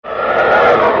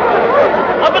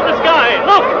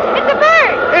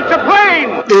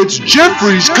It's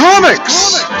Jeffrey's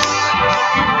Comics!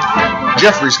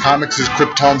 Jeffrey's Comics is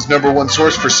Krypton's #1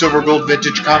 source for silver gold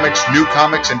vintage comics, new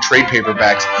comics, and trade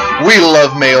paperbacks. We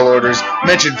love mail orders.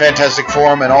 Mention Fantastic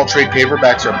Forum and all trade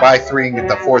paperbacks are buy 3 and get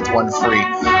the 4th one free.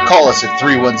 Call us at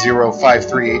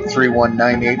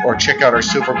 310-538-3198 or check out our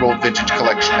silver gold vintage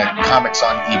collection at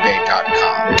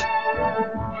comicsonebay.com.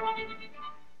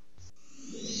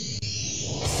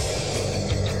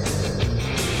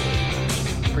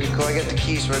 Pretty cool. I got the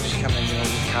keys, so I just come in and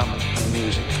comment on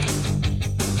music.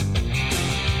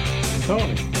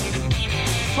 Tony.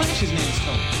 Flash's name is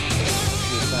Tony.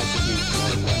 The fact that he's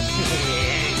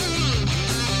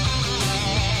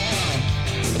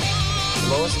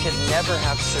Lois could never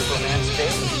have Superman's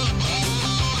baby.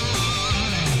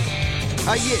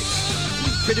 Ah, yes.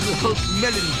 Incredible Hulk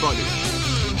melon body.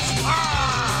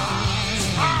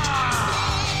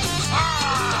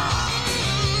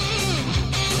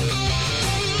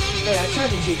 Hey, I tried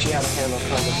to teach you how to handle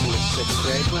comics in the 6th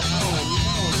grade, but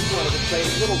you wanted to play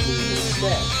Little League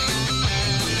instead.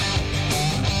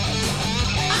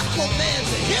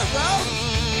 Aquaman's a hero!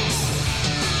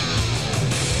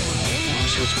 Want to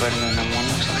see what Spider-Man #1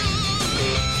 looks like?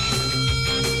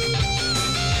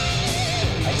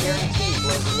 I guarantee you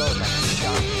blows the load like a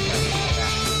shot.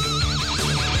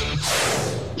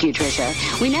 Thank you, Trisha.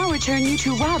 We now return you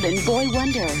to Robin, Boy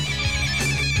Wonder.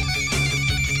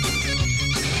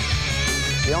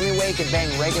 The only way he could bang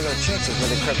regular chicks is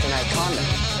with a kryptonite condom.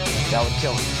 That would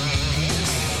kill him.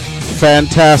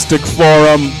 Fantastic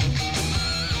Forum.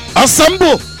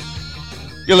 Assemble!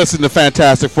 You're listening to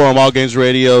Fantastic Forum, All Games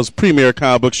Radio's premier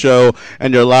comic book show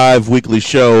and your live weekly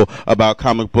show about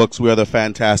comic books. We are the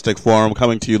Fantastic Forum,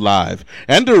 coming to you live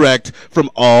and direct from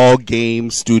All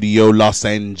Games Studio, Los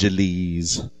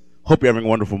Angeles. Hope you're having a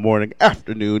wonderful morning,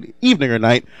 afternoon, evening, or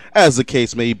night, as the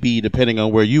case may be, depending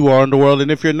on where you are in the world.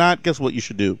 And if you're not, guess what you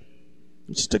should do?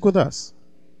 Stick with us,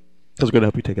 because we're going to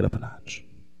help you take it up a notch.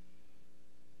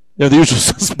 You have the usual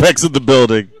suspects in the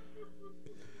building.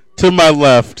 To my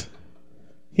left,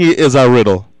 he is our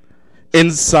riddle.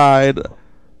 Inside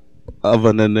of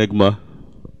an enigma.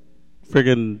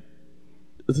 Friggin',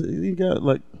 you got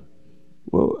like,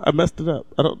 well, I messed it up.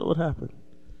 I don't know what happened.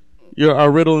 You're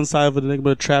our riddle inside of an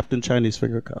enigma, trapped in Chinese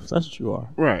finger cuffs. That's what you are.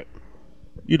 Right.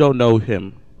 You don't know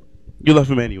him. You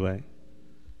love him anyway.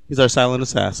 He's our silent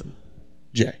assassin,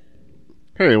 Jay.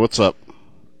 Hey, what's up?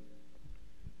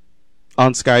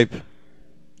 On Skype,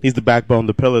 he's the backbone,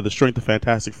 the pillar, the strength of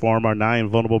Fantastic Forum, our nigh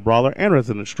invulnerable brawler, and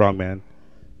resident strongman,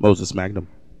 Moses Magnum.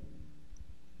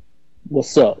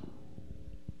 What's up?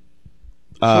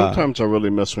 Sometimes I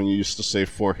really miss when you used to say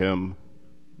 "for him"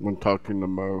 when talking to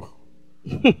Mo.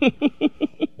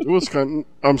 It was kind of,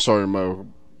 I'm sorry, Mo,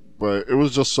 but it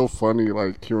was just so funny,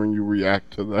 like, hearing you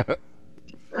react to that.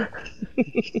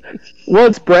 Well,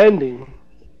 it's branding.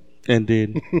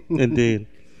 Indeed. Indeed.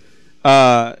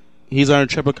 He's our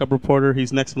Intrepid Cup reporter.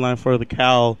 He's next in line for the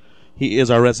Cal. He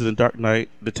is our resident Dark Knight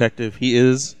detective. He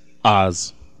is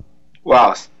Oz.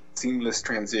 Wow, seamless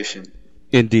transition.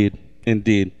 Indeed.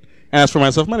 Indeed. As for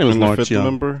myself, my name is Lawrence Young.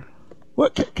 Member?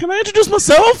 What? Can I introduce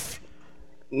myself?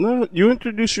 No, you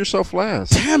introduced yourself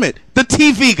last. Damn it. The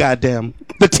TV, goddamn.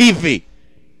 The TV.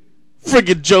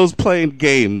 Friggin' Joe's playing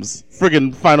games.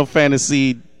 Friggin' Final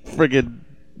Fantasy. Friggin'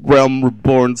 Realm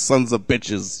Reborn sons of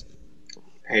bitches.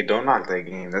 Hey, don't knock that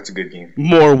game. That's a good game.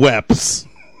 More weps.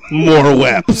 More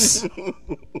weps.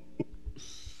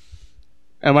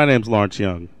 And my name's Lawrence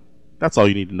Young. That's all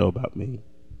you need to know about me.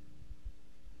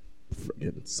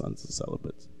 Friggin' sons of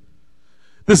celibates.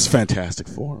 This is Fantastic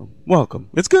Forum.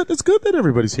 Welcome. It's good that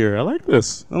everybody's here. I like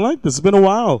this. It's been a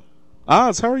while.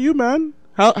 Oz, how are you, man?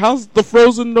 How's the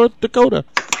frozen North Dakota?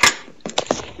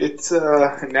 It's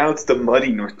now it's the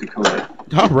muddy North Dakota.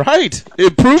 All right.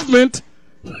 Improvement.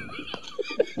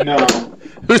 No,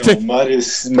 mud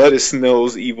is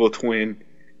snow's evil twin.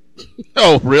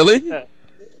 Oh, really?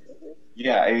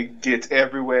 Yeah, it gets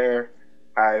everywhere.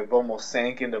 I've almost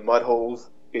sank into mud holes.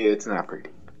 It's not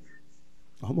pretty.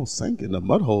 Almost sank in the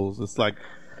mud holes. It's like,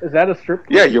 is that a strip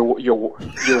club? Yeah, you're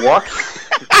walking. You don't want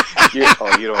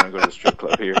to go to the strip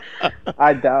club here.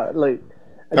 I doubt. Like,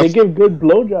 they give good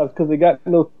blowjobs because they got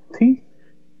no teeth.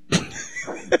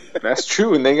 That's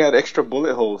true, and they got extra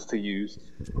bullet holes to use.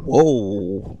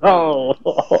 Whoa! Oh,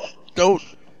 don't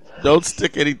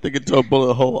stick anything into a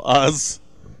bullet hole, Oz.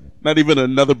 Not even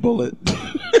another bullet.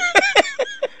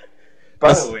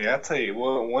 By the way, I'll tell you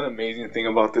one amazing thing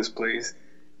about this place.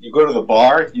 You go to the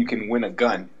bar, you can win a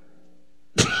gun.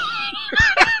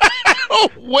 Oh,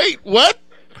 wait, what?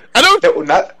 I don't...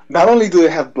 Not only do they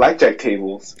have blackjack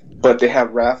tables, but they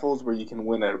have raffles where you can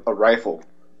win a rifle.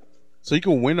 So you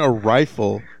can win a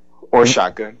rifle? Or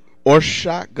shotgun. Or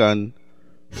shotgun.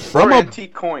 Or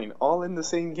antique coin. All in the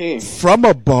same game. From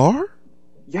a bar?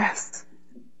 Yes.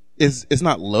 It's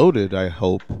not loaded, I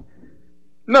hope.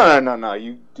 No.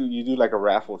 You do like a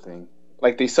raffle thing.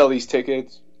 Like they sell these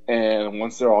tickets, and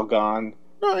once they're all gone,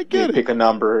 no, I get it. Pick a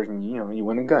number, and you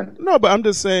win a gun. No, but I'm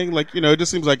just saying, like, it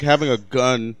just seems like having a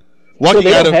gun. So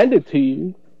they don't hand it to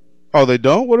you. Oh, they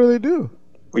don't? What do they do?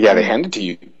 Well, yeah, they hand it to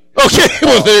you. Okay,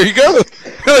 well there you go.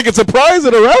 Like it's a prize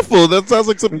at a raffle. That sounds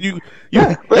like something you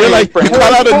like. You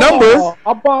call out a number.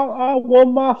 I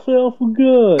won myself a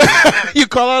gun. You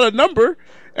call out a number,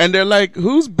 and they're like,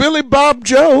 "Who's Billy Bob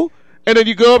Joe?" And then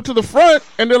you go up to the front,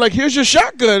 and they're like, "Here's your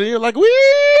shotgun." And you're like,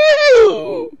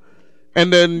 "Woo!"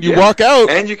 And then you walk out,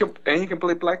 and you can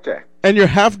play blackjack, and you're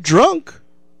half drunk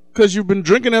because you've been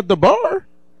drinking at the bar.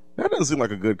 That doesn't seem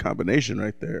like a good combination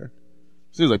right there.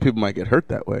 Seems like people might get hurt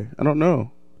that way. I don't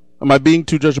know. Am I being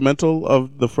too judgmental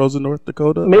of the frozen North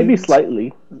Dakota? Maybe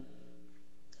slightly.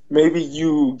 Maybe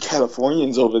you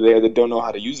Californians over there that don't know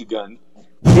how to use a gun.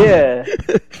 Yeah.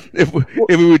 If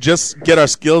we would just get our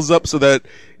skills up so that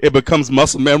it becomes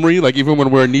muscle memory, like even when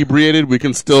we're inebriated, we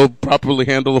can still properly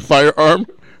handle a firearm.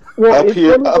 Well,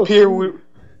 up here, we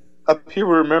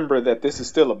remember that this is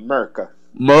still America.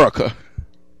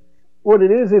 What it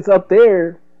is, it's up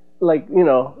there, like,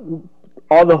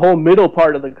 all the whole middle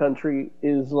part of the country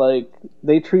is like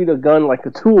they treat a gun like a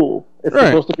tool. It's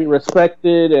supposed to be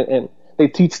respected, and they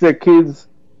teach their kids,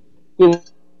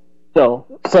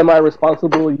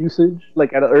 semi-responsible usage,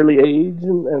 like at an early age,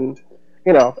 and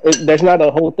there's not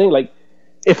a whole thing. Like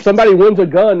if somebody wins a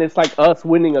gun, it's like us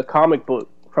winning a comic book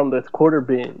from the quarter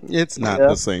bin. It's not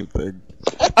the same thing.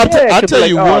 I'll tell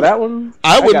you what. That one,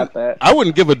 I got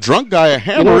wouldn't give a drunk guy a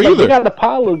hammer either. They got a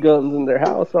pile of guns in their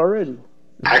house already.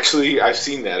 Actually, I've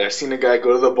seen that. I've seen a guy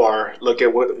go to the bar, look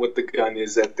at what the gun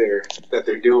is that they're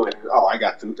doing. Oh, I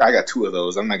got two of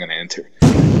those. I'm not gonna enter.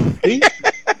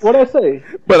 What'd I say?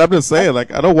 But I'm just saying, like,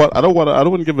 I don't want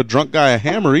to give a drunk guy a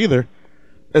hammer either.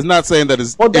 It's not saying that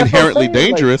it's inherently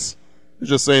dangerous. It's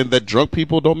just saying that drunk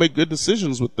people don't make good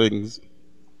decisions with things.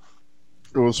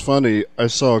 It was funny. I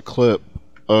saw a clip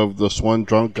of this one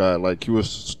drunk guy. Like, he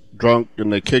was drunk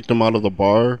and they kicked him out of the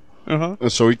bar.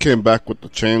 And so he came back with the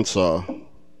chainsaw.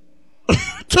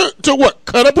 to what?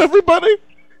 Cut up everybody?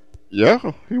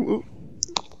 Yeah. He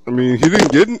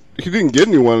didn't get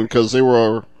anyone because they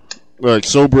were like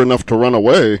sober enough to run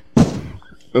away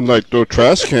and like throw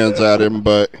trash cans at him.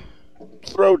 But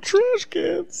throw trash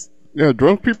cans? Yeah,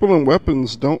 drunk people and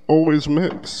weapons don't always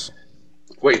mix.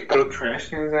 Wait, throw trash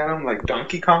cans at him like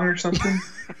Donkey Kong or something?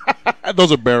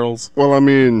 Those are barrels. Well, I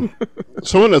mean,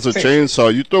 someone has a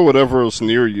chainsaw. You throw whatever is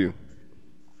near you.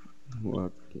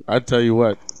 Well, I tell you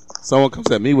what, someone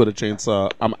comes at me with a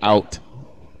chainsaw, I'm out.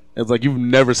 It's like you've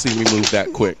never seen me move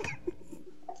that quick.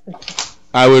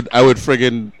 I would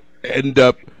friggin' end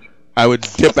up. I would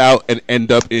dip out and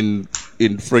end up in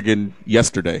friggin'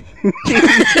 yesterday.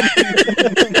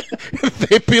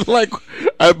 They'd be like,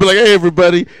 I'd be like, hey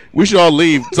everybody, we should all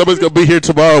leave. Somebody's gonna be here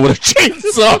tomorrow with a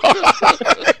chainsaw.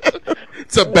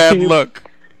 It's a bad luck.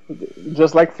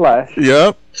 Just like Flash.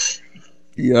 Yep.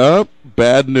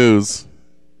 Bad news.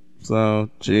 So,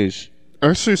 geez. I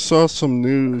actually saw some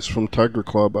news from Tiger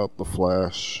Claw about the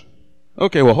Flash.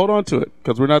 Okay, well, hold on to it,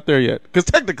 because we're not there yet. Because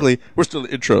technically, we're still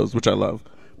in intros, which I love.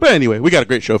 But anyway, we got a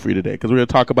great show for you today, because we're going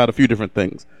to talk about a few different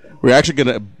things. We're actually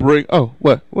going to bring... Oh,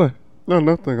 what? No,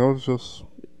 nothing. I was just...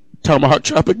 Tomahawk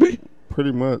chopping me?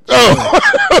 Pretty much. Oh,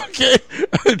 okay.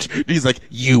 He's like,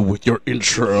 you with your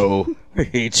intro. I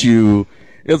hate you.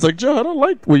 It's like, Joe, I don't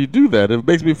like when you do that. It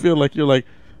makes me feel like you're like,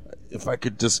 if I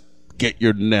could just get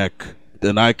your neck,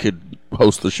 then I could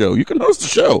host the show. You can host the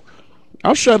show.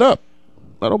 I'll shut up.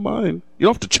 I don't mind. You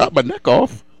don't have to chop my neck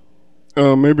off.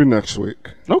 Maybe next week.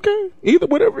 Okay. Either,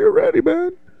 whenever you're ready,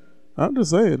 man. I'm just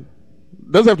saying.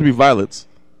 Doesn't have to be violence.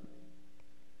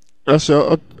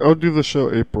 Actually, I'll do the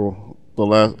show April. The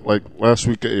last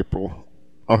week of April.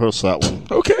 I'll host that one.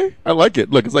 Okay. I like it.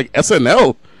 Look, it's like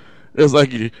SNL. It's like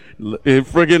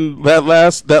friggin'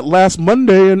 that last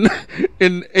Monday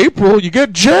in April, you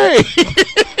get Jay.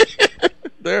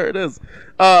 There it is.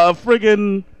 I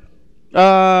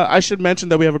should mention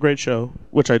that we have a great show,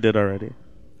 which I did already,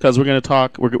 because we're gonna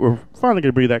talk. We're finally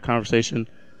gonna bring that conversation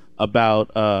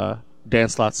about Dan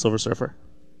Slott's Silver Surfer.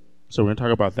 So we're gonna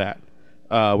talk about that.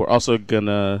 We're also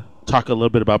gonna talk a little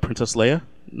bit about Princess Leia,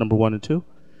 number 1 and 2.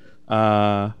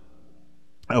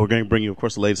 We're going to bring you, of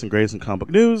course, the latest and greatest in comic book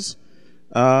news.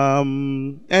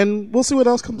 And we'll see what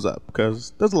else comes up,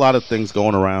 because there's a lot of things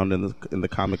going around in the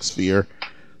comic sphere.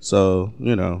 So,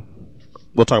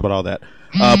 we'll talk about all that.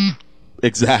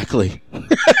 Exactly.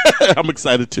 I'm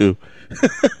excited too.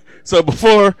 So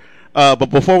before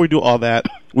we do all that,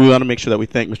 we want to make sure that we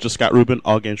thank Mr. Scott Rubin,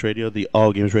 All Games Radio, the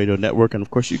All Games Radio Network, and of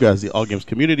course you guys, the All Games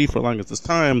community, for allowing us this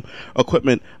time,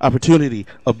 equipment, opportunity,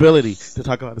 ability to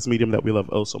talk about this medium that we love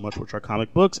so much, which are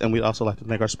comic books. And we'd also like to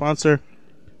thank our sponsor,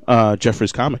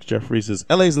 Jeffries Comics. Jeffries is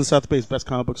LA's and South Bay's best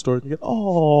comic book store. You can get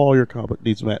all your comic book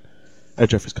needs met at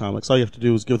Jeffries Comics. All you have to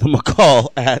do is give them a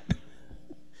call at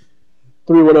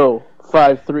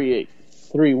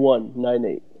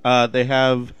 310-538-3198. They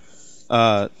have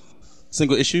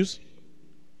single issues,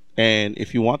 and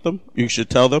if you want them, you should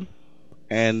tell them,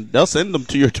 and they'll send them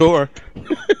to your door.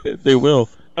 They will.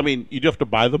 I mean, you do have to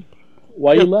buy them.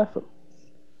 Why are you laughing?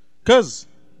 Because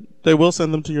they will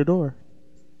send them to your door,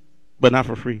 but not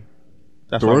for free.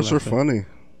 That's Doors are funny.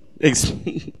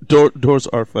 Doors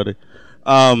are funny.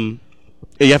 You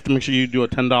have to make sure you do a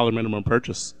 $10 minimum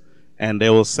purchase, and they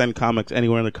will send comics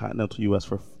anywhere in the continental U.S.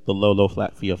 for the low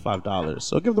flat fee of $5.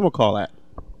 So give them a call at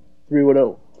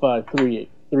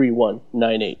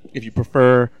 310-538-3198. If you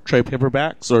prefer trade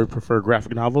paperbacks or prefer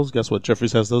graphic novels, guess what?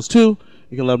 Jeffries has those too.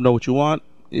 You can let them know what you want.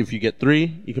 If you get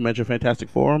 3, you can mention Fantastic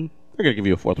Forum. They're going to give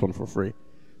you a 4th one for free.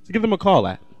 So give them a call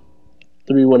at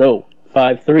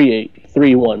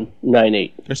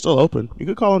 310-538-3198. They're still open. You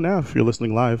could call them now if you're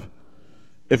listening live.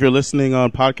 If you're listening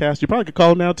on podcast, you probably could call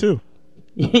them now too,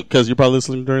 because you're probably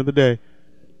listening during the day.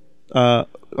 Or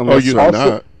you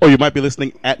might be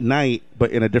listening at night,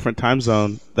 but in a different time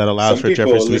zone that allows for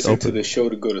Jeffries to be listen open. to the show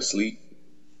to go to sleep.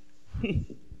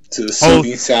 To the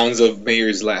soothing sounds of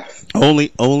Mayor's laugh. Only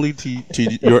to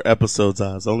your episodes,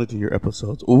 Oz. Only to your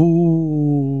episodes.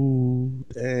 Ooh,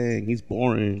 dang, he's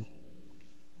boring.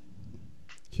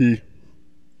 You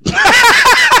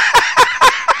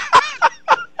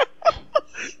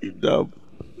dumb.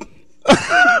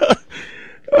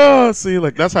 Oh, see,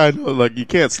 like that's how I know. Like you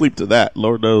can't sleep to that.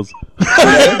 Lord knows.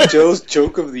 Joe's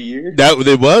joke of the year.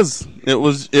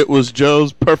 It was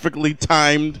Joe's perfectly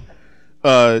timed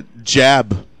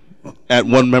jab at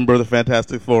one member of the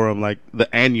Fantastic Forum, like the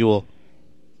annual.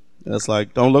 It's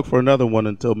like don't look for another one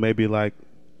until maybe like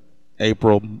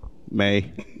April,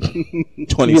 May,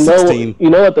 2016. You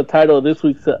know what the title of this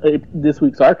week's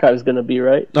archive is going to be,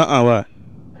 right? What?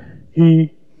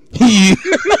 He. I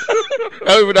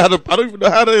don't even know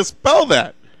how to spell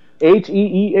that.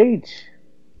 Heeh.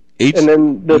 And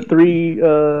then the three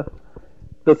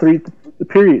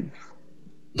periods.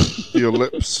 The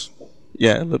ellipse.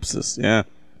 Yeah, ellipsis. Yeah.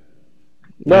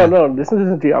 No, this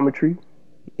isn't geometry.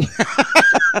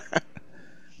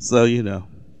 So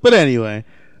but anyway,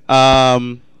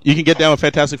 you can get down with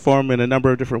Fantastic Forum in a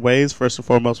number of different ways. First and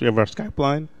foremost, we have our Skype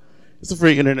line. It's a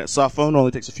free internet soft phone. It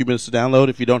only takes a few minutes to download.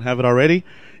 If you don't have it already,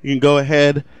 you can go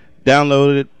ahead,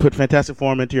 download it, put Fantastic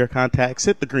Forum into your contacts,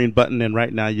 hit the green button, and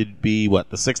right now you'd be,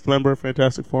 the 6th member of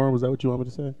Fantastic Forum? Was that what you want me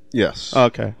to say? Yes.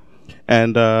 Okay.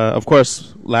 And, of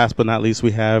course, last but not least,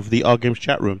 we have the All Games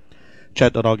chat room.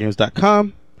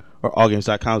 Chat.allgames.com or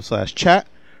allgames.com/chat,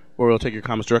 where we'll take your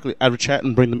comments directly out of chat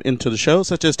and bring them into the show,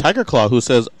 such as Tiger Claw, who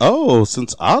says,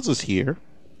 since Oz is here,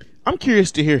 I'm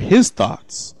curious to hear his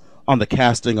thoughts on the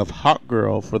casting of Hawk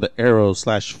Girl for the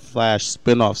Arrow/Flash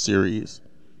spin-off series.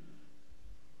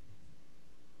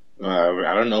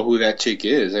 I don't know who that chick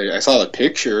is. I saw the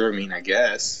picture. I mean, I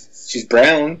guess she's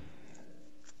brown.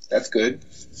 That's good.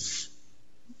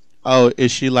 Oh,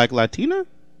 is she like Latina?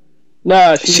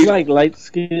 Nah, she's like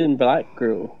light-skinned black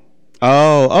girl.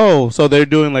 Oh, so they're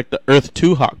doing like the Earth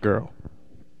 2 Hawk Girl.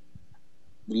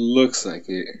 Looks like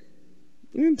it.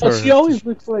 But she always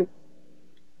looks like...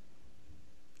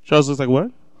 She always looks like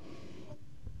what?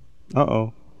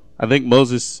 Uh-oh. I think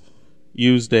Moses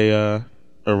used a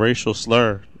racial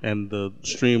slur, and the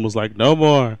stream was like, no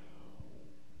more.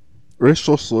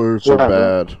 Racial slurs are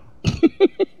bad.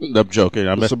 I'm joking.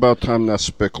 It's about time that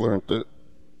Spick learned it.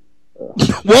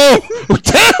 Whoa!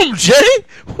 Damn, Jay!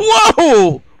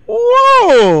 Whoa!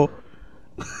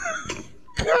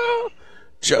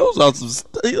 Joe's on he's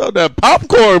on that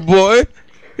popcorn, boy.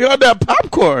 He's on that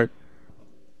popcorn.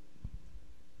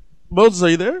 Moses, are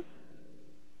you there?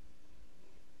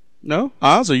 No?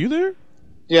 Oz, are you there?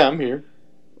 Yeah, I'm here.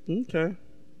 Okay.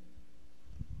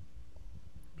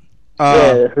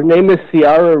 Yeah, her name is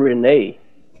Ciara Renee.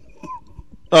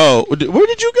 Oh, where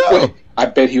did you go? Wait, I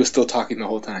bet he was still talking the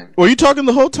whole time. Were you talking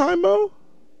the whole time, Mo?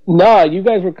 Nah, you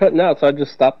guys were cutting out, so I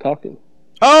just stopped talking.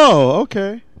 Oh,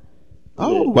 okay.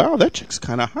 Oh, wow, that chick's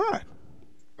kind of hot.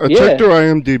 I checked her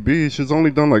IMDb. She's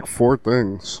only done like 4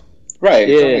 things. Right,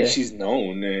 it's not like she's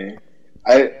known.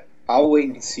 I'll wait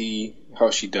and see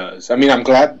how she does. I mean, I'm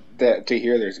glad to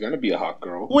hear there's going to be a Hawk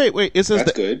Girl. Wait, it says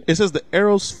that's good. It says the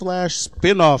Arrow's Flash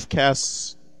spin-off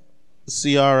casts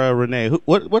Ciara Renee.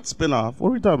 What spin-off? What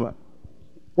are we talking about?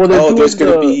 Well, they're doing there's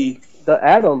gonna be the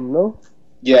Atom, no?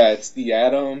 Yeah, it's the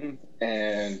Atom,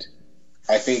 and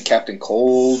I think Captain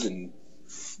Cold, and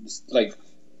like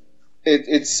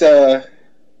it's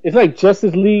like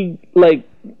Justice League. Like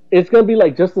it's gonna be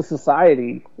like Justice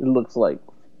Society. It looks like.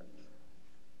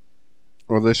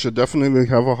 Well, they should definitely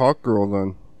have a Hawk Girl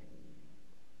then.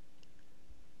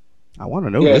 I want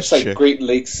to know. Yeah, this it's like chick. Great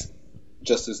Lakes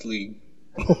Justice League.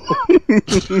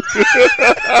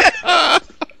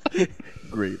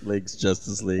 Great Lakes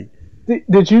Justice League.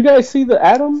 Did you guys see the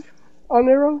Atom on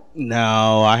Arrow?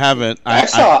 No, I haven't. I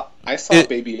saw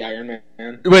Baby Iron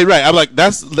Man. Wait, right. I'm like,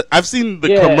 I've seen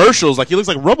the commercials. Like, he looks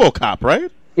like RoboCop,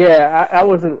 right? Yeah, I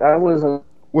wasn't.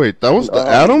 Wait, that was the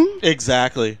Atom?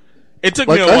 Exactly. It took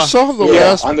like, me a while. I saw the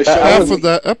last half of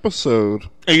that episode.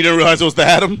 And you didn't realize it was the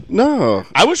Atom? No.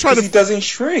 I was trying to. He doesn't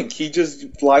shrink. He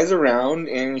just flies around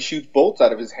and shoots bolts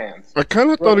out of his hands. I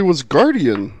kind of thought he was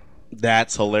Guardian.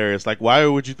 That's hilarious. Like, why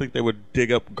would you think they would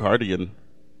dig up Guardian?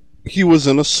 He was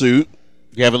in a suit.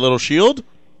 You have a little shield?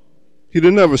 He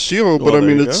didn't have a shield, but I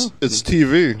mean, it's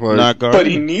TV. Like, not Guardian.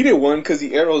 But he needed one because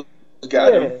the arrows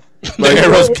got him. The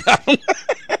arrows got him.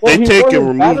 Well, they take and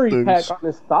remove battery things. pack on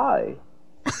his thigh.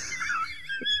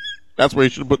 That's where you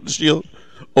should put the shield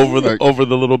over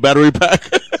the little battery pack.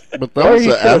 But that was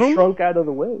the Atom? Shrunk out of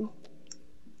the way.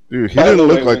 Dude, he didn't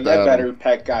look like when that. That battery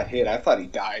pack got hit, I thought he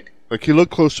died. Like, he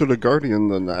looked closer to Guardian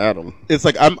than the Atom. It's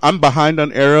like I'm behind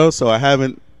on Arrow, so I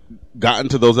haven't gotten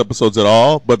to those episodes at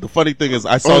all. But the funny thing is,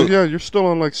 I saw. Oh yeah, you're still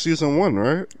on like season 1,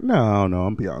 right? No,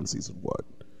 I'm beyond season 1.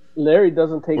 Larry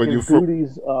doesn't take his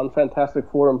duties on Fantastic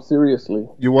Forum seriously.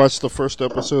 You watched the first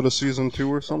episode of season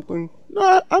 2 or something?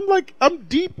 No, I'm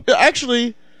deep.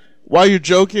 Actually, while you're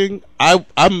joking,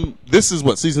 I'm. This is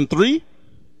what, season 3?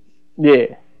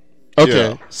 Yeah. Okay,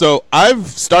 Yeah. so I've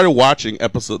started watching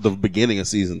the beginning of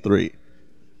season 3,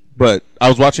 but I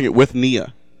was watching it with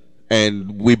Nia,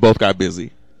 and we both got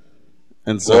busy,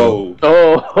 and so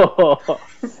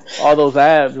all those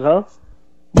abs, huh?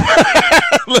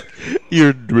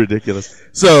 You're ridiculous.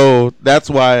 So that's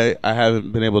why I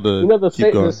haven't been able to.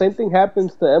 The same thing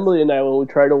happens to Emily and I when we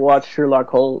try to watch Sherlock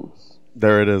Holmes.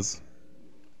 There it is.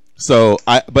 So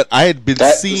I had been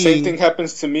seeing. The same thing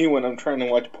happens to me when I'm trying to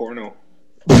watch porno.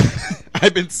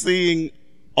 I've been seeing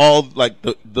all like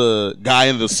the guy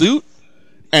in the suit,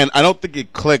 and I don't think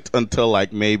it clicked until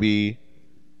like maybe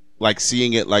like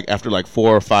seeing it like after like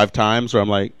 4 or 5 times where I'm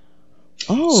like,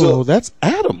 oh, that's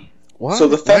Adam. Why? So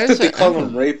the fact that they call Adam?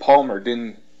 him Ray Palmer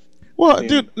didn't. Well,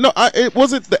 dude, no, it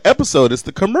wasn't the episode; it's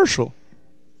the commercial.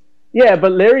 Yeah,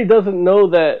 but Larry doesn't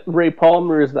know that Ray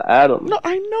Palmer is the Atom. No,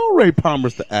 I know Ray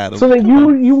Palmer's the Atom. So then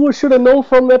you should have known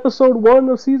from episode 1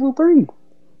 of season 3.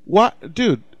 What,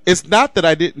 dude? It's not that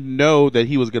I didn't know that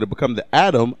he was going to become the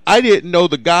Atom. I didn't know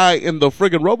the guy in the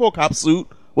friggin' RoboCop suit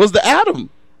was the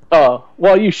Atom. Oh,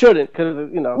 well, you shouldn't,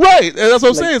 because, you know. Right, that's what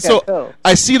I'm saying. you So can't tell.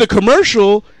 I see the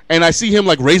commercial, and I see him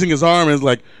like raising his arm and is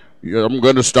like, yeah, I'm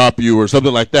going to stop you or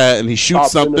something like that, and he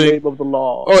shoots Stop in the something. name of the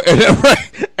law. Oh,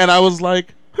 and I was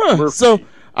like, huh. So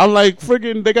I'm like,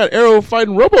 friggin', they got Arrow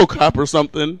fighting RoboCop or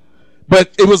something.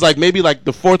 But it was like maybe like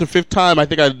the 4th or 5th time I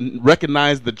think I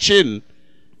recognized the chin.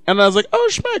 And I was like, oh,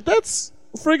 schmack, that's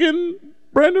friggin'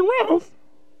 Brandon Routh.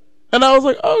 And I was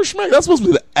like, oh, schmack, that's supposed to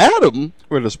be the Atom.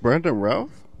 Wait, is Brandon Routh?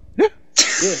 Yeah.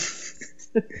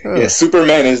 Yeah,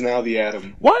 Superman is now the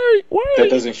Atom. That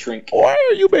doesn't shrink. Why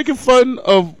are you making fun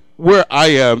of where I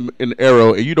am in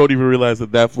Arrow and you don't even realize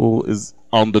that fool is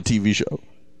on the TV show?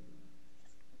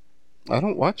 I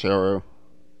don't watch Arrow.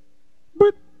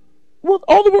 But, well,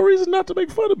 all the more reason not to make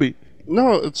fun of me.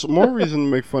 No, it's more reason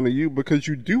to make fun of you because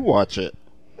you do watch it.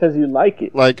 Because you like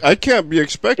it. Like, I can't be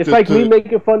expected It's like to... me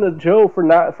making fun of Joe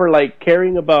for like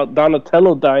caring about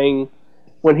Donatello dying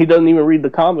when he doesn't even read the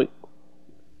comic.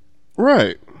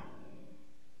 Right.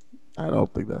 I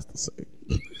don't think that's the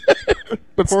same.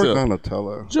 But Poor still,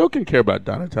 Donatello. Joe can care about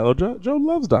Donatello. Joe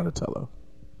loves Donatello.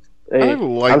 Hey, I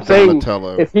like I'm saying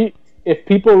Donatello. if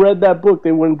people read that book,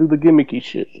 they wouldn't do the gimmicky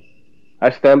shit. I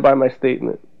stand by my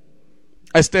statement.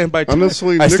 I stand by.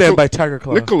 Honestly, I stand by Tiger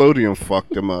Claw. Nickelodeon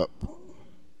fucked him up.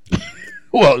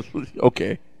 Well,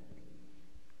 okay.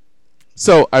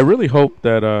 So I really hope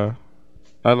that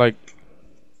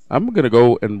I'm gonna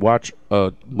go and watch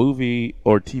a movie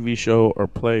or TV show or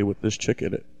play with this chick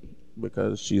in it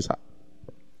because she's hot.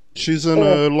 She's in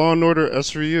Law and Order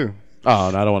SVU. Oh,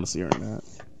 no, I don't want to see her in that.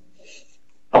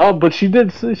 Oh, but she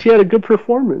did. She had a good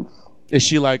performance. Is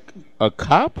she like a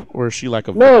cop or is she like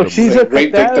a No, victim? she's a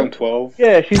Rape cadaver. Victim 12.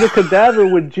 Yeah, she's a cadaver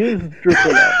with jizz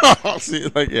dripping out. See,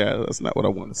 like, yeah, that's not what I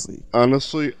want to see.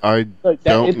 Honestly, I Look,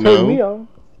 don't it know. turned me on.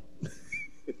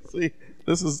 See,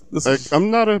 this is Like,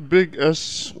 I'm not a big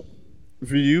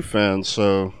VU fan,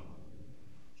 so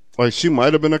like she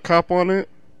might have been a cop on it.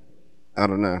 I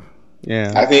don't know.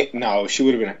 Yeah. I think no, she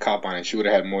would have been a cop on it. She would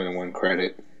have had more than one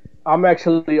credit. I'm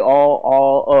actually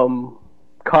all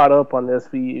caught up on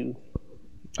SVU.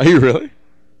 Are you really?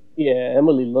 Yeah,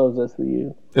 Emily loves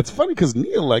SVU. It's funny because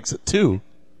Neil likes it too.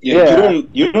 Yeah,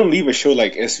 you don't leave a show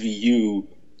like SVU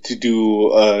to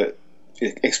do a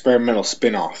experimental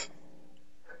spin-off.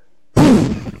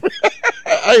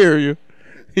 I hear you.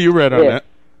 You read on that.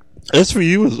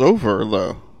 SVU is over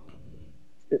though.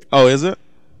 Oh, is it?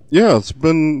 Yeah, it's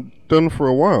been done for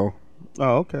a while.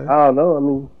 Oh, okay. I don't know. I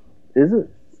mean, is it?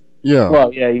 Yeah.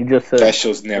 Well, yeah, you just said That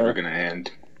show's never gonna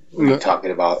end. What are you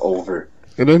talking about? Over.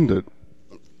 It ended.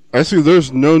 I see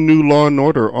there's no new Law and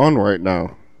Order on right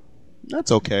now.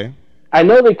 That's okay. I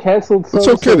know they canceled some. It's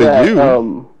okay so to that,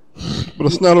 you, but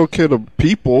it's not okay to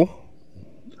people.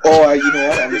 Oh, you know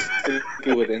what? I'm just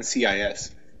thinking with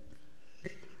NCIS.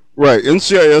 Right,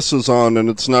 NCIS is on and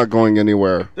it's not going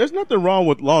anywhere. There's nothing wrong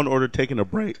with Law and Order taking a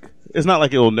break. It's not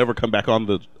like it will never come back on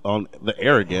the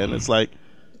air again. It's like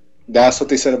That's what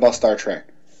they said about Star Trek.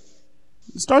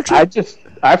 Star Trek.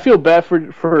 I feel bad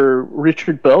for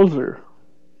Richard Belzer.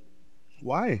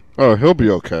 Why? Oh, he'll be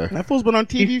okay. That fool's been on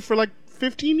TV for like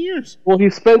 15 years. Well, he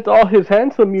spent all his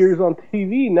handsome years on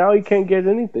TV. Now he can't get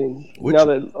anything. Now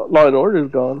that Law and Order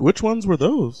is gone. Which ones were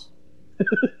those?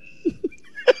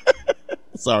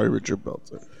 Sorry, Richard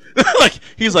Belzer.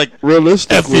 he's like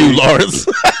realistically, F you, Lawrence.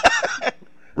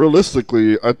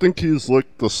 Realistically, I think he's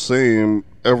looked the same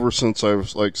ever since I've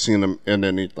seen him in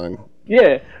anything.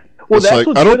 Yeah. Well, it's that's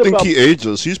like I don't think he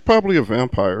ages. He's probably a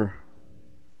vampire.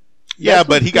 Yeah,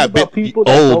 but he got bit people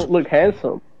that old. don't look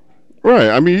handsome. Right.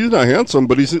 I mean, he's not handsome,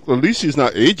 but at least he's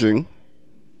not aging.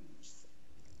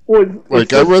 Well,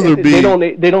 I'd rather be.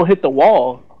 They don't hit the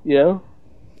wall. Yeah.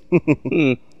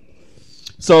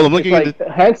 So I'm looking at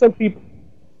handsome people.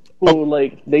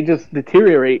 They just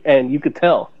deteriorate, and you could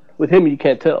tell. With him, you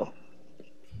can't tell.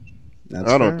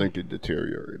 I don't think it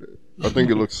deteriorated. I think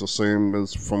it looks the same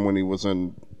as from when he was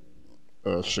in.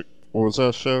 What was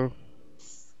that show?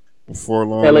 Before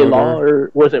Law. L.A. Law,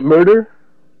 or was it Murder?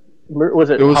 Was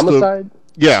it Homicide?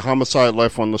 Homicide: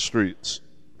 Life on the Streets.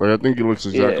 But I think he looks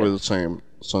exactly the same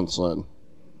since then.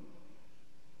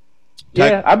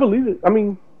 Yeah, I believe it. I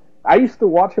mean, I used to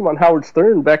watch him on Howard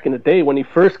Stern back in the day when he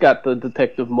first got the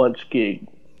Detective Munch gig.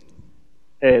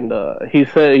 And he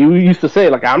used to say,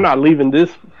 I'm not leaving this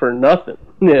for nothing.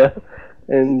 Yeah.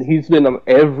 And he's been on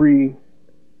every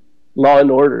Law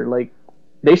and Order.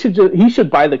 He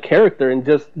should buy the character and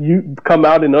just come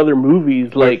out in other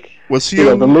movies was he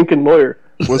the Lincoln Lawyer.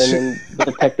 Then the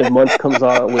Detective Munch comes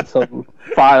on with some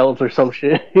files or some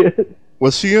shit.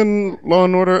 Was he in Law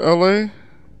and Order LA?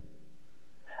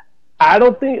 I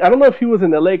don't know if he was in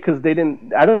LA because I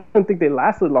don't think they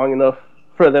lasted long enough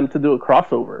for them to do a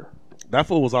crossover. That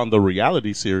fool was on the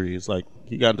reality series.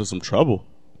 He got into some trouble.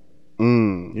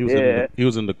 He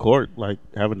was in the court,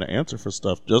 having to answer for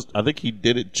stuff. I think he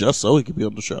did it just so he could be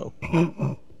on the show.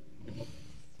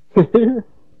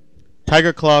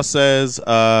 Tiger Claw says,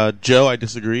 Joe, I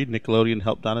disagree. Nickelodeon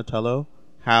helped Donatello.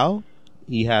 How?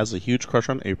 He has a huge crush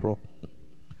on April.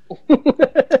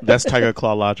 That's Tiger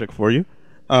Claw logic for you.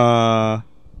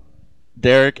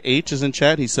 Derek H is in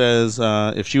chat. He says,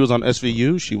 if she was on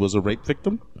SVU, she was a rape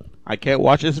victim. I can't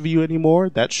watch SVU anymore.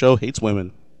 That show hates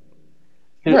women.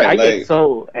 Dude, I get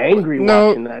so angry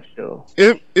watching that show.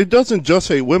 It doesn't just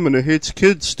hate women, it hates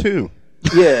kids too.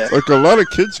 Yeah. A lot of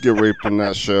kids get raped in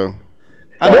that show.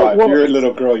 If you're a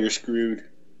little girl, you're screwed.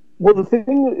 Well, the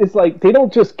thing is, they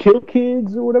don't just kill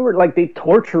kids or whatever. They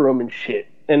torture them and shit.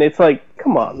 And it's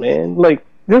come on, man.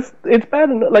 It's bad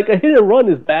enough. A hit and run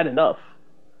is bad enough.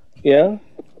 Yeah?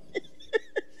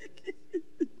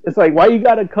 It's why you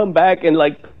gotta come back and,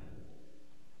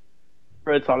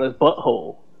 it's on his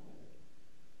butthole.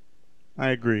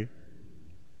 I agree.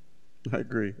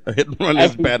 A hit and run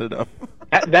is bad enough.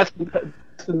 That's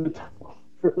the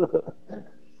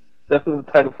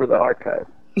title for the archive.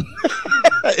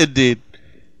 Indeed.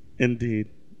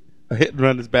 A hit and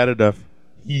run is bad enough.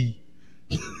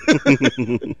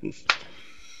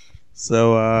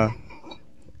 So,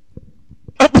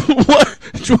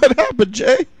 what happened,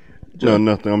 Jay? No,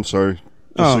 nothing. I'm sorry.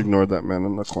 Just ignore that man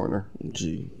in the corner.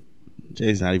 Gee.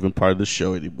 Jay's not even part of the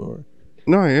show anymore.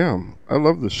 No, I am. I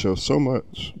love this show so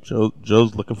much.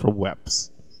 Joe's looking for weps.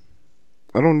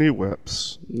 I don't need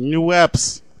weps. New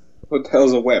weps. What the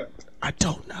hell's a web? I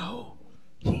don't know.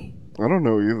 I don't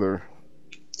know either.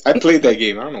 I played that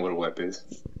game. I don't know what a web is.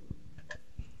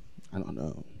 I don't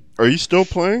know. Are you still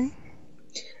playing?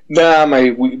 Nah, my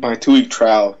 2-week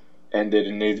trial ended,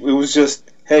 and it was just,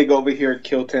 hey, go over here,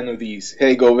 kill 10 of these.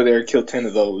 Hey, go over there, kill 10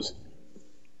 of those.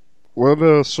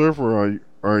 What server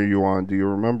are you on? Do you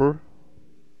remember?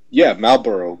 Yeah,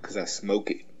 Marlboro, because I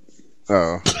smoke it.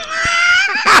 Oh.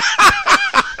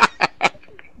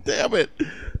 Damn it.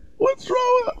 What's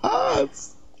wrong with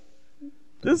us?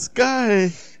 This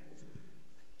guy.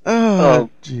 Oh,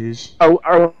 jeez.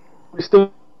 Are we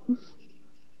still?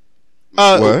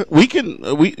 What? We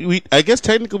can. We. I guess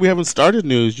technically we haven't started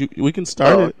news. We can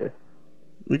start it. Okay.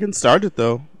 We can start it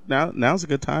though. Now's a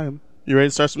good time. You ready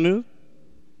to start some news?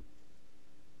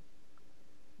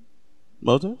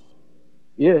 Moses?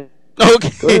 Yeah.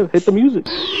 Okay. Go ahead, hit the music.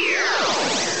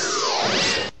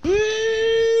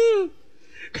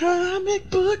 Comic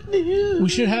book news. We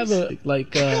should have a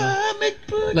comic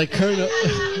book like current.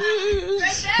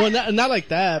 Well, not like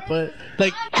that, but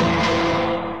like.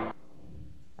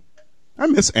 I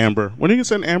miss Amber. When are you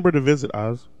send Amber to visit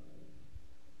Oz?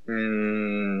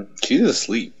 She's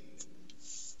asleep.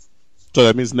 So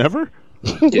that means never?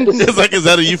 It's like, is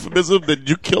that a euphemism that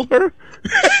you kill her?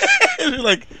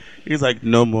 He's like,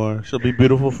 no more. She'll be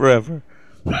beautiful forever.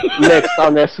 Next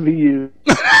on SVU.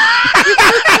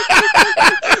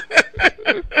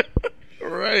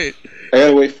 Right. I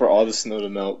gotta wait for all the snow to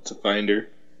melt to find her.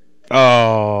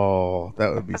 Oh,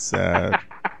 that would be sad.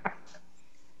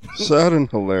 Sad and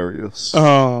hilarious.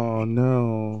 Oh,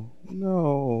 no.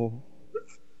 No.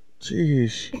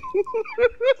 Jeez.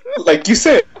 Like you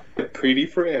said, pretty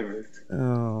forever.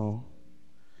 Oh.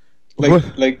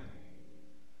 Like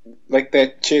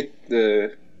that chick,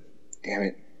 damn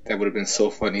it. That would have been so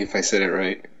funny if I said it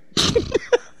right.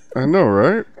 I know,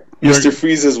 right? Mr.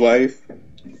 Freeze's wife.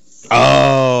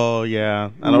 Oh, yeah.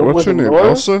 I don't. What's her name? Nora?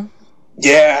 Elsa?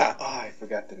 Yeah. Oh, I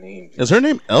forgot the name. Is her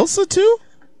name Elsa too?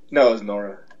 No, it's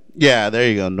Nora. Yeah, there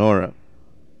you go, Nora.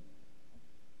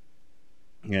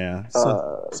 Yeah.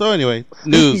 So anyway,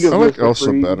 news. I like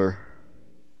Elsa better.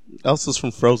 Elsa's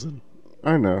from Frozen.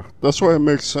 I know. That's why it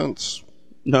makes sense.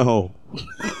 No.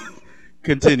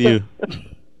 Continue.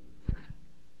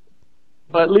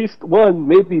 At least one,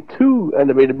 maybe two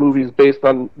animated movies based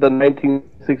on the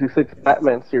 1966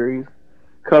 Batman series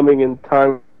coming in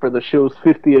time for the show's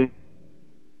 50th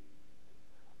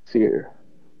year.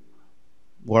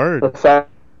 Word. Aside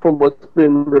from what's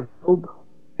been revealed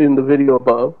in the video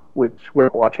above, which we're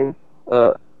watching,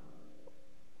 let's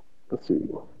see.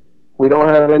 We don't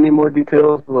have any more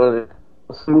details, but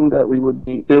assume that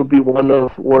it'll be one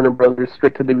of Warner Brothers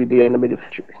straight-to-DVD animated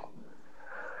features.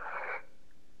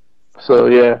 So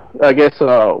yeah, I guess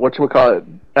whatchamacallit,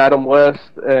 Adam West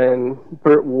and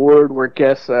Burt Ward were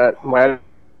guests at my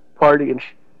party in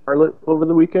Charlotte over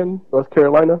the weekend, North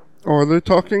Carolina. Oh, are they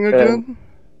talking again?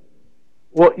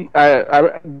 Well,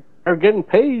 they're getting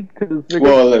paid because.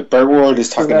 Look, Burt Ward is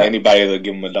talking to anybody that'll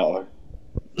give him $1.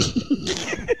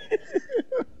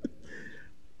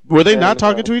 Were they not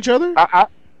talking to each other?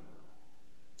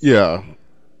 Yeah.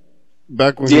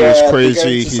 Back when he was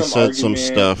crazy, he said some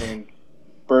stuff.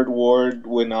 Burt Ward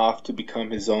went off to become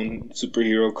his own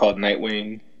superhero called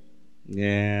Nightwing.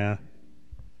 Yeah.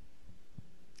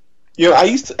 You know, I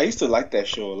used to like that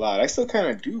show a lot. I still kind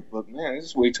of do, but man,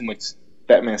 there's way too much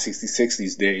Batman 66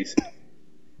 these days.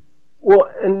 Well,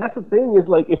 and that's the thing is,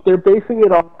 like, if they're basing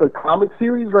it off the comic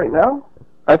series right now,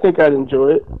 I think I'd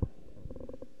enjoy it.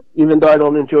 Even though I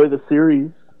don't enjoy the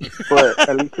series, but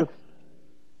at least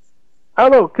I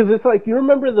don't know, because it's like, you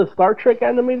remember the Star Trek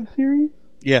animated series?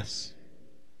 Yes.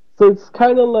 So it's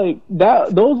kind of like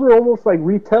that. Those were almost like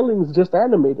retellings, just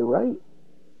animated, right?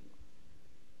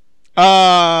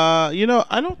 I don't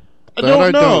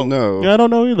know. Yeah, I don't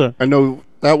know either. I know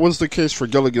that was the case for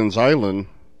Gilligan's Island.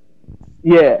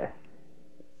 Yeah.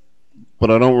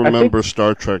 But I don't remember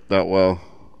Star Trek that well.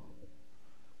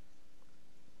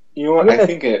 You know what? Yeah, I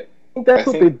think that's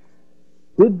what they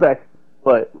did back,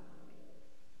 but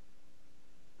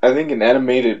I think in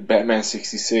animated Batman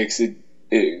 66,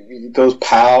 those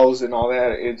pals and all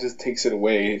that, it just takes it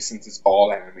away since it's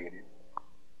all animated.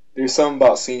 There's something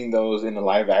about seeing those in a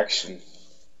live action.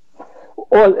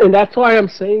 Well, and that's why I'm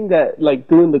saying that, like,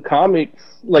 doing the comics,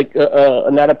 like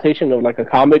an adaptation of like a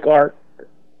comic arc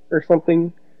or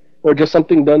something, or just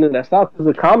something done in that style. Because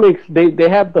the comics, they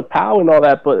have the pow and all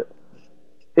that, but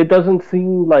it doesn't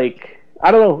seem like, I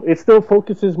don't know, it still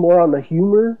focuses more on the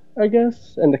humor, I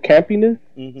guess, and the campiness,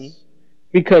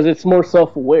 because it's more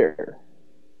self-aware.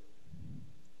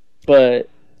 But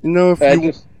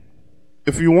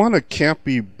if you want a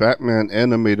campy Batman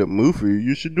animated movie,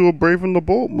 you should do a Brave and the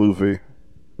Bold movie.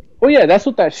 Well, yeah, that's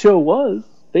what that show was,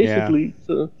 basically. Yeah.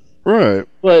 So. Right.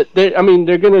 But they're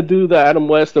gonna do the Adam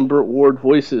West and Burt Ward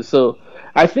voices. So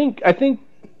I think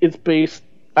it's based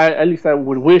At least I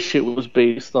would wish it was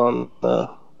based on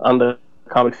the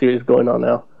comic series going on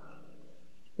now,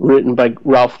 written by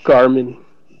Ralph Garman.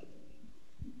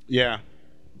 Yeah,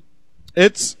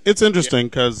 it's interesting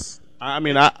because I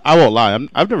mean I won't lie,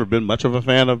 I've never been much of a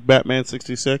fan of Batman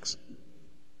 66.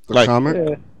 The comic?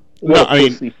 Yeah. No, I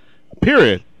mean,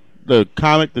 period. The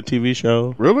comic, the TV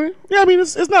show. Really? Yeah, I mean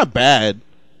it's not bad,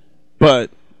 but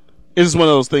it's one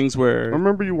of those things where I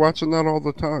remember you watching that all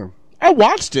the time. I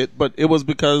watched it, but it was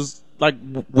because like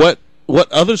what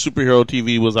other superhero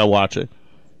TV was I watching?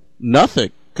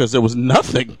 Nothing, because there was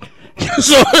nothing.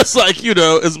 So it's like, you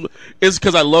know, it's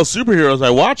because I love superheroes. I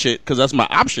watch it because that's my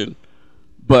option.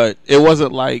 But it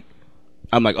wasn't like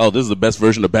I'm like, oh, this is the best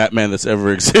version of Batman that's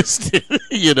ever existed,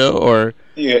 you know? Or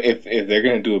yeah, if they're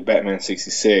gonna do a Batman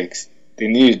 66, they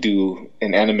need to do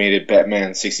an animated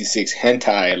Batman 66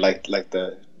 hentai like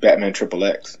the Batman Triple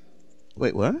X.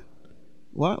 Wait, what?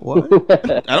 What?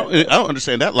 I don't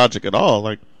understand that logic at all.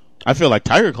 Like, I feel like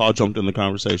Tiger Claw jumped in the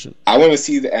conversation. I want to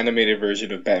see the animated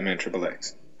version of Batman Triple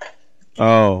X.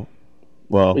 Oh,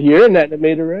 well, You're an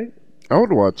animator, right? I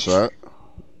would watch that.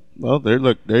 well, there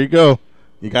you go.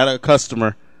 You got a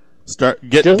customer. Get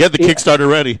the Kickstarter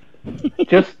ready.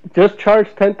 Just charge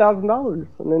 $10,000 and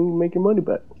then you make your money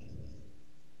back.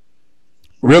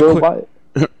 Real Go quick, buy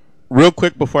it. real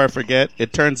quick before I forget,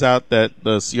 it turns out that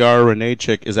the Ciara Renee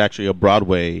chick is actually a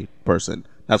Broadway person.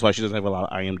 That's why she doesn't have a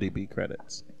lot of IMDb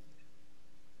credits.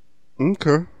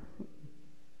 Okay.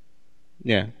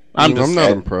 Yeah, I'm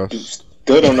not impressed.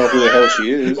 Still don't know who the hell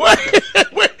she is.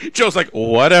 Wait. Joe's like,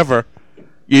 whatever.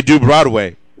 You do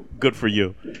Broadway. Good for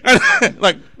you.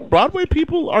 Like, Broadway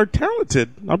people are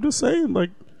talented. I'm just saying, like.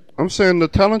 I'm saying the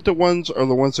talented ones are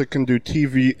the ones that can do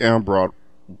TV and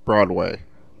Broadway.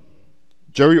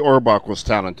 Jerry Orbach was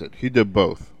talented. He did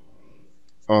both.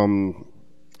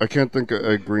 I can't think of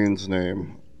Ed Green's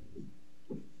name.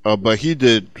 But he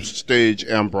did stage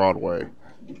and Broadway.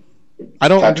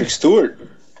 Patrick Stewart.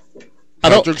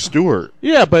 Patrick Stewart.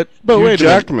 Yeah, but Hugh wait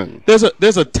Jackman. a minute.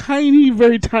 There's a tiny,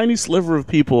 very tiny sliver of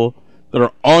people that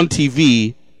are on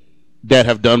TV that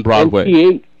have done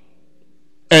Broadway.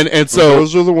 And so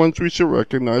those are the ones we should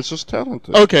recognize as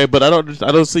talented. Okay, but I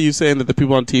don't see you saying that the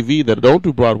people on TV that don't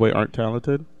do Broadway aren't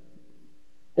talented.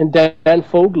 And Dan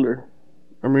Fogler.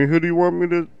 I mean, who do you want me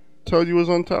to tell you is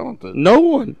untalented? No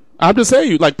one. I'm just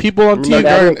saying, like, people on TV. That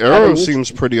guy in Arrow seems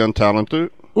pretty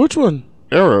untalented. Which one?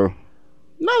 Arrow.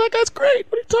 No, that guy's great.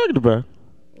 What are you talking about?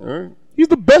 All right. He's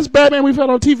the best Batman we've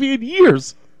had on TV in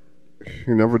years.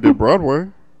 He never did Broadway.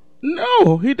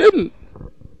 No, he didn't.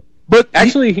 But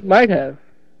actually, he might have.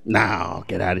 No,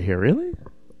 get out of here, really?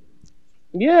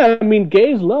 Yeah, I mean,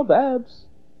 gays love abs.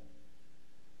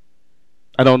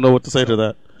 I don't know what to say to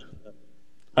that.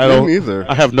 I don't either.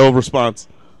 I have no response.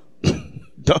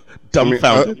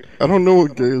 Dumbfounded. I don't know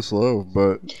what gays love,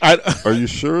 but are you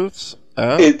sure it's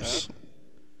abs?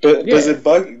 Does it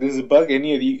bug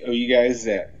any of you guys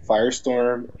that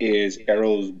Firestorm is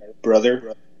Arrow's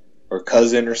brother or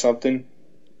cousin or something?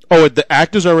 Oh, the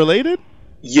actors are related?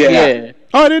 Yeah.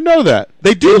 Oh, I didn't know that.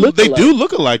 They do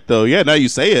look alike though. Yeah, now you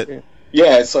say it.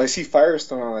 Yeah, so I see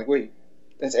Firestorm, I'm like, wait,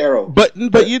 that's Arrow. But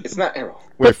it's not Arrow.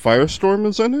 Wait, Firestorm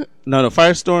is in it? No,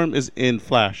 Firestorm is in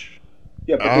Flash.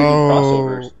 Yeah, but they do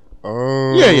crossovers.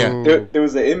 Oh. Yeah. There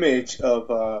was an image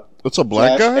of it's a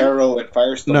black Flash, guy? Arrow, and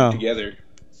Firestorm together.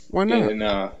 Why not? In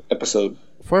episode.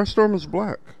 Firestorm is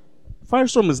black.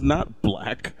 Firestorm is not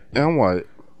black. And white.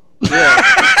 Yeah.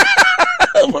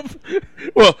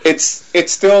 Well,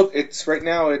 it's right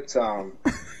now it's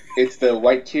the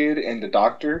white kid and the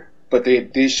doctor, but they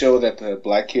did show that the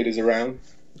black kid is around.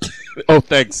 Oh,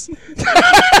 thanks.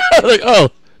 Like, oh,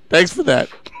 thanks for that.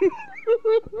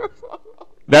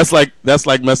 That's like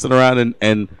messing around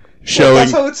and showing. Well,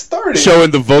 that's how it started.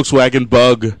 Showing the Volkswagen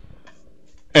Bug,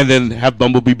 and then have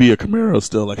Bumblebee be a Camaro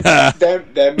still. Like, ha.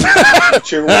 That means in the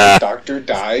future when the doctor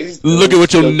dies. Look at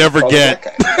what you'll never get.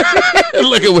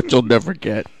 Look at what you'll never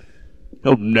get.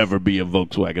 He'll never be a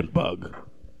Volkswagen Bug.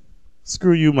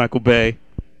 Screw you, Michael Bay.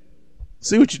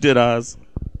 See what you did, Oz.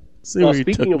 See where you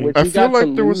took me. Which, I feel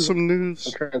like there was some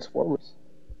news. Transformers.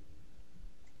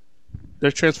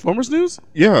 There's Transformers news?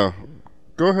 Yeah.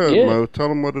 Go ahead, Mo. Tell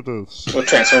them what it is. What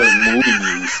Transformers movie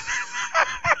news?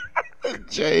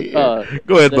 Jay.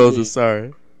 Go ahead, Moses.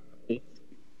 Sorry.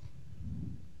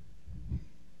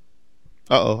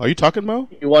 Uh-oh. Are you talking, Mo?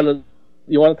 You want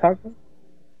to talk?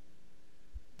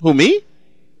 Who, me?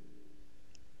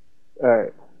 All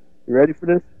right. You ready for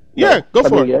this? Yeah, go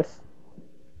for it. Yes.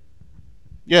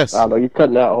 Yes. I don't know. You're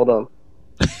cutting out. Hold on.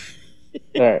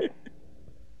 All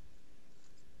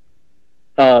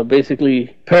right.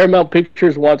 Basically, Paramount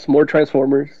Pictures wants more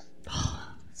Transformers.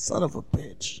 Son of a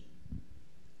bitch.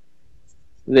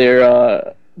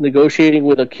 They're negotiating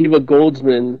with Akiva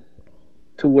Goldsman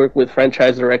to work with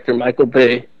franchise director Michael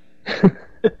Bay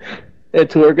and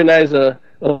to organize a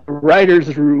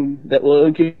writer's room that will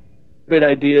incubate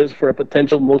ideas for a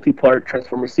potential multi-part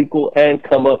Transformers sequel and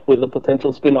come up with a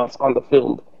potential spin-offs on the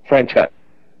film franchise.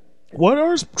 What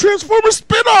are Transformers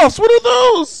spin-offs? What are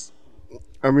those?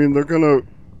 I mean, they're gonna...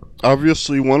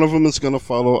 Obviously, one of them is gonna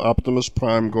follow Optimus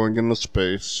Prime going into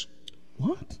space.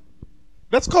 What?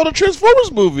 That's called a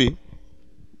Transformers movie.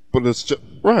 But it's just...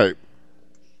 Right.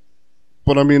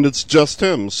 But I mean, it's just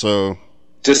him, so...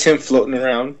 Just him floating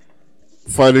around?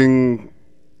 Fighting,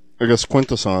 I guess,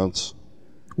 Quintessons.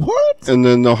 What? And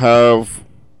then they'll have...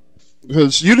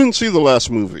 Because you didn't see the last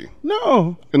movie.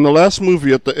 No. In the last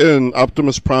movie, at the end,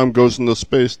 Optimus Prime goes into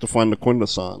space to find the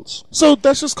Quintessons. So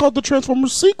that's just called the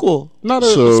Transformers sequel, not a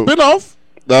spin-off?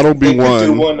 That'll be they one. Could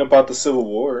do one about the Civil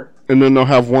War. And then they'll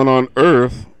have one on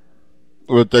Earth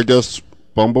with, I guess,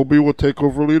 Bumblebee will take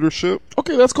over leadership.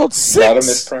 Okay, that's called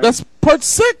 6. That's part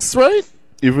 6, right?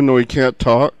 Even though he can't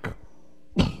talk.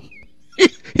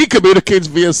 He communicates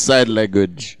via sign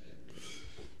language.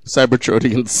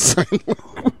 Cybertronian sign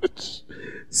language.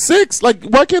 6? Like,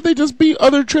 why can't they just be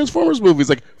other Transformers movies?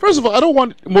 Like, first of all, I don't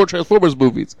want more Transformers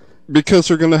movies. Because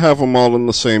they're going to have them all in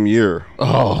the same year.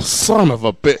 Oh, son of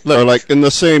a bitch. Or, like, in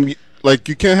the same... Like,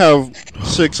 you can't have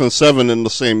 6 and 7 in the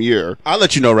same year. I'll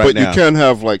let you know right now. But you can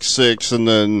have, like, 6 and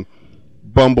then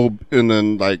Bumble... And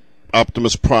then, like,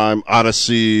 Optimus Prime,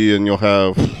 Odyssey, and you'll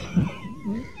have...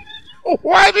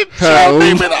 Why did y'all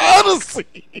name it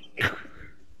Odyssey?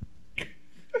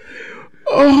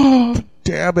 Oh,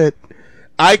 damn it.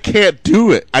 I can't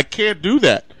do it. I can't do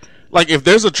that. Like, if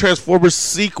there's a Transformers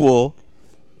sequel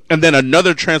and then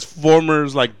another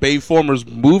Transformers, like, Bayformers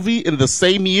movie in the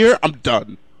same year, I'm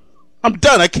done. I'm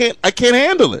done. I can't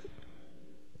handle it.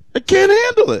 I can't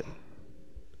handle it.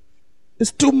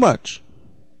 It's too much.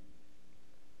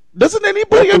 Doesn't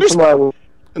anybody understand?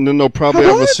 And then they'll probably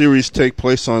have a series take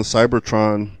place on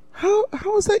Cybertron.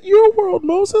 How is that your world,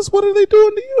 Moses? What are they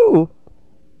doing to you?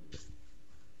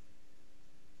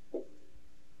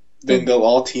 Then they'll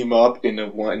all team up in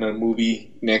a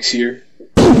movie next year.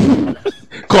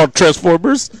 Called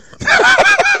Transformers?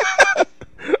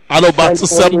 Autobots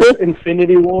Assemble?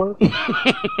 Infinity War?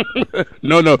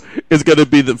 No. It's going to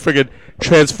be the friggin'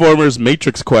 Transformers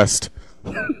Matrix Quest.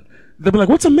 They'll be like,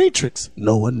 what's a Matrix?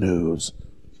 No one knows.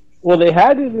 Well, they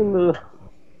had it in the...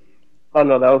 Oh,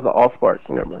 no, that was the off-part.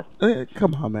 Never mind. Hey,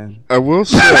 come on, man. I will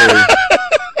say...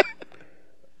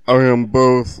 I am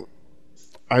both...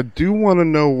 I do want to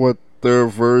know what their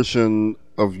version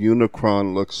of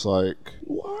Unicron looks like.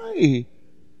 Why?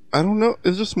 I don't know.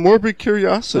 It's just morbid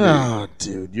curiosity. Oh,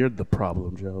 dude, you're the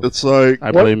problem, Joe. It's like...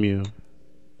 I blame you.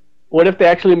 What if they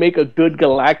actually make a good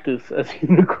Galactus as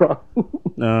Unicron?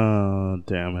 Oh,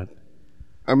 damn it.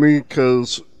 I mean,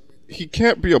 because he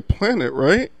can't be a planet,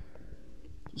 right?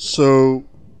 So,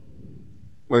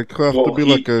 like, he'll have to be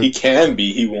like a... He can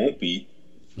be, he won't be.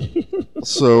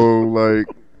 So, like,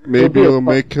 maybe they'll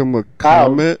make him a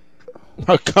comet?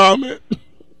 A comet?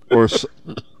 Or...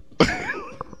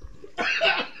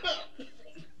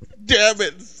 Damn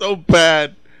it, so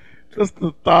bad. Just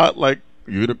the thought, like,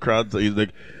 Unicron's, he's like,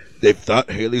 they thought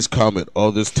Halley's Comet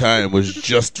all this time was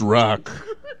just rock.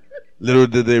 Little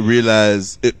did they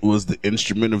realize it was the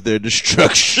instrument of their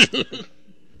destruction.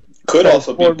 Could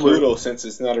also be Pluto, since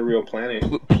it's not a real planet.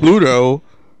 Pluto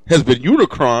has been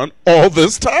Unicron all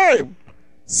this time.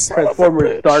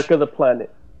 Transformers Dark of the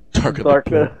Planet. Dark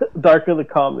of the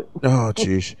Comet. Oh,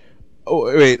 jeez.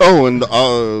 Oh, wait. Oh, and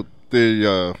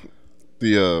the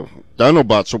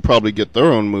Dinobots will probably get their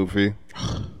own movie.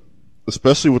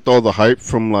 Especially with all the hype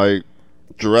from, like,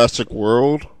 Jurassic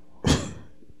World.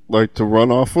 Like, to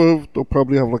run off of, they'll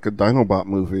probably have, like, a Dinobot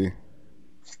movie.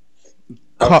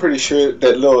 I'm pretty sure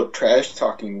that little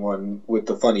trash-talking one with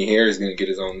the funny hair is going to get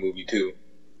his own movie, too.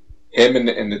 Him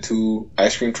and the two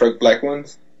ice cream truck black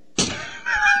ones.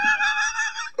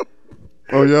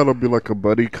 Oh, yeah, it'll be like a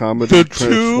buddy comedy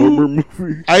Transformer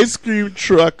movie. Ice cream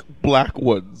truck black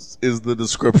ones is the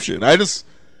description. I just...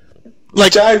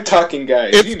 Like, jive talking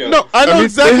guys, you know. No, I know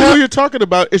exactly who you're talking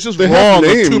about. It's just wrong on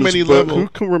too many levels. Who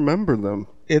can remember them?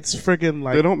 It's friggin'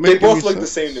 like they both look the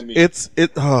same to me.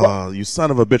 Oh, you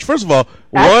son of a bitch! First of all,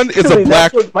 one is a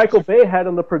black. That's what Michael Bay had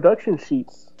on the production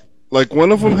sheets. Like,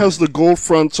 one of them has the gold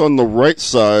fronts on the right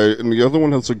side, and the other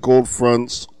one has the gold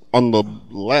fronts on the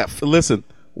left. Listen,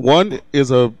 one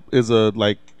is a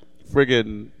like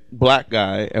friggin' black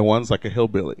guy, and one's like a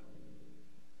hillbilly.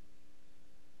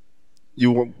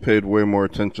 You paid way more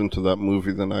attention to that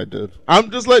movie than I did.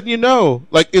 I'm just letting you know.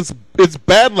 Like, it's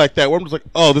bad like that, where I'm just like,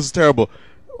 oh, this is terrible.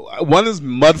 One is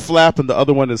Mud Flap and the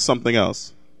other one is something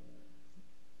else.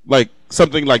 Like,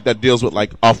 something like that deals with,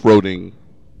 like, off-roading.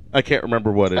 I can't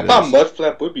remember what it is. I thought Mud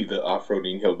Flap would be the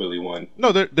off-roading hillbilly one.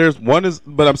 No, there's one is,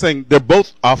 but I'm saying they're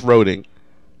both off-roading.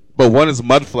 But one is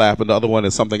Mud Flap and the other one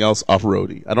is something else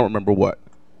off-roady. I don't remember what.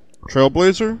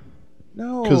 Trailblazer?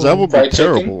 No. Because that would be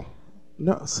terrible.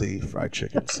 No, see, fried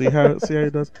chicken. See how he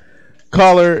does?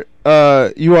 Caller,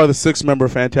 you are the 6th member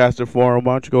of Fantastic Forum.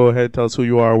 Why don't you go ahead and tell us who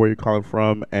you are, where you're calling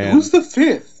from, and who's the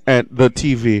 5th? And the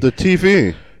TV. The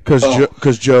TV.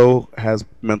 Because Joe has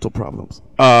mental problems.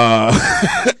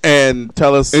 And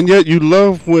tell us. And yet you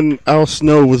love when Al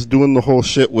Snow was doing the whole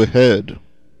shit with Head.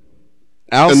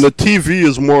 And the TV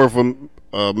is more of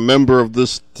a member of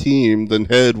this team than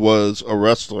Head was a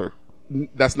wrestler.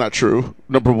 That's not true.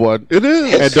 Number one, it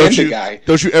is. And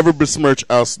don't you ever besmirch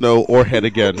Al Snow or Head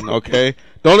again? Okay,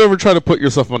 don't ever try to put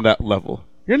yourself on that level.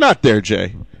 You're not there,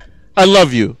 Jay. I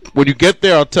love you. When you get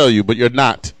there, I'll tell you, but you're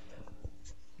not.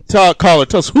 Tell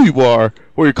us who you are,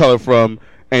 where you're calling from,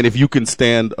 and if you can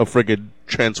stand a friggin'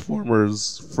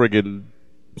 Transformers friggin'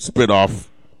 spin-off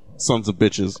sons of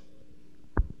bitches.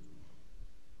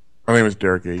 My name is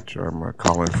Derek H. I'm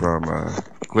calling from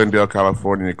Glendale,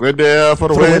 California. Glendale for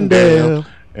the Wendell.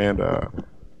 And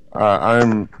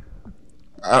I'm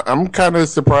kind of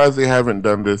surprised they haven't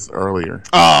done this earlier.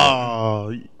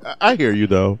 Oh, I hear you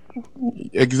though.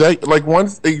 Like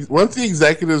once the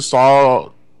executives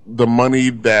saw the money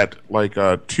that what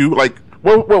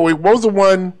was the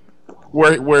one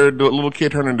where the little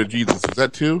kid turned into Jesus? Was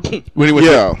that 2?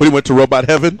 when he went to Robot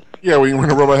Heaven. Yeah, when he went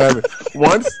to Robot Heaven.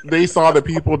 Once they saw that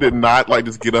people did not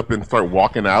just get up and start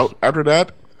walking out after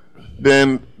that,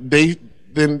 then they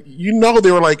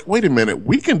were like, wait a minute,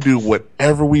 we can do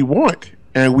whatever we want,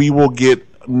 and we will get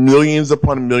millions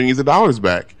upon millions of dollars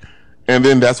back. And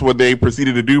then that's what they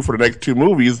proceeded to do for the next 2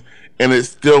 movies, and it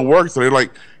still works. So they're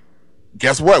like,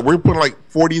 guess what? We're putting like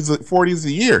 40s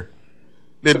a year.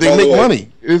 They make money.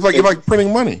 It's like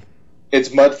printing money.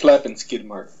 It's Mud Flap and Skid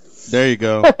Mark. There you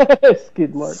go.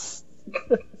 Skid Mark.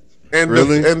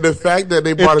 And the fact that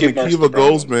they brought in Akiva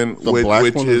Goldsman,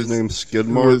 which is named Skid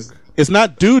Mark. It's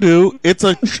not doo-doo. It's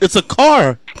a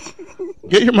car.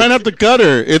 Get your mind out the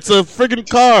gutter. It's a friggin'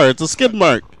 car. It's a skid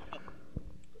mark.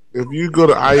 If you go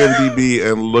to IMDb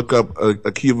and look up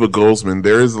Akiva Goldsman,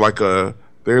 there's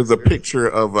a picture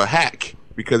of a hack,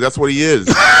 because that's what he is.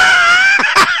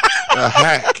 A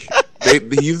hack.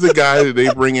 He's the guy that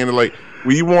they bring in. Like,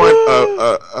 we want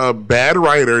a bad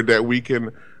writer that we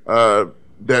can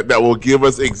that will give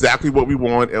us exactly what we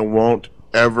want and won't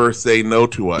ever say no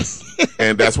to us.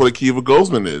 And that's what Akiva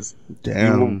Goldsman is.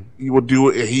 Damn. He will do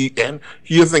it. He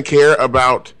doesn't care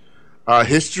about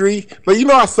history. Like, you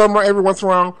know how every once in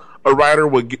a while a writer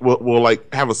will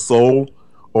like have a soul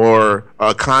or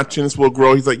a conscience will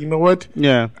grow. He's like, you know what?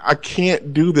 Yeah. I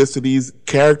can't do this to these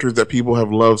characters that people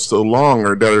have loved so long,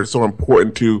 or that are so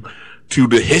important to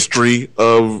the history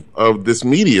of this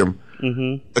medium.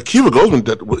 Mm-hmm. Akiva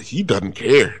Goldsman, he doesn't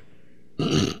care.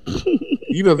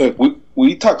 He doesn't. Look,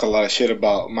 we talk a lot of shit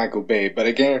about Michael Bay, but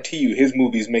I guarantee you his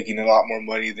movie's making a lot more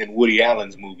money than Woody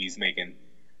Allen's movie's making.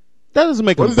 That doesn't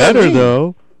make it better,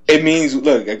 though. It means,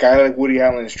 look, a guy like Woody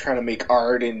Allen is trying to make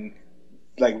art and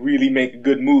like really make a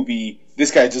good movie.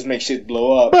 This guy just makes shit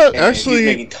blow up. But and actually, he's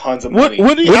making tons of money.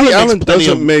 Woody Allen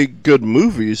doesn't make good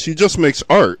movies. He just makes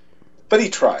art. But he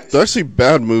tries. They're actually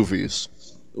bad movies.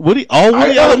 Woody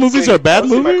Allen movies are bad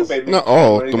movies? Not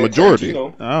all, the majority.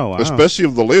 Oh, wow. Especially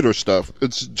of the later stuff.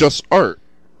 It's just art.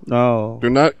 No. They're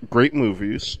not great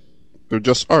movies. They're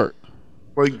just art.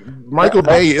 Like, Michael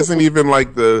Bay isn't even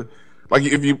like the... Like,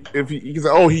 if you say,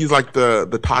 oh, he's like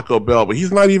the Taco Bell, but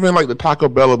he's not even like the Taco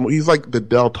Bell. He's like the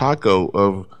Del Taco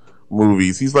of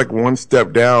movies. He's like one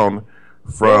step down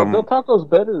from... Del Taco's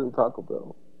better than Taco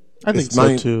Bell. I think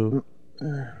so, too.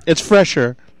 It's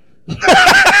fresher.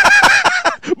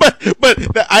 But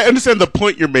I understand the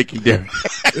point you're making there.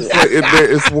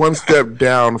 It's one step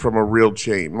down from a real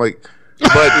chain. Like,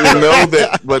 but you know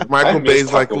that. But Michael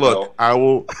Bay's like, look,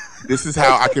 this is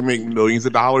how I can make millions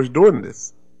of dollars doing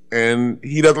this. And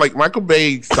he does. Like, Michael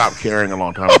Bay stopped caring a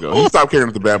long time ago. He stopped caring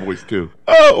with the Bad Boys too.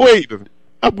 Oh wait,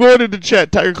 I'm going into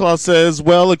chat. Tiger Claw says,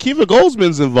 "Well, Akiva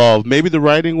Goldsman's involved. Maybe the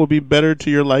writing will be better to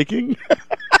your liking."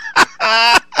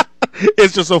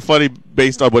 It's just so funny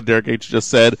based on what Derek H just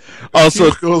said.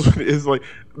 Also, Goldsman is like,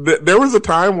 there was a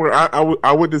time where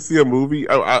I went to see a movie.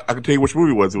 I can tell you which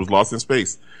movie it was. It was Lost in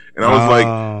Space, and I was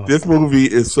like, this movie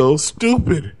is so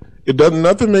stupid.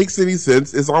 Nothing makes any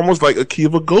sense. It's almost like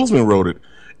Akiva Goldsman wrote it.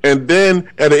 And then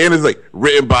at the end, it's like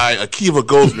written by Akiva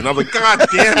Goldsman. I was like, God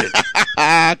damn it!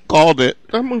 I called it.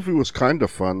 That movie was kind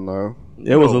of fun though.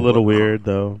 It was a little weird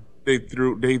though. They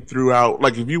threw out,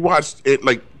 like, if you watched it,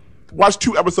 like watch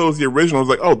 2 episodes of the original, it's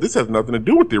like, oh, this has nothing to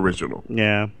do with the original.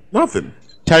 Yeah, nothing.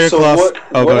 Tiger So Claws.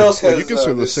 what else has You can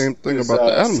say the same thing about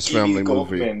the Addams Family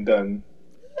movie. Goldman done?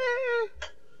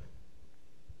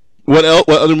 What else?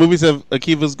 What other movies have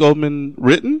Akiva Goldsman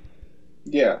written?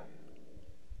 Yeah.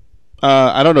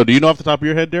 I don't know. Do you know off the top of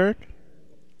your head, Derek?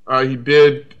 He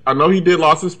did. I know he did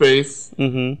Lost in Space.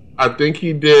 Mm-hmm. I think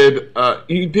he did.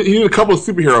 He did a couple of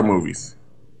superhero movies.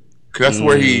 'Cause that's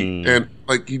where he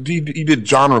did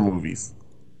genre movies.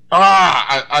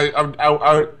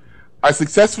 I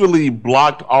successfully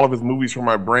blocked all of his movies from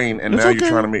my brain, and It's now okay. you're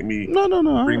trying to make me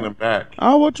bring them back.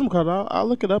 I'll watch them. I'll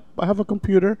look it up. I have a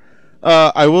computer.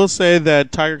 I will say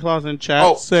that Tiger Claws in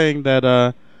chat saying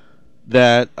that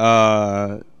they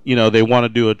want to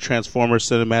do a Transformers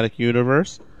cinematic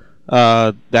universe.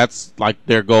 That's like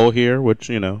their goal here, which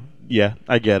yeah,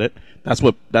 I get it. That's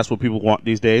what people want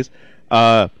these days.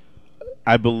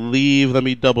 I believe. Let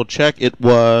me double check. It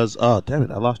was. Oh damn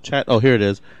it! I lost chat. Oh, here it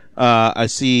is. I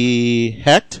see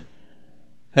Hecht.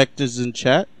 Hecht is in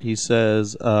chat. He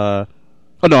says. Oh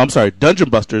no, I'm sorry.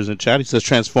 Dungeon Buster is in chat. He says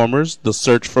Transformers: The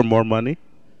Search for More Money.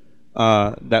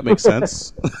 That makes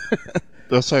sense.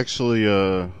 That's actually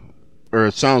or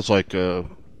it sounds like a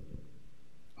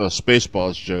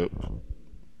Spaceballs joke.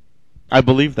 I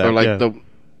believe that. Or like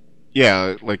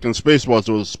like in Spaceballs,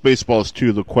 it was Spaceballs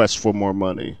 2: The Quest for More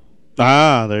Money.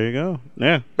 Ah, there you go.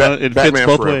 Yeah, it fits Batman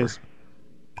both Forever. ways.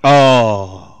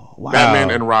 Oh, wow. Batman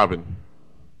and Robin.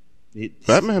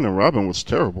 Batman and Robin was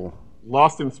terrible.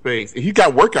 Lost in Space. He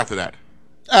got work after that.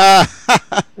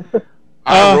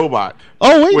 Robot.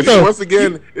 Oh wait, which no. once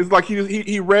again it's like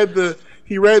he read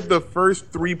the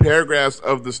first 3 paragraphs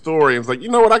of the story and was like, you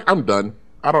know what, I'm done.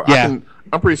 I'm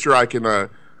pretty sure I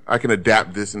can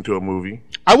adapt this into a movie.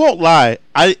 I won't lie.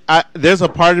 I there's a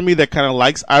part of me that kind of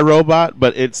likes iRobot,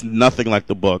 but it's nothing like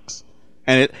the books,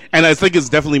 and I think it's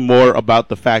definitely more about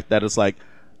the fact that it's like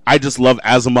I just love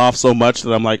Asimov so much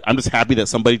that I'm just happy that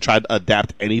somebody tried to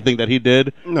adapt anything that he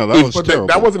did. No, that was terrible.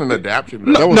 That wasn't an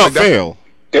adaptation. That was a fail.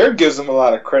 Derek gives him a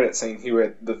lot of credit saying he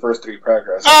read the first 3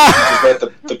 paragraphs. He just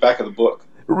read the back of the book.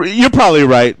 You're probably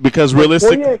right because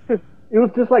realistically. Well, yeah, it was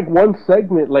just like one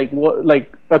segment, like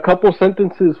a couple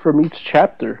sentences from each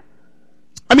chapter.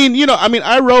 I mean,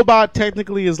 iRobot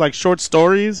technically is like short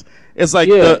stories. It's like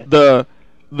the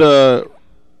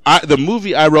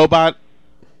movie iRobot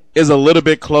is a little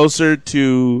bit closer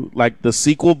to like the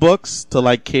sequel books to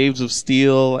like Caves of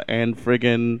Steel and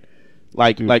friggin'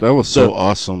 Dude, that was so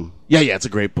awesome. Yeah, it's a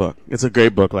great book. It's a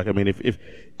great book. Like, I mean,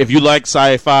 if you like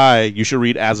sci-fi, you should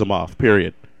read Asimov.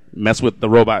 Period. Mess with the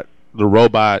robot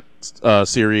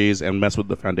series and mess with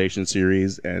the Foundation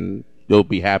series, and you'll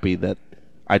be happy that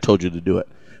I told you to do it.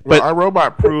 But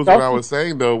iRobot proves what I was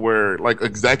saying though, where like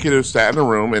executives sat in a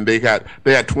room and they had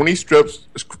 20 scripts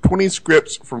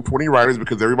from 20 writers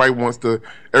because everybody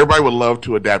would love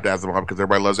to adapt Asimov because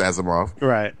everybody loves Asimov.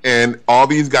 Right. And all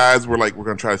these guys were like, we're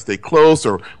going to try to stay close,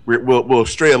 or we'll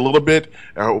stray a little bit,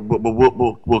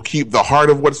 we'll keep the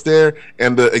heart of what's there.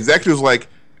 And the executives were like,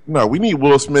 no, we need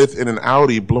Will Smith in an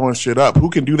Audi blowing shit up. Who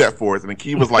can do that for us? And the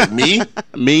key was like, me?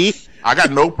 Me? I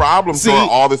got no problem throwing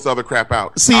all this other crap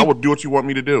out. I will do what you want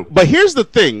me to do. But here's the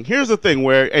thing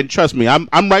where, and trust me, I'm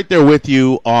right there with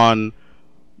you on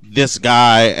this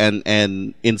guy and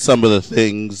in some of the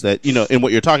things that, in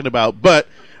what you're talking about. But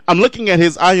I'm looking at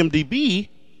his IMDb,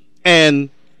 and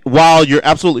while you're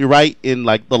absolutely right in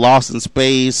like the Lost in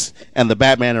Space and the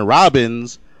Batman and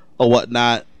Robins or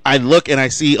whatnot, I look and I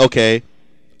see, okay,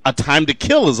 A Time to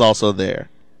Kill is also there.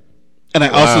 And I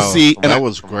also see, and that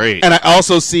was great. And I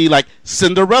also see like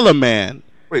Cinderella Man.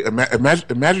 Wait, imagine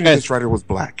if this writer was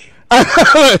black.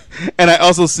 And I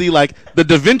also see like the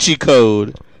Da Vinci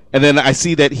Code, and then I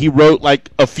see that he wrote like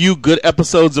a few good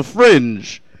episodes of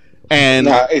Fringe. And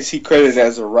now, is he credited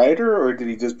as a writer, or did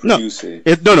he just produce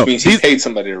it? No. Which means he paid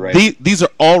somebody to write it. These are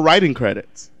all writing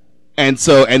credits, and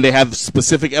they have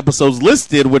specific episodes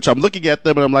listed, which I'm looking at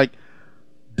them and I'm like,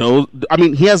 those. I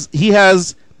mean, he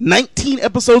has 19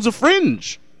 episodes of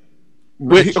Fringe.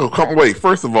 Wait,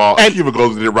 first of all, Akiva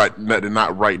Goldsman did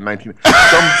not write 19.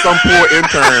 Some poor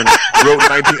intern wrote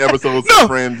 19 episodes of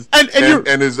Fringe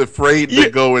and is afraid to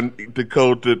go and to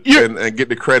code and get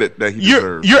the credit that he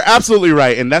deserves. You're absolutely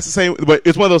right, and that's the same. But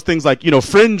it's one of those things like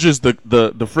Fringe is the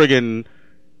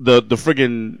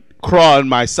friggin' craw on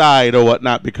my side or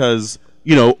whatnot because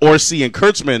Orsi and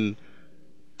Kurtzman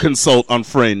consult on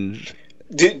Fringe.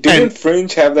 Didn't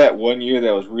Fringe have that one year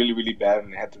that was really, really bad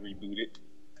and they had to reboot it?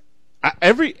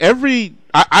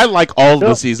 I like all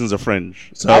the seasons of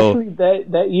Fringe. So actually,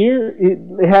 that year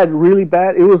it had really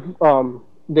bad. It was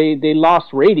they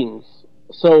lost ratings,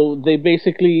 so they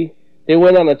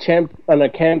went on a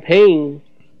campaign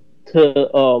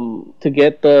to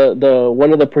get the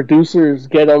one of the producers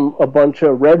get them a bunch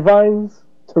of red vines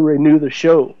to renew the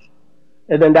show,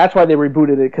 and then that's why they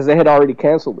rebooted it because they had already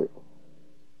canceled it.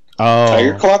 Oh,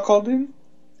 Tiger Claw called in?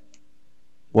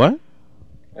 What?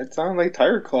 It sounded like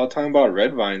Tiger Claw talking about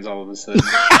red vines all of a sudden.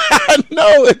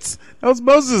 No, that was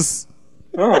Moses.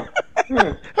 Oh.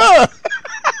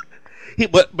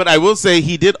 But I will say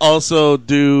he did also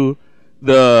do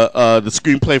the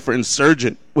screenplay for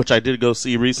Insurgent, which I did go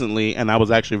see recently, and I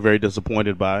was actually very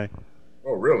disappointed by.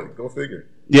 Oh, really? Go figure.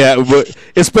 Yeah, but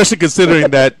especially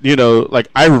considering that, you know, like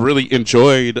I really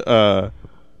enjoyed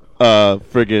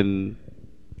friggin'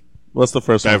 what's the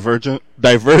first Divergent? one?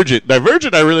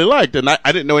 Divergent I really liked, and I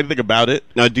didn't know anything about it.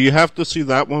 Now, do you have to see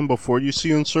that one before you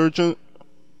see Insurgent?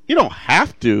 You don't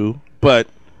have to, but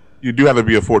you do have to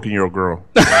be a 14-year-old girl.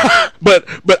 but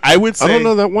I would say I don't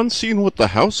know, that one scene with the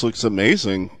house looks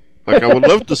amazing. Like, I would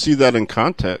love to see that in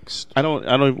context. I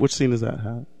don't which scene is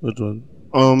that? Which one?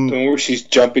 The one where she's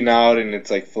jumping out and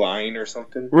it's like flying or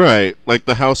something? Right. Like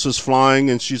the house is flying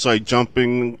and she's like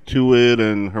jumping to it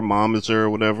and her mom is there or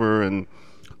whatever and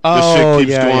the shit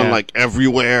keeps going like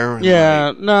everywhere.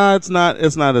 And no, it's not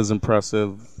as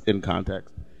impressive in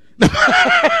context.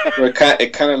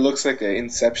 It kind of looks like an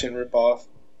Inception ripoff.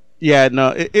 Yeah,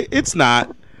 no, it's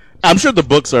not. I'm sure the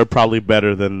books are probably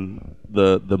better than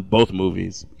the both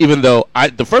movies. Even though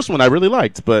the first one I really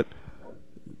liked, but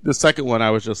the second one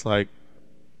I was just like,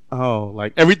 oh,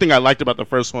 like everything I liked about the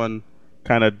first one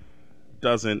kind of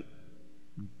doesn't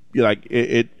like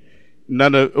it.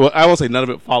 I won't say none of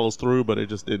it follows through, but it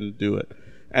just didn't do it.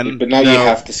 But now you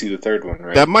have to see the third one,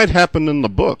 right? That might happen in the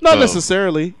book. Not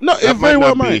necessarily. No, it very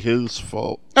well might. Be his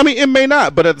fault. I mean, it may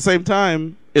not, but at the same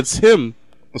time, it's him.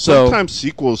 Sometimes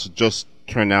sequels just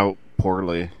turn out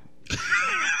poorly.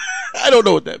 I don't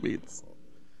know what that means.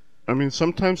 I mean,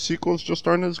 sometimes sequels just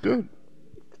aren't as good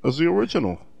as the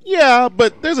original. Yeah,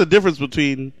 but there's a difference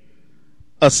between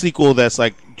a sequel that's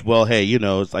like, well, hey, you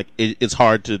know, it's like it's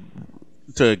hard to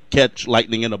catch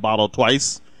lightning in a bottle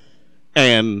twice,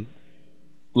 and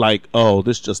like, oh,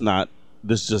 this just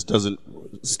doesn't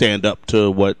stand up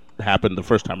to what happened the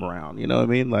first time around. You know what I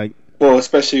mean? Like, well,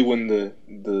 especially when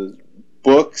the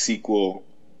book sequel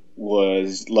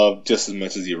was loved just as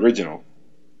much as the original.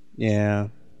 Yeah.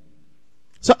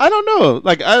 So I don't know.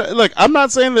 I'm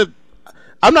not saying that.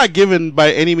 I'm not giving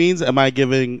by any means. Am I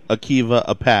giving Akiva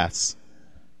a pass?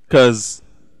 Because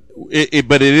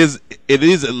but it is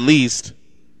at least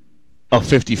a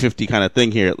 50-50 kind of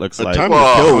thing here. It looks like. Time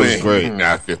to Kill was great.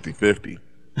 Not 50-50.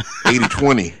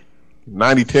 80-20.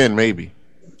 90-10 maybe.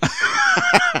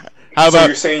 How about, so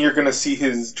you're saying you're gonna see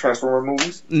his Transformer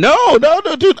movies? No,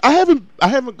 dude. I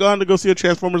haven't gone to go see a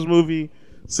Transformers movie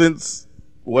since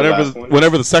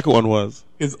whenever the second one was.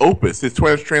 His opus, his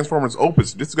Transformers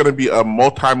opus. This is going to be a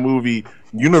multi-movie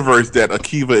universe that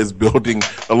Akiva is building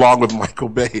along with Michael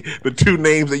Bay. The two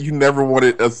names that you never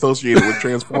wanted associated with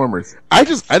Transformers. I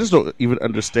just don't even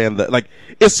understand that. Like,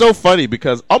 it's so funny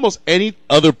because almost any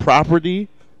other property,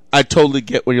 I totally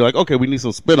get when you're like, okay, we need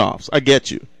some spin-offs. I get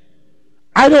you.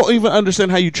 I don't even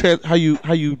understand how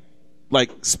you like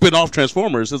spin off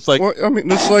Transformers. It's like, well, I mean,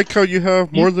 it's like how you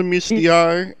have More Than Meets the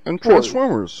Eye and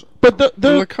Transformers. But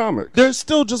in the comics, they're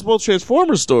still just both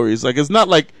Transformers stories. Like, it's not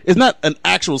an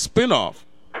actual spin off.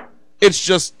 It's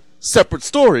just separate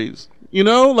stories. You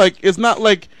know, like it's not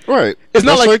like right. It's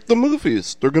not like the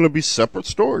movies. They're going to be separate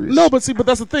stories. No, but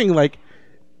that's the thing. Like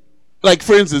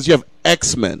for instance, you have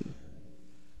X-Men.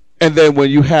 And then when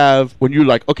you're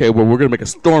like, okay, well, we're going to make a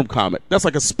Storm comic. That's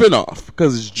like a spin-off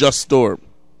because it's just Storm.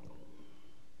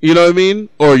 You know what I mean?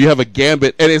 Or you have a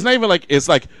Gambit. And it's not even like, it's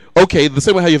like, okay, the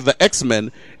same way how you have the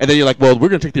X-Men. And then you're like, well, we're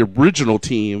going to take the original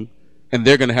team and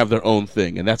they're going to have their own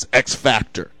thing. And that's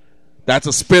X-Factor. That's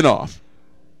a spin-off.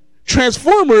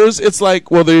 Transformers, it's like,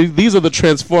 well, these are the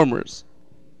Transformers.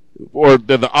 Or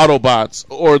they're the Autobots.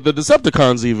 Or the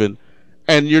Decepticons even.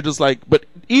 And you're just like, but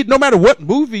no matter what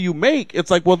movie you make,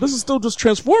 it's like, well, this is still just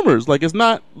Transformers. Like, it's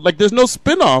not, like, there's no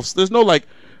spin-offs. There's no, like,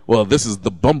 well, this is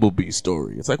the Bumblebee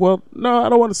story. It's like, well, no, I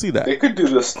don't want to see that. They could do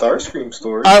the Starscream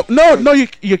story. No,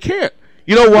 you can't.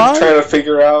 You know why? I'm trying to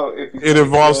figure out if it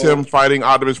involves him fighting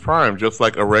Optimus Prime, just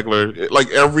like a regular, like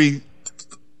every.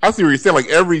 I see what you're saying. Like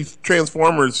every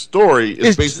Transformers story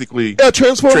is basically a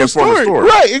Transformers story.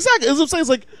 Right? Exactly. As I'm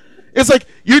saying, it's like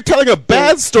you're telling a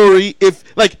bad story. If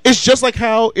like it's just like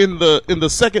how in the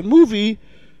second movie,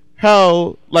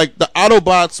 how like the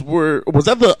Autobots was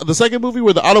that the second movie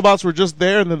where the Autobots were just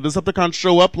there and then the Decepticons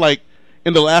show up like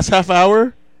in the last half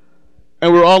hour,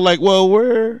 and we're all like, well,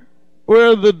 where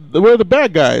are the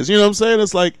bad guys? You know what I'm saying?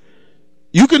 It's like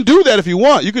you can do that if you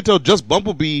want. You could tell just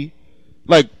Bumblebee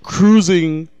like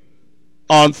cruising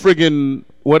on friggin'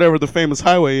 whatever the famous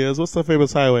highway is. What's the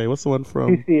famous highway? What's the one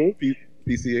from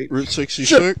PCH? Route 66?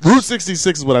 Sure. Route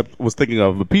 66 is what I was thinking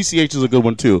of, but PCH is a good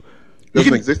one too.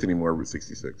 Doesn't exist anymore, Route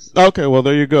 66. Okay, well,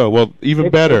 there you go. Well, even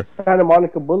better. Santa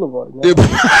Monica Boulevard. No?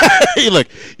 Look,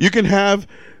 you can have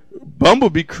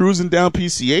Bumblebee cruising down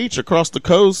PCH across the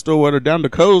coast or down the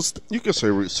coast. You could say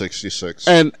Route 66.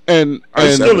 And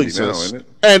still exists.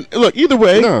 And look, either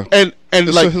way, no, and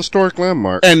it's like a historic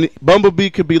landmark. And Bumblebee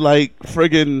could be like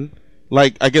friggin'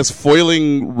 like I guess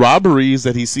foiling robberies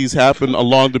that he sees happen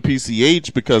along the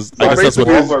PCH because I guess that's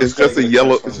what it's just a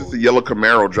yellow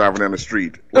Camaro driving down the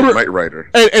street with Knight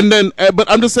Rider. And then but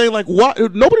I'm just saying like what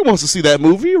nobody wants to see that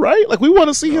movie, right? Like we want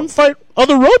to see him fight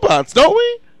other robots, don't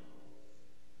we?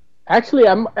 Actually,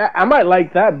 I might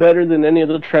like that better than any of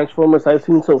the Transformers I've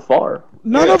seen so far.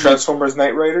 None of Transformers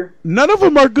Knight Rider. None of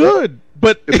them are good.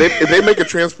 But if they make a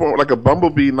transform like a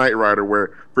Bumblebee Knight Rider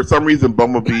where for some reason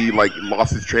Bumblebee like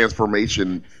lost his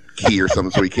transformation key or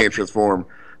something so he can't transform,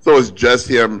 so it's just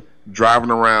him driving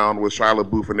around with Shia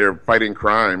LaBeouf and they're fighting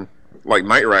crime like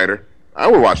Knight Rider, I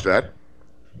would watch that.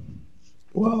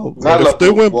 Well, if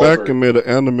they went back and made an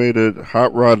animated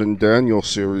Hot Rod and Daniel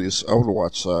series, I would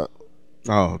watch that.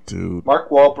 Oh, dude!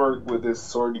 Mark Wahlberg with his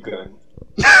sword gun.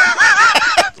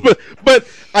 but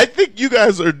I think you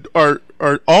guys are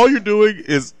all you're doing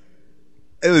is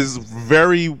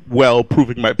very well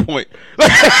proving my point.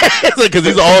 Because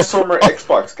these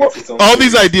all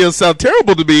these ideas sound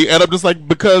terrible to me, and I'm just like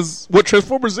because what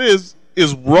Transformers is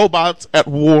robots at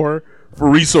war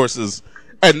for resources,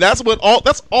 and that's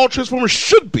all Transformers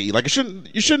should be. Like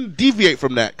you shouldn't deviate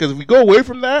from that because if we go away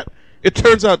from that, it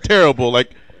turns out terrible.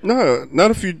 Like. No,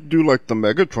 not if you do like the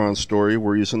Megatron story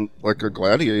where he's in, like a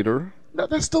gladiator. No,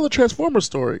 that's still a Transformer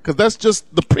story because that's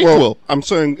just the prequel. Well, I'm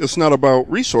saying it's not about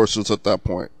resources at that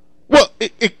point. Well,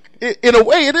 it in a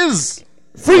way it is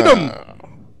freedom.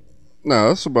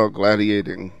 No, it's about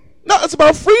gladiating. No, it's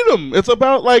about freedom. It's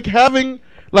about like having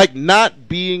like not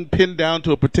being pinned down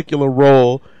to a particular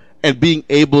role and being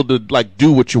able to like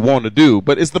do what you want to do.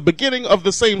 But it's the beginning of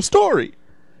the same story,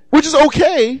 which is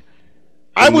okay.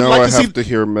 I would like to have to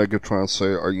hear Megatron say,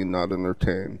 "Are you not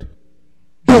entertained?"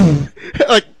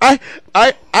 Like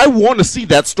I want to see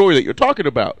that story that you're talking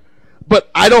about, but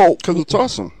I don't because it's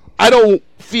awesome. I don't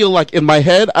feel like in my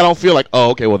head. I don't feel like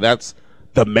okay, well that's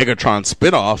the Megatron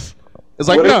spinoff. It's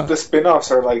like what no. if the spinoffs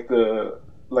are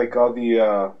like all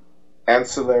the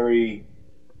ancillary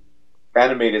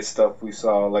animated stuff we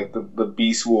saw, like the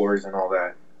Beast Wars and all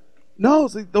that. No,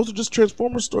 those are just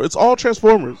Transformers stories. It's all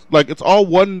Transformers. Like, it's all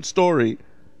one story.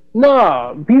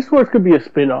 No, Beast Wars could be a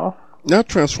spin-off. Not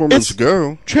Transformers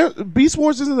Go. Beast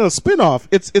Wars isn't a spin-off.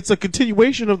 It's a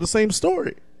continuation of the same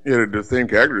story. Yeah, the same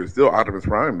character. It's still Optimus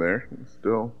Prime there.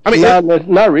 Still. I mean,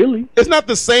 not really. It's not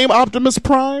the same Optimus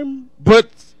Prime, but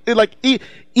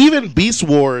even Beast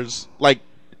Wars like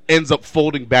ends up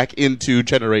folding back into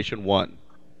Generation 1.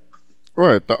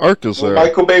 Right, the arc is there.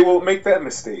 Michael Bay won't make that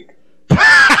mistake.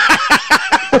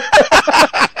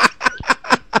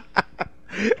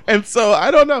 And so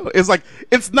I don't know. It's like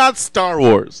it's not Star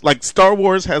Wars. Like Star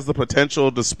Wars has the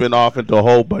potential to spin off into a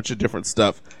whole bunch of different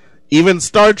stuff. Even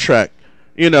Star Trek,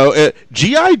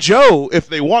 G.I. Joe, if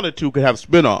they wanted to, could have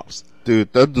spin-offs.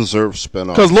 Dude, that deserves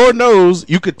spin-offs. Because Lord knows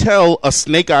you could tell a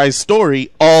Snake Eyes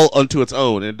story all unto its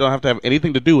own, and it don't have to have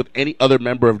anything to do with any other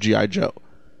member of G.I. Joe.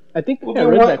 I think I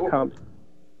read that comic.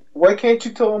 Why can't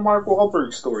you tell a Mark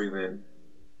Wahlberg story then?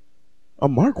 A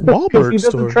Mark Wahlberg story? He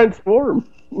doesn't transform.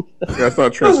 That's not a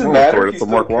Transformer story. It's a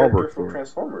Mark Wahlberg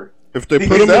story. If they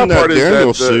put him in that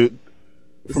Daniel suit,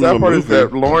 the sad part is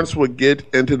that Lawrence would get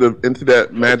into that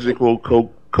magical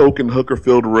Coke and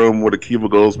hooker-filled room with Akiva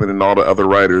Goldsman and all the other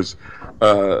writers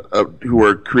who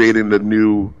were creating the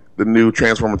new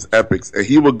Transformers epics, and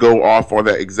he would go off on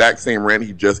that exact same rant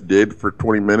he just did for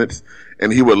 20 minutes,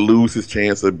 and he would lose his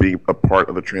chance of being a part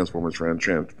of the Transformers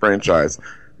franchise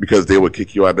because they would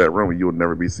kick you out of that room and you would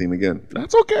never be seen again.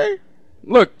 That's okay.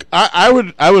 Look, I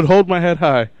would hold my head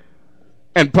high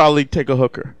and probably take a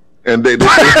hooker. And they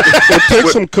take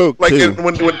some coke like too.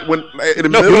 When in the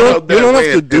middle of that you don't rant,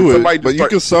 have to do it, but you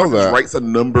can sell just that. Writes a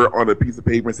number on a piece of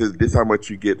paper and says, "This is how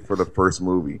much you get for the first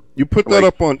movie." You put that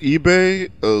up on eBay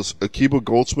as Akiva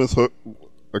Goldsmith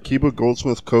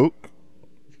Coke,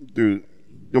 dude.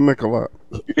 You'll make a lot.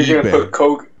 You're gonna put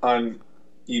Coke on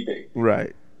eBay,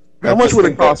 right? How much would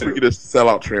it cost for you to sell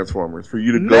out Transformers? For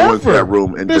you to go Never. into that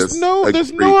room and There's just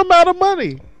there's no amount of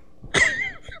money.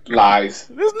 Lies.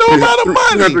 There's no amount of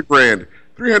money. 300 grand.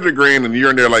 300 grand, and you're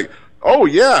in there like, oh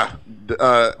yeah,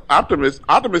 Optimus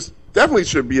definitely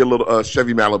should be a little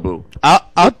Chevy Malibu.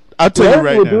 I'll tell you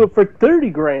right we'll now. do it for 30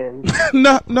 grand.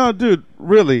 No, dude,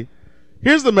 really.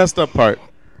 Here's the messed up part.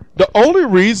 The only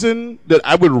reason that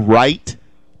I would write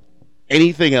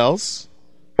anything else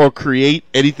or create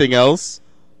anything else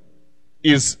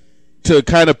is to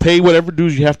kind of pay whatever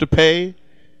dues you have to pay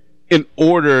in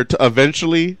order to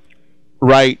eventually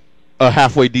write a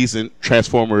halfway decent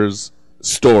Transformers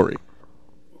story.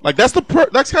 Like that's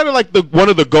kind of like one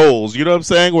of the goals, you know what I'm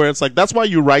saying? Where it's like that's why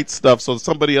you write stuff so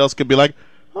somebody else can be like,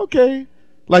 okay,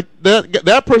 like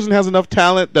that person has enough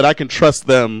talent that I can trust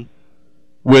them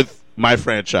with my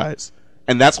franchise.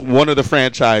 And that's one of the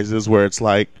franchises where it's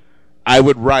like I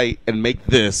would write and make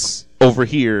this over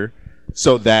here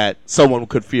so that someone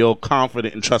could feel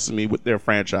confident in trusting me with their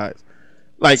franchise.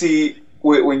 Like, see,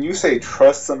 when you say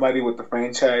trust somebody with the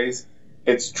franchise,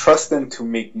 it's trust them to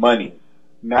make money,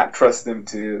 not trust them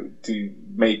to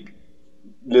make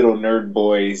little nerd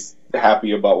boys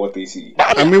happy about what they see.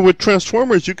 I mean, with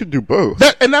Transformers, you could do both.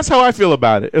 And that's how I feel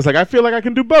about it. It's like I feel like I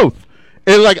can do both.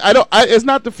 And like it's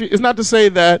not to say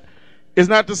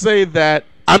that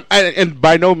and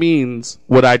by no means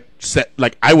would I set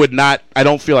like I would not. I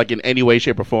don't feel like in any way,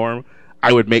 shape, or form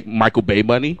I would make Michael Bay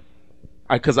money.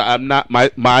 Because I'm not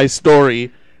my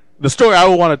story. The story I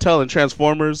would want to tell in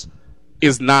Transformers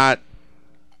is not,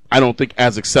 I don't think,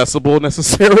 as accessible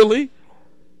necessarily,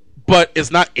 but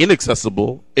it's not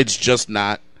inaccessible. It's just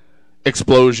not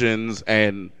explosions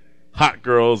and hot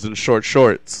girls in short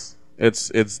shorts. It's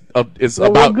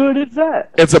about what good is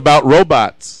that? It's about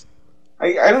robots.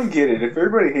 I don't get it. If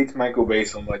everybody hates Michael Bay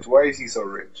so much, why is he so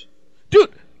rich? Dude,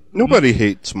 nobody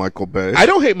hates Michael Bay. I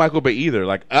don't hate Michael Bay either.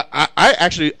 Like I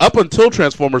actually, up until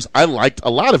Transformers, I liked a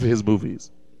lot of his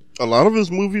movies. A lot of his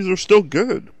movies are still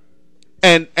good.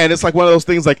 And it's like one of those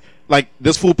things like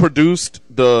this fool produced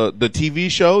the TV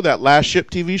show, that Last Ship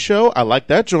TV show. I like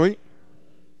that joint.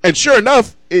 And sure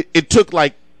enough, it took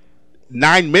like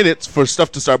 9 minutes for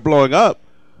stuff to start blowing up.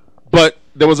 But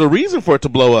there was a reason for it to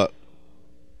blow up.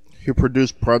 He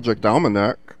produced Project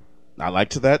Almanac. I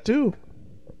liked that too.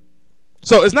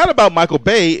 So it's not about Michael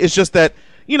Bay. It's just that,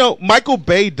 you know, Michael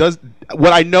Bay does...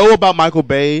 What I know about Michael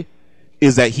Bay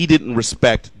is that he didn't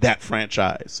respect that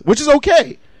franchise, which is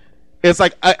okay. It's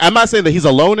like, I'm not saying that he's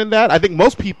alone in that. I think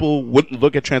most people wouldn't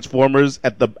look at Transformers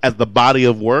as the body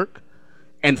of work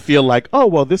and feel like, oh,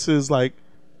 well, this is like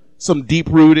some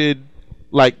deep-rooted...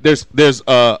 Like, there's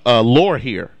a lore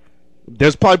here.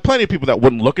 There's probably plenty of people that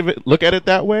wouldn't look at it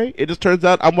that way. It just turns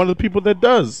out I'm one of the people that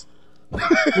does.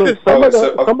 Look, some of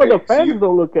the fans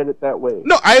don't look at it that way.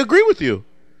 No, I agree with you.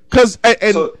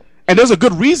 And there's a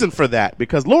good reason for that,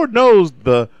 because Lord knows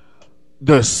the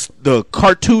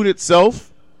cartoon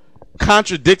itself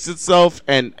contradicts itself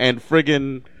and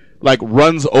friggin' like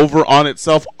runs over on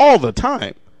itself all the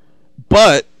time.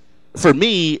 But for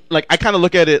me, like, I kind of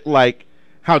look at it like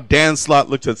how Dan Slott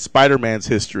looked at Spider-Man's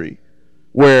history,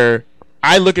 where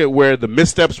I look at where the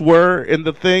missteps were in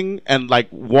the thing and like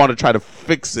want to try to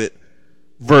fix it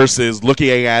versus looking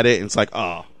at it and it's like,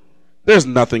 oh, there's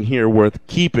nothing here worth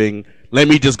keeping. Let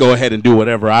me just go ahead and do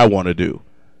whatever I want to do.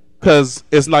 Because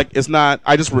it's not,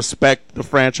 I just respect the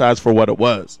franchise for what it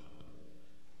was.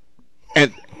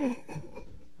 And, are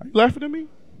you laughing at me?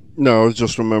 No, I was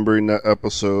just remembering that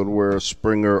episode where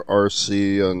Springer,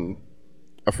 RC, and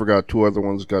I forgot two other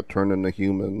ones got turned into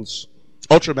humans.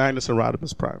 Ultra Magnus and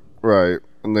Rodimus Prime. Right.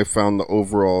 And they found the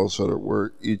overalls that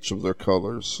were each of their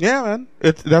colors. Yeah, man.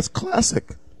 That's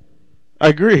classic. I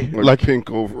agree. Like pink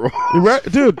overalls. You're right,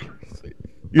 dude.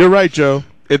 You're right, Joe.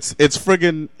 It's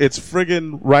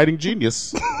friggin' writing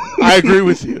genius. I agree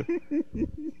with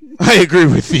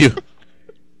you.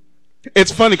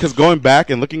 It's funny because going back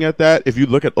and looking at that, if you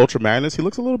look at Ultra Magnus, he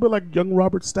looks a little bit like young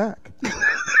Robert Stack.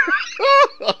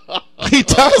 He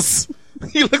does.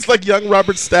 He looks like young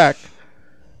Robert Stack.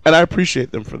 And I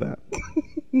appreciate them for that.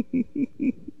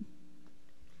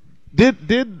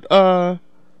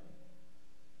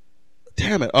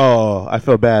 Damn it. Oh, I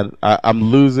feel bad. I'm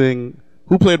losing.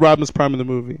 Who played Rodimus Prime in the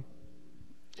movie?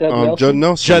 Judd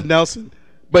Nelson. Judd Nelson.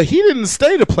 But he didn't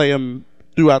stay to play him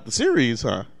throughout the series,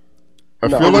 huh? I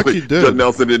feel like he did. Judd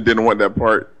Nelson didn't want that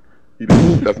part.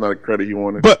 That's not a credit he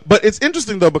wanted. But it's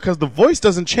interesting, though, because the voice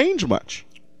doesn't change much.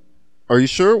 Are you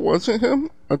sure it wasn't him?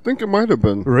 I think it might have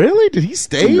been. Really? Did he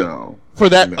stay? No. For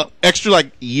that extra,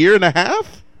 like, year and a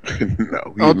half?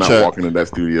 No, he's not walking in that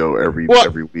studio every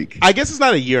week. I guess it's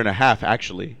not a year and a half,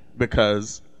 actually,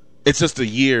 because it's just a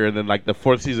year, and then like the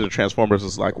fourth season of Transformers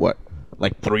is like what,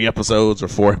 like 3 episodes or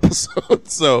 4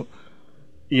 episodes. So,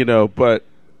 but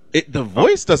the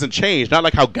voice doesn't change. Not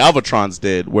like how Galvatron's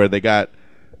did, where they got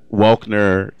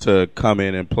Welkner to come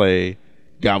in and play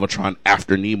Galvatron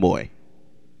after Nimoy.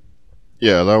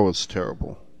 Yeah, that was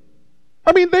terrible.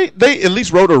 I mean, they at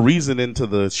least wrote a reason into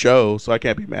the show, so I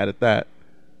can't be mad at that.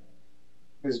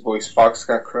 His voice box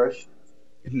got crushed?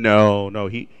 No,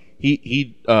 he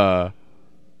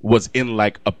was in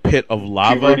like a pit of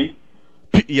lava. Puberty?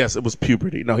 Yes, it was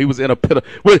puberty. No, he was in a pit of,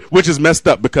 which is messed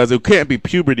up because it can't be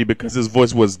puberty because his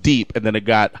voice was deep and then it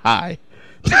got high.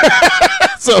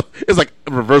 So it's like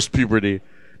reverse puberty.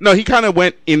 No, he kind of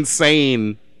went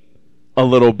insane a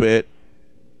little bit,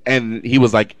 and he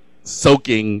was like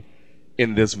soaking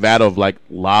in this vat of like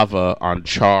lava on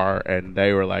char, and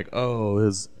they were like, "Oh,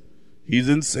 he's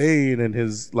insane," and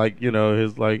his like,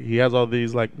 his like he has all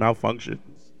these like malfunctions.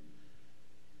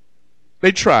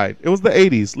 They tried. It was the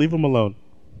 80s. Leave him alone.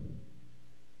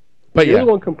 But You're yeah,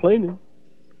 the one complaining.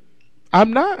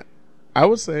 I'm not. I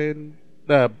was saying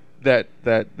that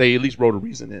they at least wrote a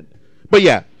reason in. But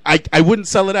yeah, I wouldn't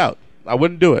sell it out. I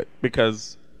wouldn't do it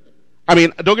because, I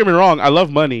mean, don't get me wrong. I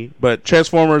love money, but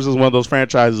Transformers is one of those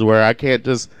franchises where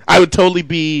I would totally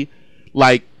be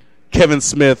like Kevin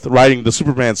Smith writing the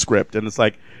Superman script, and it's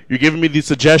like, you're giving me these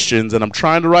suggestions, and I'm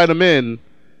trying to write them in,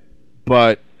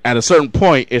 but at a certain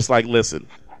point, it's like, listen,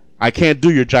 I can't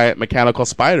do your giant mechanical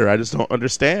spider. I just don't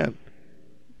understand.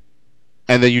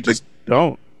 And then you just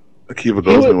don't. Akiva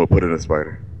Goldsman will put in a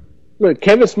spider. Look,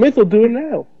 Kevin Smith will do it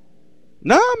now.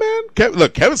 Nah, man.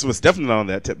 Look, Kevin Smith's definitely on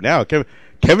that tip now.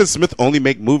 Kevin Smith only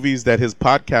make movies that his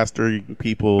podcaster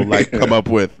people like come up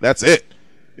with. That's it.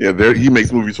 Yeah, he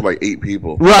makes movies for like 8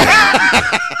 people.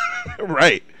 Right.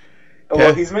 Right. Oh,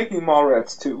 well, he's making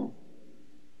Mallrats too.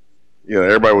 Yeah,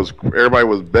 everybody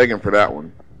was begging for that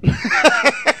one.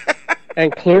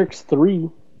 And Clerks 3.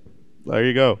 There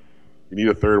you go. You need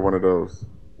a third one of those.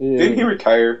 Yeah. Didn't he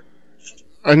retire?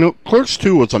 I know Clerks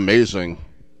 2 was amazing.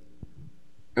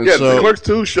 And yeah, so, the Clerks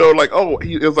 2 showed like,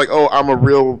 it was like, I'm a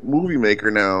real movie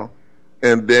maker now.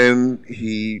 And then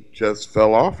he just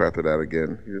fell off after that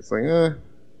again. He was like,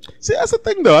 See, that's the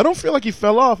thing though. I don't feel like he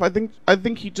fell off. I think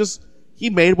he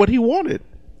made what he wanted.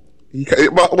 He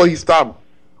stopped.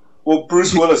 Well,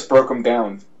 Bruce Willis broke him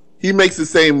down. He makes the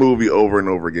same movie over and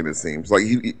over again. It seems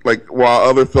like while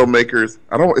other filmmakers,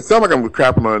 it sounds like I'm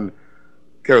crapping on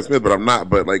Kevin Smith, but I'm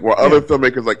not. But like while other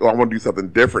filmmakers like, I want to do something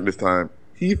different this time,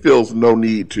 he feels no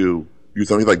need to do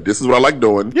something. He's like, this is what I like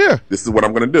doing. Yeah, this is what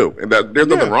I'm going to do, and that there's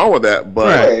nothing wrong with that.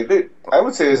 But I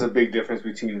would say there's a big difference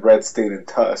between Red State and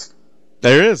Tusk.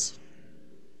 There is,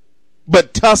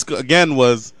 but Tusk again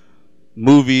was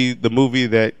the movie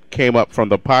that came up from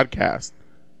the podcast.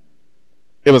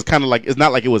 It was kind of like, it's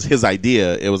not like it was his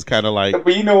idea. It was kind of like...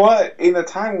 But you know what? In a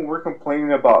time when we're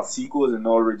complaining about sequels and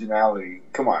no originality,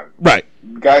 come on. Right.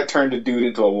 Guy turned a dude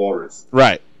into a walrus.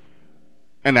 Right.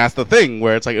 And that's the thing,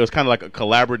 where it's like, it was kind of like a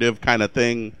collaborative kind of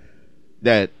thing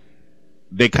that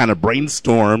they kind of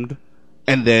brainstormed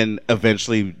and then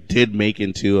eventually did make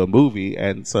into a movie.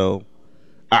 And so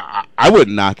I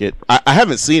wouldn't knock it. I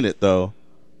haven't seen it, though.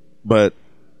 But...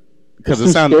 because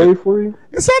it sounded... scary for you?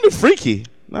 It sounded freaky.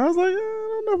 And I was like,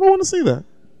 I don't know if I want to see that.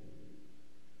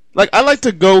 Like, I like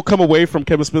to come away from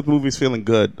Kevin Smith movies feeling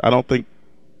good. I don't think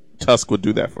Tusk would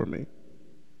do that for me.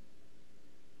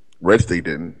 Red State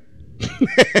didn't.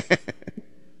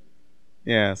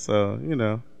 Yeah, so,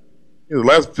 The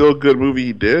last feel-good movie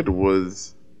he did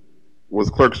was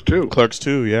Clerks 2. Clerks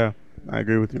 2, yeah. I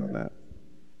agree with you on that.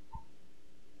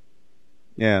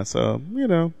 Yeah, so,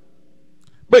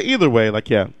 But either way, like,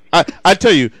 yeah. I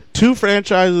tell you, 2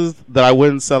 franchises that I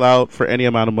wouldn't sell out for any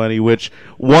amount of money, which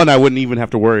one I wouldn't even have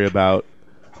to worry about,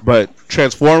 but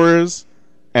Transformers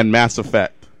and Mass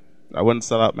Effect. I wouldn't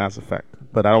sell out Mass Effect,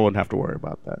 but I wouldn't have to worry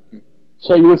about that.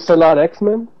 So you would sell out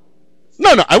X-Men?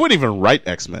 No, I wouldn't even write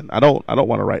X-Men. I don't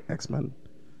want to write X-Men.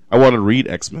 I want to read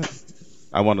X-Men.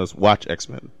 I want to watch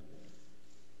X-Men.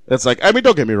 It's like, I mean,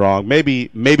 don't get me wrong. Maybe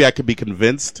I could be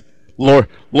convinced. Lord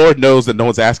knows that no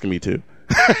one's asking me to.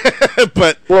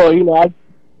 But well,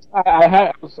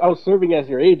 I was serving as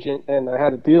your agent and I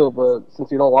had a deal, but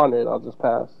since you don't want it, I'll just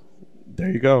pass. There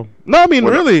you go. No, I mean,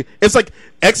 really, it's like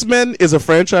X-Men is a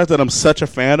franchise that I'm such a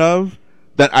fan of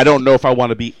that I don't know if I want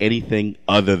to be anything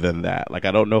other than that. Like,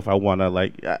 I don't know if I want to,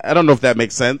 I don't know if that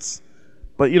makes sense.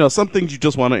 But, some things you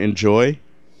just want to enjoy.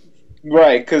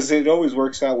 Right, because it always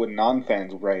works out when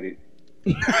non-fans write it.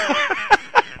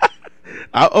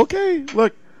 Okay,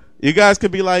 look. You guys could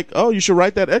be like, oh, you should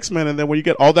write that X-Men, and then when you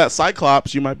get all that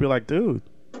Cyclops, you might be like, dude,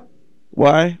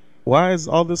 why is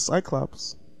all this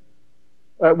Cyclops?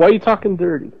 Why are you talking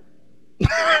dirty?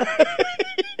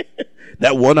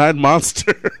 That one-eyed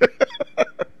monster.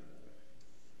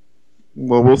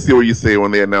 Well, we'll see what you say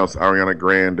when they announce Ariana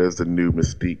Grande as the new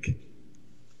Mystique.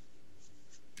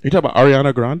 You talking about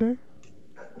Ariana Grande?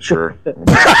 Sure.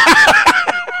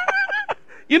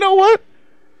 You know what?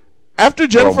 After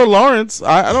Jennifer Lawrence,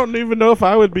 I don't even know if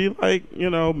I would be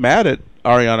mad at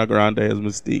Ariana Grande as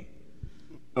Mystique.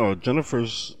 Oh, Jennifer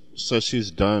says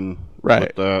she's done Right.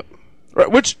 with that. Right,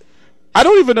 which I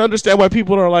don't even understand why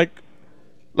people are like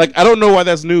I don't know why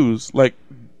that's news. Like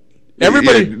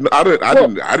everybody, Yeah, I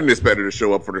didn't expect her to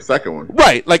show up for the second one.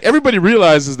 right? Like everybody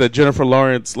realizes that Jennifer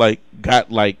Lawrence got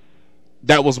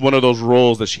that was one of those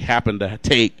roles that she happened to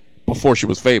take before she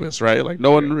was famous, right? Like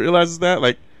no one realizes that.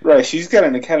 Like Right, she's got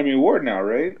an Academy Award now,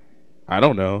 right? I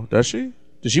don't know. Does she?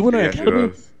 Did she win an Yeah, Academy? she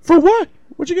does. For what?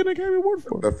 What'd you get an Academy Award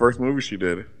for? The first movie she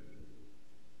did.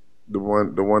 The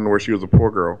one where she was a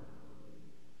poor girl.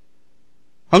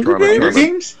 Hunger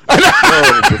Games? No,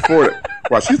 before that.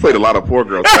 Wow, she's played a lot of poor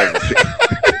girls.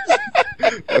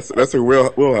 That's her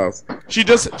wheelhouse. She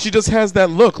just has that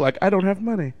look like I don't have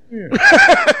money. Yeah.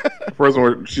 First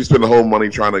one, she spent the whole money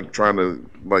trying to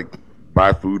like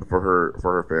buy food for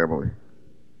her family.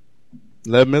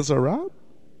 Les Miserables?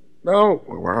 No,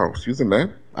 wow, she was in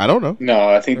that. I don't know. No,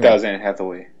 I think that was Anne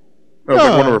Hathaway. That was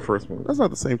like one of her first movies. That's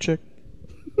not the same chick.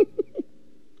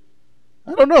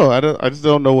 I don't know. I just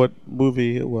don't know what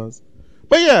movie it was.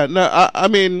 But yeah, no, I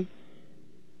mean,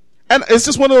 and it's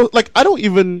just one of those, I don't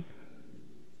even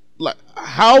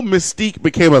how Mystique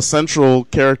became a central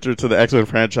character to the X-Men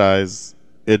franchise.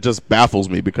 It just baffles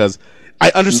me because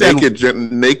I understand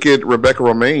naked Rebecca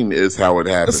Romaine is how it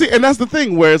happened. See, and that's the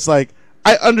thing where it's like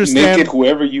I understand Naked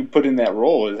whoever you put in that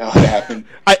role is how it happened.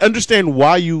 I understand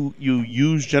why you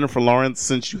use Jennifer Lawrence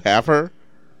since you have her.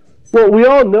 Well, we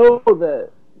all know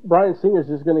that Bryan Singer's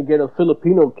just going to get a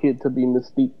Filipino kid to be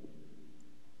Mystique.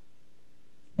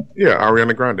 Yeah,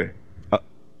 Ariana Grande.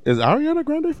 Is Ariana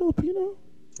Grande Filipino?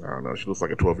 I don't know. She looks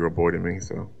like a 12-year-old boy to me.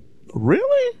 So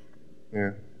really?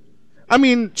 Yeah. I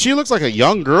mean, she looks like a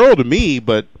young girl to me,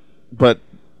 but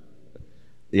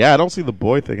yeah, I don't see the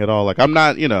boy thing at all. Like, I'm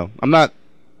not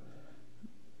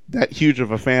that huge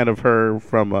of a fan of her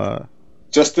from.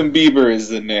 Justin Bieber is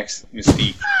the next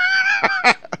Mystique.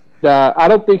 I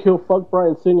don't think he'll fuck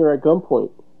Bryan Singer at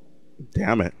gunpoint.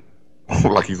 Damn it!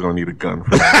 Like he's gonna need a gun.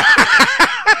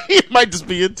 He might just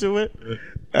be into it.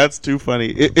 That's too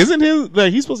funny. Isn't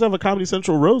he's supposed to have a Comedy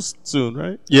Central roast soon,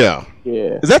 right? Yeah.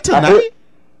 Yeah. Is that tonight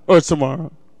or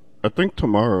tomorrow? I think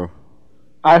tomorrow.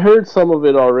 I heard some of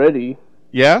it already.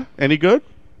 Yeah? Any good?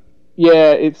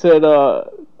 Yeah, it said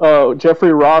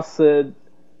Jeffrey Ross said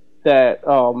that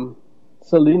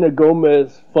Selena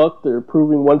Gomez fucked her,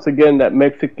 proving once again that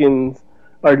Mexicans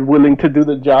are willing to do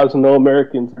the jobs no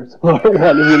Americans are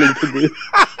not willing to do.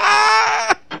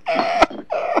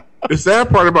 The sad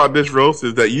part about this roast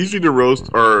is that usually the roasts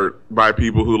are by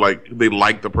people who they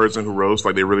like the person who roasts,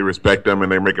 like they really respect them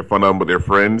and they're making fun of them, but they're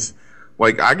friends.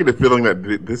 Like, I get the feeling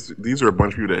that these are a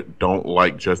bunch of people that don't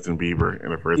like Justin Bieber in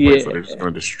the first place, so they're just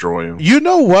going to destroy him. You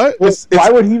know what? Well, why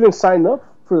would he even sign up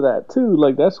for that, too?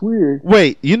 Like, that's weird.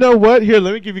 Wait, you know what? Here,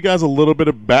 let me give you guys a little bit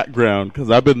of background,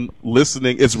 because I've been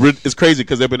listening. It's crazy,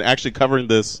 because they've been actually covering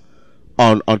this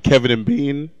on Kevin and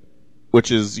Bean,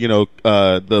 which is,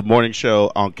 the morning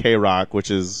show on K-Rock, which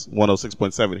is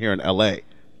 106.7 here in L.A.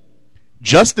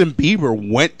 Justin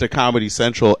Bieber went to Comedy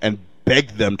Central and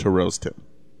begged them to roast him.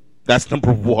 That's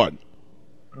number one.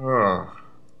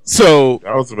 So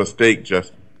that was a mistake,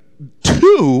 Justin.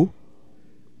 2,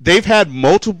 they've had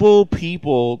multiple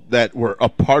people that were a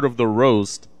part of the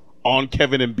roast on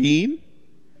Kevin and Bean,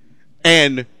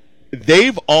 and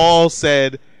they've all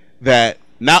said that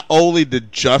not only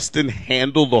did Justin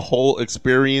handle the whole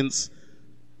experience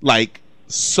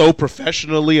so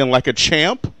professionally and like a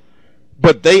champ,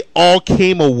 but they all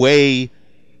came away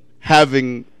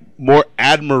having more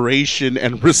admiration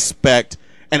and respect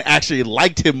and actually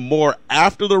liked him more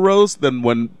after the roast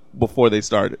than before they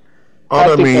started.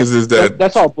 All that means is that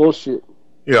that's all bullshit.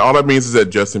 Yeah, all that means is that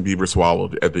Justin Bieber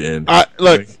swallowed at the end.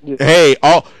 Look, hey,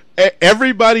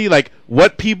 everybody,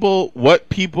 what people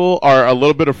are a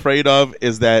little bit afraid of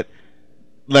is that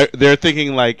they're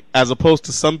thinking as opposed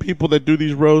to some people that do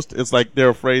these roasts, it's like they're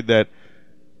afraid that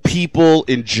people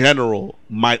in general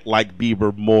might like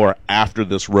Bieber more after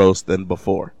this roast than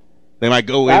before. They might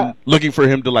go in looking for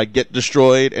him to get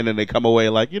destroyed, and then they come away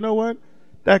you know what?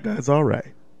 That guy's all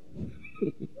right.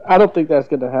 I don't think that's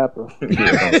going to happen.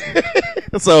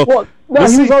 So,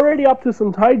 he was already up to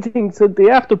some hijinks at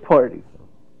the after party.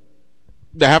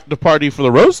 The after party for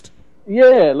the roast?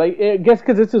 Yeah, I guess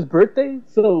because it's his birthday,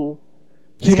 so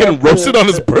He's getting roasted on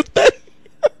his birthday?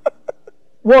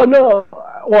 Well, no.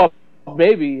 Well,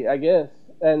 maybe, I guess.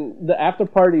 And the after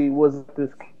party was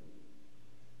this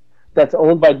that's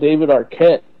owned by David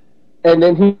Arquette. And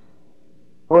then he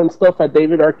throwing stuff at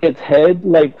David Arquette's head,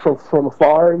 like from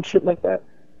afar and shit like that.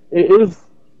 It was,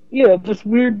 just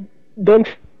weird, dumb.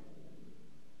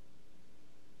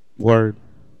 Word.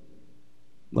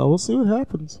 Well, we'll see what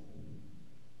happens.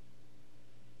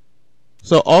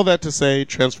 So all that to say,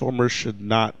 Transformers should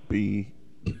not be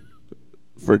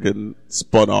friggin'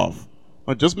 spun off.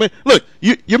 Just look.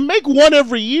 You make one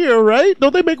every year, right?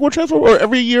 Don't they make one Transformer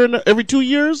every year? Every 2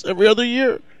 years? Every other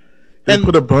year? They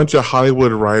put a bunch of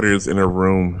Hollywood writers in a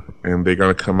room, and they're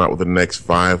gonna come out with the next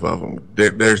 5 of them.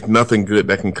 There's nothing good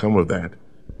that can come of that.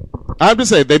 I'm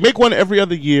just saying they make one every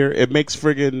other year. It makes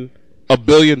friggin' $1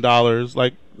 billion.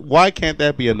 Like, why can't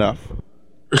that be enough?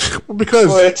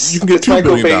 Because you can get $2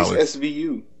 billion. Michael Bay's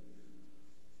SVU.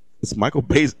 It's Michael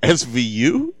Bay's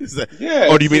SVU? Is that? Yeah.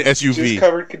 Or do you mean SUV? Just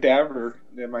covered cadaver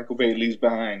that Michael Bay leaves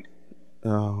behind.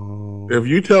 Oh. If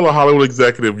you tell a Hollywood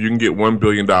executive you can get $1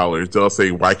 billion, they'll say,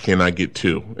 "Why can't I get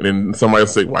 2?" And then somebody will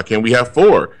say, "Why can't we have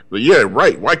 4?" But yeah,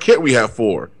 right. Why can't we have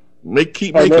 4?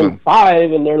 Keep making them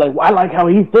 5, and they're like, well, "I like how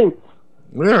he thinks."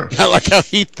 Yeah, I like how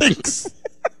he thinks.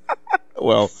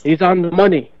 Well, he's on the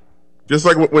money. Just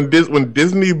like when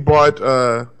Disney bought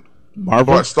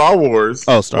Marvel, bought Star Wars.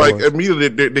 Oh, Star Wars.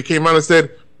 Immediately they came out and said,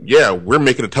 "Yeah, we're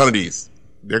making a ton of these.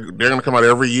 They're going to come out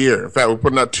every year. In fact, we're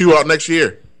putting out 2 out next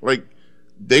year." Like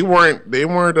they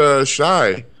weren't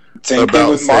shy. Same about thing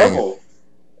with saying,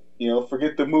 Marvel.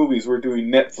 Forget the movies. We're doing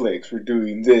Netflix. We're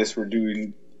doing this. We're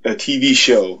doing a TV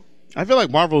show. I feel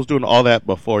like Marvel was doing all that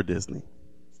before Disney.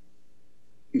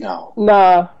 No.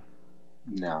 Nah.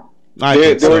 No.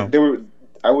 They were.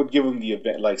 I would give them the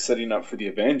event, like setting up for the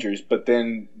Avengers, but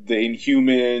then the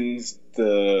Inhumans,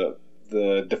 the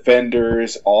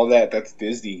Defenders, all that's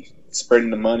Disney spreading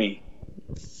the money.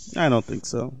 I don't think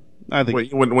so. I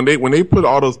think when they put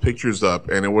all those pictures up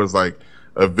and it was like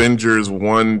Avengers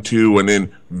 1, 2, and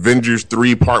then Avengers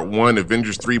 3 Part 1,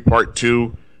 Avengers 3 Part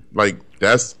 2, like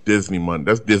that's Disney money.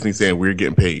 That's Disney saying we're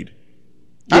getting paid.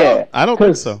 Yeah, I don't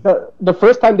think so. The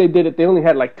first time they did it, they only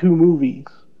had like 2 movies.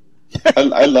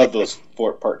 I love those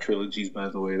 4-part trilogies, by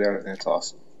the way. That's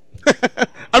awesome.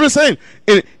 I'm just saying,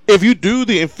 if you do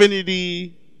the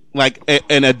Infinity, like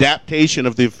an adaptation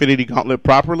of the Infinity Gauntlet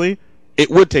properly, it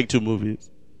would take 2 movies.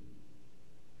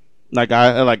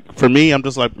 For me, I'm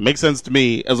just like, makes sense to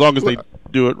me as long as they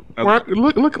do it.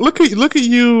 Look at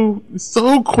you,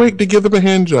 so quick to give them a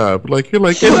hand job. Like you're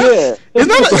like, you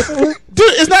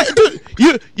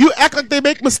act like they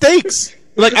make mistakes.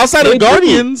 Like outside of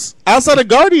Guardians,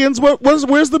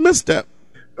 where's the misstep?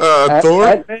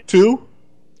 Thor 2.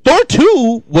 Thor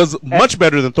 2 was much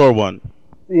better than Thor 1.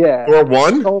 Yeah. Thor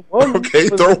 1? Okay,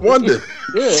 Thor 1 did.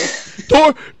 Yeah.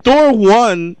 Thor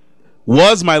 1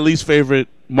 was my least favorite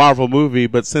Marvel movie,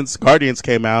 but since Guardians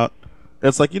came out,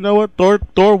 it's like, you know what? Thor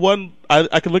 1,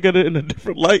 I can look at it in a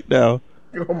different light now.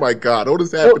 Oh my God, what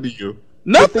has happened to you?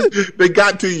 Nothing. They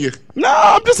got to you. No,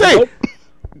 I'm just saying.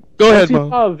 Go ahead, Mo.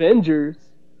 Avengers,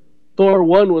 Thor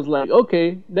 1 was like,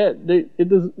 okay, it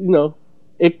does,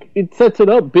 it sets it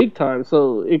up big time,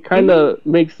 so it kind of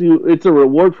makes it's a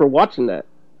reward for watching that.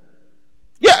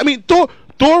 Yeah, I mean, Thor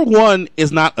 1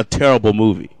 is not a terrible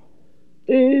movie.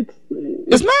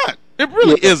 It's not. It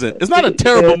really isn't. It's not a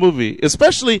terrible movie,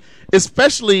 especially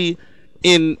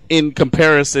in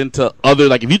comparison to other,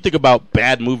 like, if you think about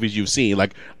bad movies you've seen,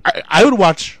 like I would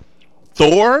watch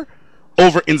Thor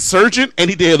over Insurgent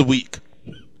any day of the week.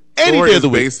 Thor is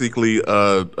basically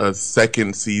a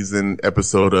second season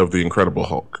episode of The Incredible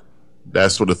Hulk.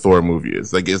 That's what a Thor movie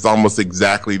is. Like, it's almost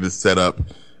exactly the setup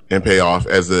and payoff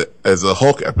as a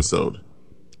Hulk episode.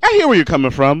 I hear where you're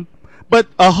coming from, but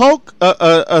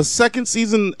a second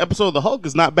season episode of the Hulk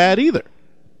is not bad either.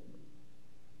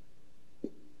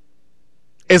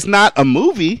 It's not a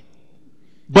movie,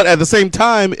 but at the same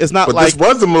time, it's not like this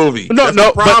was a movie. No, That's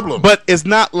the problem. But it's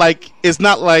not like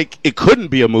it couldn't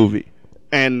be a movie.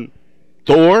 And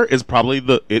Thor is probably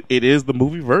it is the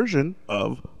movie version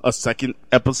of a second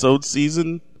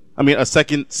season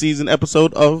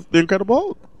episode of The Incredible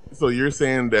Hulk. So you're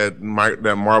saying that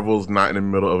Marvel's not in the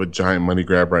middle of a giant money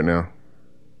grab right now?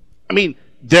 I mean,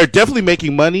 they're definitely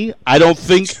making money. I don't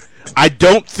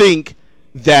think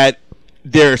that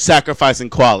they're sacrificing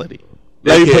quality.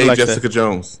 AKA Jessica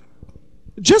Jones.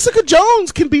 Jessica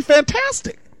Jones can be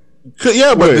fantastic.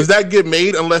 Yeah, but does that get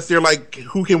made unless they're like,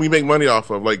 who can we make money off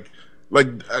of?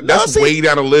 That's way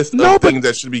down a list of things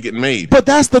that should be getting made. But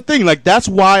that's the thing. Like, that's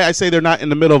why I say they're not in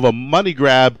the middle of a money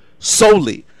grab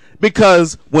solely.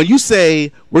 Because when you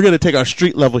say we're going to take our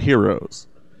street level heroes,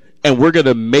 and we're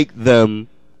gonna make them.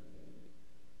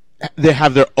 They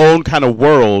have their own kind of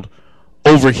world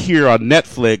over here on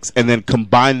Netflix, and then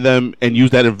combine them and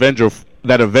use that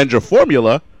Avenger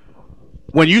formula.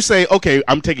 When you say, okay,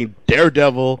 I'm taking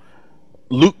Daredevil,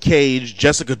 Luke Cage,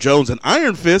 Jessica Jones, and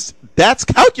Iron Fist, that's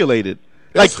calculated.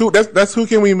 That's who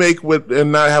can we make with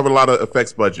and not have a lot of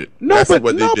effects budget. But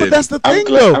that's the thing,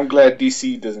 though. I'm glad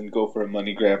DC doesn't go for a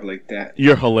money grab like that.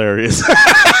 You're hilarious.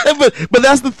 but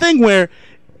that's the thing where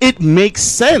it makes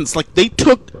sense. Like, they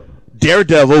took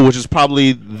Daredevil, which is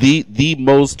probably the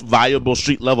most viable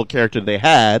street level character they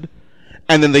had,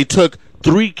 and then they took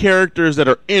 3 characters that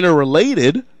are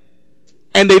interrelated,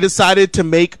 and they decided to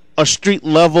make a street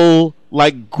level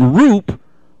like group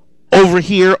over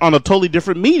here on a totally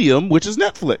different medium, which is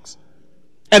Netflix.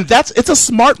 And it's a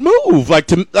smart move.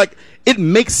 It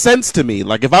makes sense to me.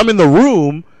 Like, if I'm in the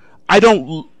room, I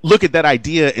don't look at that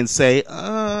idea and say,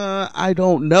 I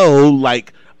don't know,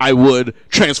 like I would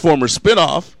Transformers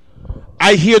spinoff.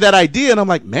 I hear that idea and I'm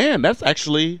like, man, that's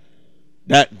actually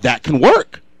that can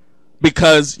work,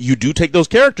 because you do take those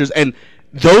characters, and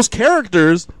those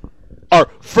characters are,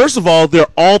 first of all, they're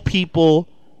all people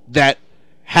that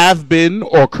have been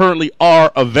or currently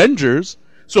are Avengers.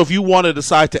 So if you want to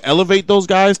decide to elevate those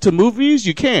guys to movies,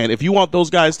 you can. If you want those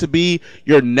guys to be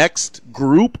your next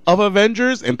group of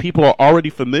Avengers and people are already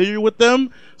familiar with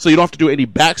them, so you don't have to do any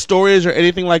backstories or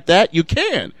anything like that, you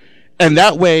can. And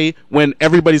that way, when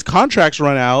everybody's contracts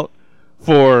run out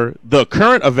for the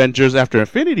current Avengers after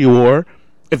Infinity War,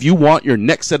 if you want your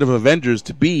next set of Avengers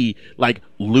to be like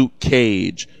Luke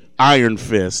Cage, Iron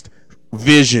Fist,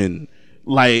 Vision,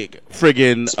 like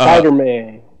friggin'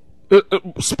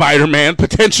 Spider-Man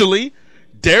potentially,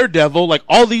 Daredevil, like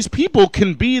all these people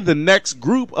can be the next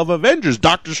group of Avengers.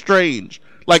 Doctor Strange,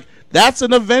 like that's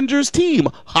an Avengers team.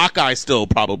 Hawkeye still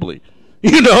probably,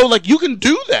 like you can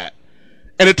do that.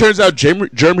 And it turns out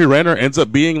Jeremy Renner ends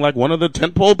up being like one of the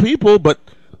tentpole people, but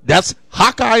that's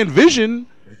Hawkeye and Vision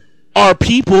are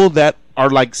people that are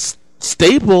like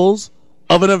staples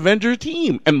of an Avenger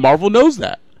team, and Marvel knows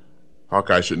that.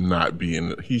 Hawkeye should not be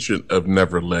in. He should have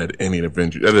never led any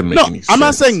Avenger. That doesn't make any sense. I'm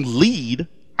not saying lead.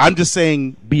 I'm just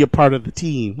saying be a part of the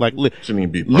team. Like shouldn't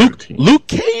even be part of the team. Luke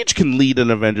Cage can lead an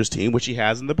Avengers team, which he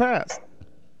has in the past.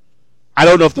 I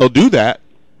don't know if they'll do that,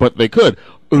 but they could.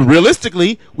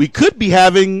 Realistically, we could be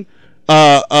having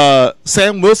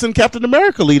Sam Wilson, Captain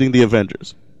America, leading the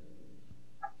Avengers.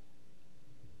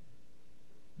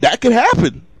 That could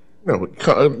happen. No,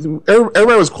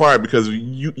 everybody was quiet because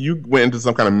you went into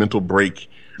some kind of mental break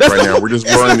now. We're just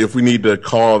wondering if we need to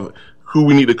call who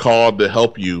we need to call to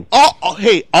help you.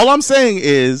 Hey, all I'm saying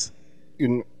is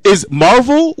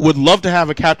Marvel would love to have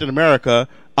a Captain America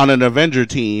on an Avenger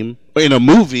team in a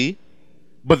movie,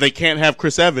 but they can't have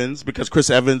Chris Evans because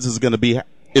Chris Evans is going to be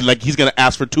like he's going to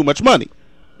ask for too much money.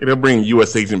 They'll bring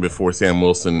U.S. agent before Sam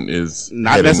Wilson is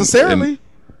not necessarily.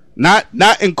 Not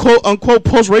in quote unquote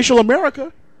post-racial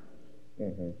America.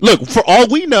 Mm-hmm. Look, for all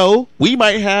we know, we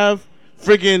might have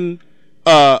friggin'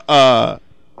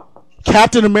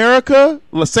 Captain America,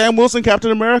 Sam Wilson, Captain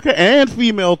America, and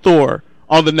female Thor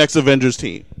on the next Avengers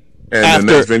team. And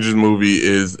the next Avengers movie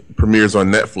premieres on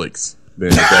Netflix. Then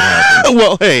if that happens.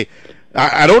 Well, hey,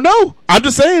 I don't know. I'm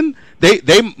just saying they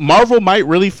Marvel might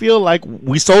really feel like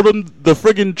we sold them the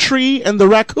friggin' tree and the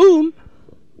raccoon.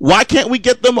 Why can't we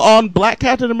get them on Black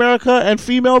Captain America and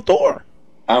female Thor?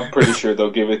 I'm pretty sure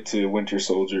they'll give it to Winter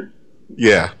Soldier.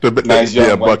 Yeah, nice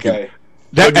young white guy.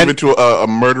 They'll give it to a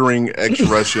murdering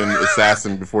ex-Russian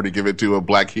assassin before they give it to a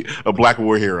black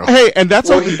war hero. Hey, and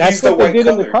that's okay. That's what they did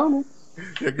in the comics.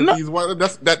 Yeah, no.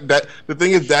 The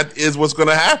thing is that is what's going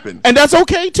to happen, and that's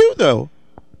okay too, though.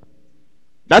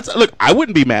 Look, I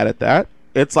wouldn't be mad at that.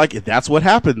 It's like if that's what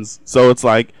happens, so it's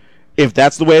like if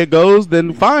that's the way it goes,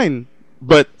 then fine.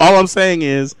 But all I'm saying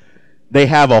is they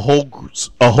have a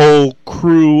whole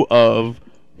crew of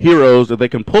heroes that they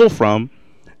can pull from,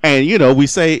 and we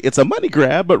say it's a money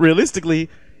grab, but realistically,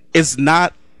 it's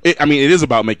not. It is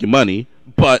about making money,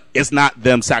 but it's not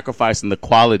them sacrificing the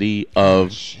quality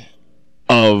of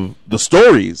the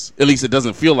stories. At least it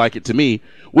doesn't feel like it to me.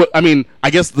 Well,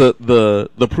 I guess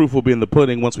the proof will be in the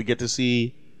pudding once we get to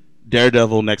see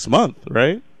Daredevil next month,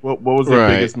 right? What was the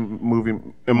biggest movie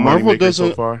Marvel doesn't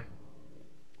so far?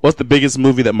 What's the biggest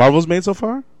movie that Marvel's made so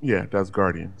far? Yeah, that's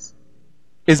Guardians.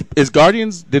 Is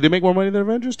Guardians? Did they make more money than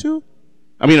Avengers too?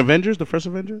 Avengers, the first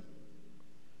Avengers.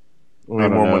 Made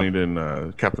more money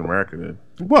than Captain America did.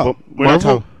 Well,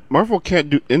 Marvel can't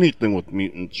do anything with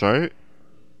mutants, right?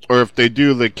 Or if they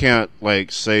do, they can't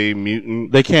say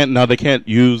mutant. They can't. No, they can't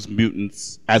use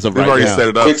mutants as of right now. They've already set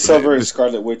it up. Quicksilver and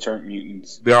Scarlet Witch aren't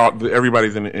mutants.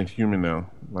 Everybody's in Inhuman now,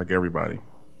 like everybody.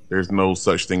 There's no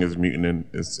such thing as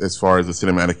mutant as far as the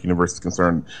cinematic universe is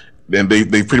concerned. And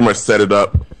they pretty much set it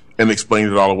up and explained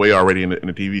it all away already in the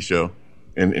TV show.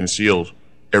 In S.H.I.E.L.D.,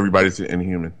 everybody's an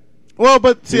Inhuman. Well,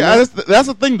 but see, that's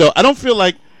the thing, though. I don't feel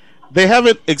like they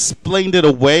haven't explained it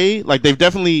away. Like, they've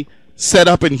definitely set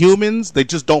up Inhumans. They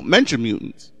just don't mention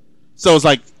mutants. So it's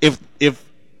like, if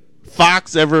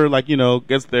Fox ever, like, you know,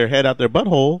 gets their head out their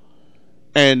butthole,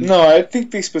 and... No, I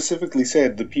think they specifically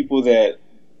said the people that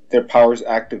their powers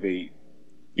activate.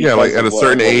 Yeah, like at a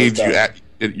certain age, at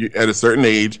a certain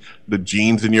age, the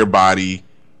genes in your body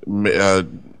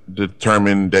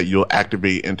determine that you'll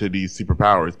activate into these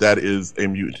superpowers. That is a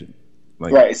mutant.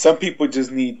 Like, right. Some people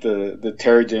just need the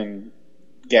Terrigen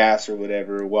gas or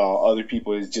whatever, while other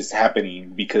people is just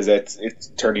happening because it's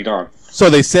turning on. So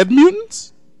they said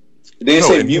mutants? They didn't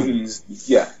say mutants,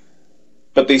 yeah.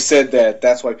 But they said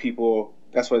that's why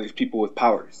there's people with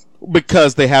powers.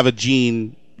 Because they have a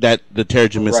gene that the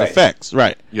Terrigen affects.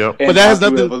 Right. Yep. And but that has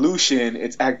nothing. Evolution,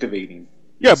 it's activating.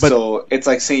 Yeah, but so it's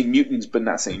like saying mutants, but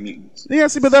not saying mutants. Yeah,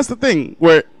 see, but that's the thing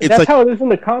where it's that's like how it is in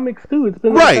the comics too. It's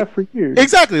been like that for years.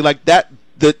 Exactly, like that.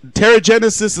 The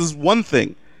Terrigenesis is one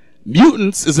thing,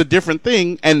 mutants is a different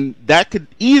thing, and that could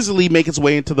easily make its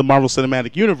way into the Marvel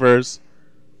Cinematic Universe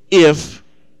if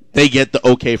they get the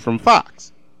okay from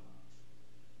Fox.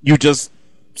 You just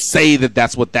say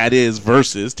that's what that is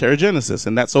versus Terrigenesis,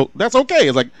 and that's okay.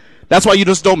 It's like that's why you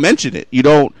just don't mention it. You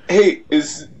don't. Hey,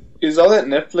 is all that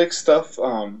Netflix stuff?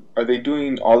 Are they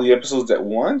doing all the episodes at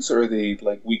once, or are they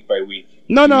like week by week?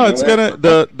 No, it's gonna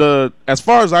the as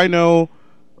far as I know,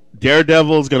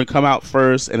 Daredevil is gonna come out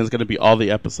first, and it's gonna be all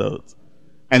the episodes,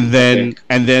 and then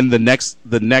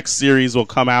the next series will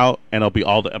come out, and it'll be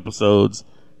all the episodes,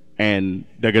 and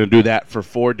they're gonna do that for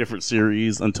 4 different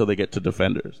series until they get to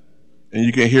Defenders. And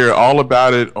you can hear all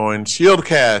about it on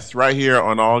Shieldcast right here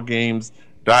on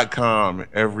allgames.com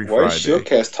every Friday. Why is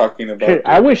Shieldcast talking about Hey,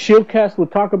 I wish Shieldcast would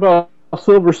talk about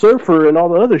Silver Surfer and all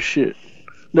the other shit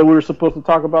that we were supposed to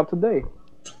talk about today.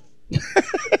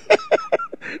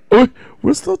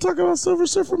 We're still talking about Silver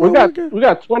Surfer. We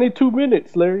got 22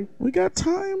 minutes, Larry. We got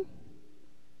time.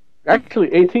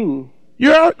 Actually, 18.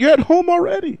 You're at home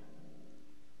already.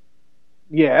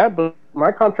 Yeah, but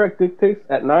my contract dictates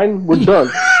at 9 we're done.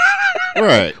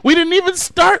 Right. We didn't even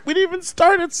start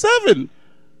at 7.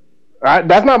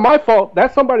 That's not my fault.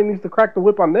 That somebody needs to crack the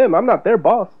whip on them. I'm not their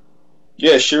boss.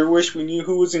 Yeah, sure wish we knew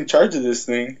who was in charge of this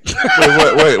thing.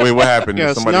 Wait, what happened?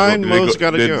 Yeah,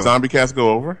 Did Zombie Cast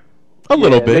go over? A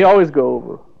little bit. They always go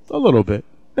over. A little bit.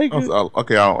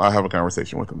 Okay, I'll have a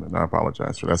conversation with him then. I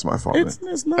apologize for that's my fault.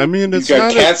 It's not. I mean, it's you got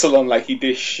not to cancel him like he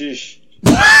did shish.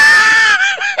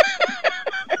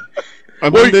 I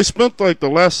mean, they spent like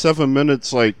the last 7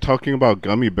 minutes like talking about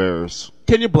gummy bears.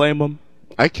 Can you blame them?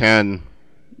 I can.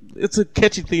 It's a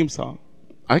catchy theme song.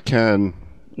 I can.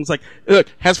 It's like, look,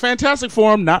 has Fantastic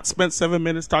Four not spent 7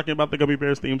 minutes talking about the Gummy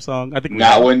Bears theme song? I think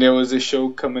not when there was a show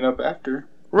coming up after.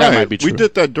 Right, that might be true. We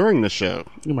did that during the show.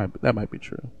 That might be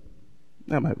true.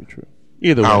 That might be true.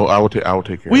 Either way, I will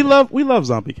take care. We love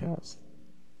Zombie Cast.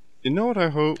 You know what I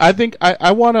hope? I think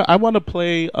I wanna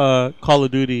play Call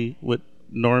of Duty with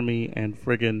Normie and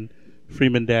friggin'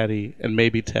 Freeman Daddy and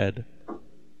maybe Ted.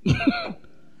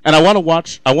 And I wanna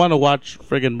watch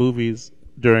friggin' movies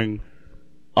during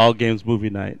All Games movie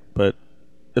night, but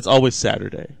it's always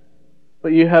Saturday.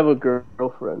 But you have a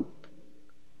girlfriend.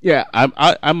 Yeah,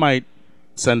 I might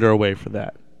send her away for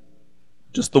that.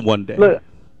 Just the one day. Look,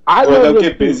 they'll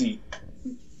get busy.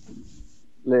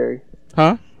 Larry.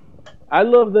 Huh? I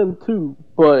love them too,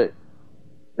 but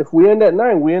if we end at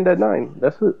 9, we end at 9.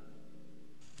 That's it.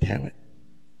 Damn it.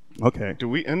 Okay. Do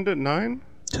we end at 9?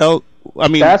 The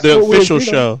official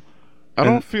show. I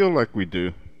don't feel like we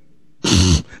do.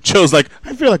 Joe's like,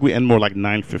 I feel like we end more like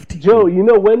 9:50. Joe, you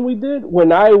know when we did?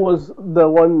 When I was the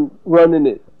one running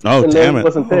it. Oh, and damn it.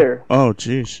 Wasn't there. Oh,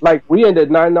 jeez. Like, we ended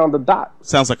at 9 on the dot.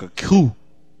 Sounds like a coup.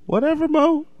 Whatever,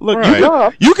 Mo. Look,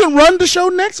 right. you can run the show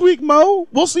next week, Mo.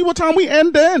 We'll see what time we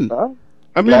end then.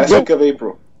 I mean, last week of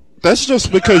April. That's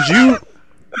just because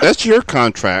that's your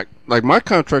contract. Like, my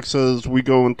contract says we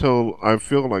go until I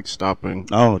feel like stopping.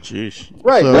 Oh, jeez.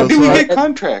 Right. When do we get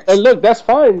contracts? And look, that's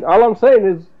fine. All I'm saying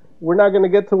is we're not going to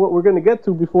get to what we're going to get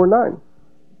to before 9.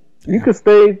 Yeah. You could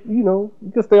stay, you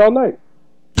could stay all night.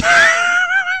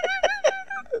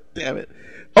 Damn it.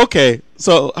 Okay,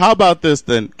 so how about this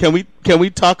then? Can we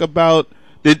talk about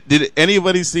did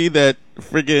anybody see that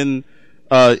friggin'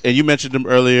 and you mentioned him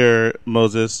earlier,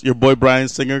 Moses, your boy Bryan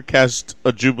Singer cashed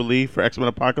a Jubilee for X-Men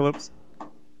Apocalypse?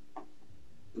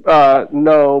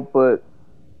 No, but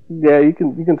yeah, you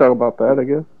can talk about that, I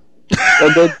guess.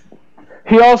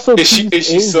 He also is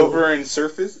she silver and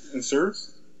surface and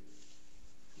serves?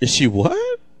 Is she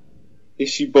what? Is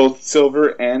she both silver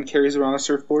and carries around a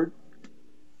surfboard?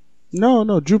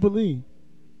 No, Jubilee.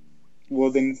 Well,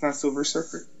 then it's not Silver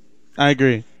Surfer. I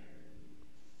agree.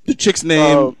 The chick's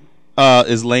name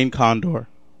is Lane Condor.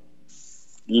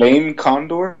 Lane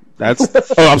Condor? That's.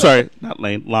 Oh, I'm sorry, not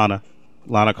Lane. Lana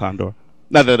Condor.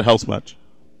 Not that it helps much.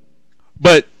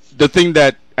 But the thing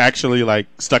that actually like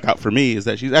stuck out for me is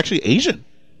that she's actually Asian.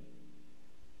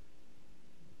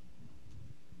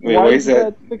 Wait, why is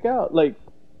that stick out? Like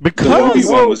because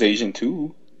the one was Asian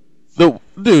too.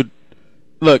 Dude,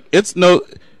 look, it's no.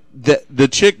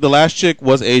 The last chick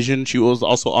was Asian. She was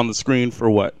also on the screen for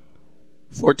what?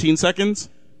 14 seconds?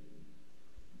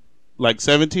 Like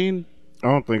 17? I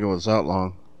don't think it was that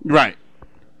long. Right.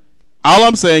 All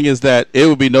I'm saying is that it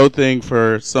would be no thing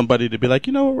for somebody to be like,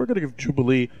 you know what, we're going to give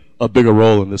Jubilee a bigger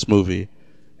role in this movie.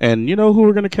 And you know who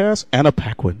we're going to cast? Anna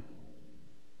Paquin.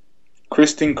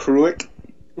 Kristen Cruick?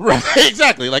 Right,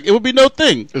 exactly. Like, it would be no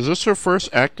thing. Is this her first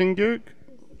acting gig?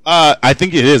 I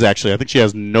think it is, actually. I think she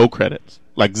has no credits.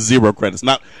 Like, 0 credits.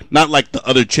 Not like the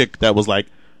other chick that was like,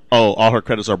 oh, all her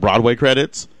credits are Broadway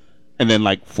credits. And then,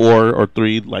 like, 4 or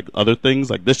 3, like, other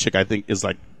things. Like, this chick, I think, is,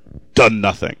 like, done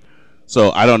nothing.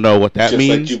 So, I don't know what that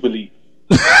means. Just like Jubilee.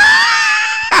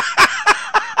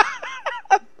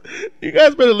 You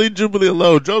guys better leave Jubilee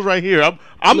alone. Joe's right here.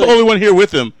 I'm the only one here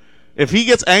with him. If he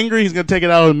gets angry, he's going to take it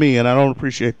out on me, and I don't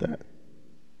appreciate that.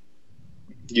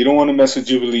 You don't want to mess with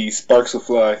Jubilee. Sparks will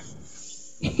fly.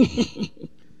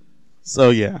 So,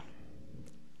 yeah.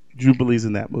 Jubilee's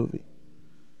in that movie.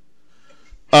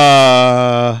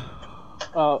 While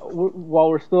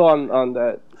we're still on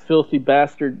that filthy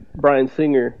bastard Bryan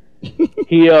Singer,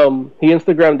 he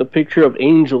Instagrammed a picture of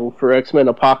Angel for X-Men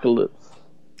Apocalypse.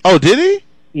 Oh, did he?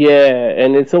 Yeah,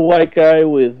 and it's a white guy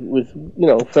with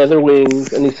feather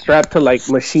wings, and he's strapped to like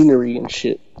machinery and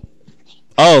shit.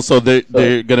 Oh, so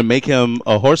they're gonna make him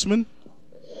a horseman?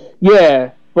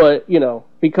 Yeah, but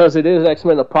because it is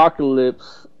X-Men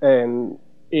Apocalypse and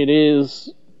it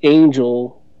is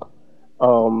Angel,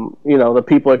 the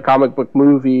people at Comic Book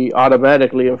Movie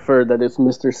automatically infer that it's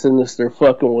Mr. Sinister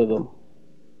fucking with him.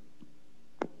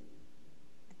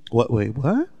 What? Wait,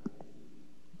 what?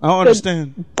 I don't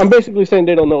understand. I'm basically saying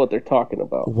they don't know what they're talking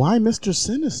about. Why Mr.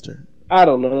 Sinister? I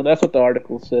don't know. That's what the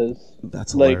article says.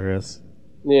 That's hilarious.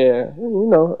 Yeah,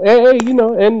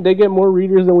 and they get more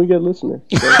readers than we get listeners.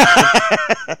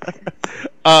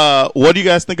 So. What do you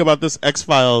guys think about this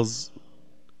X-Files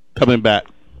coming back?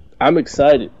 I'm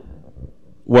excited.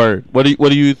 Word. What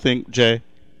do you think, Jay?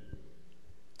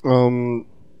 There's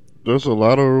a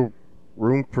lot of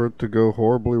room for it to go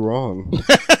horribly wrong.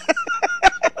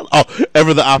 Oh,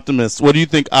 ever the optimist. What do you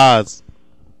think, Oz?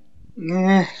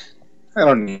 I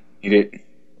don't need it.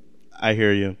 I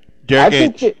hear you. Derek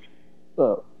H.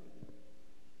 What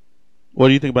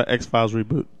do you think about X-Files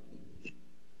reboot?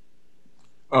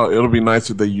 Oh, it'll be nice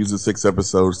if they use the 6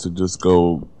 episodes to just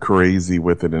go crazy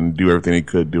with it and do everything they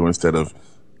could do instead of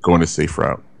going a safe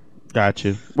route. Got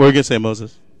you. What are you gonna say,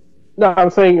 Moses? No, I'm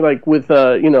saying like with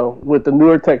with the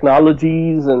newer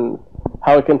technologies and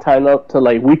how it can tie up to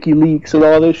like WikiLeaks and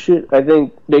all this shit. I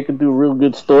think they could do real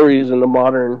good stories in the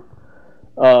modern,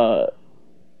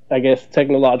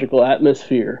 technological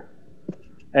atmosphere,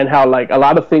 and how like a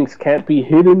lot of things can't be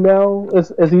hidden now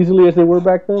as easily as they were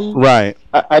back then. Right.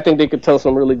 I think they could tell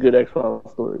some really good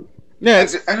X-Files stories. Yeah,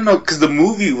 I don't know, because the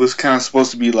movie was kind of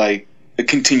supposed to be like a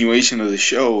continuation of the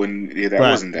show, and that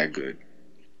wasn't that good.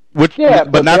 But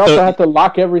not they also have to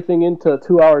lock everything into a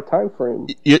 2-hour time frame.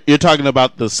 You're talking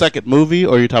about the second movie,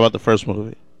 or you're talking about the first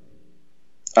movie?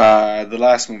 The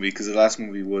last movie, because the last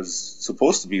movie was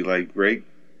supposed to be like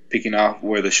picking off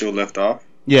where the show left off.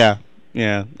 Yeah,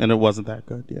 and it wasn't that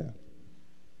good. Yeah.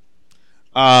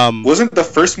 Wasn't the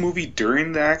first movie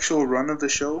during the actual run of the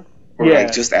show, or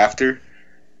like just after?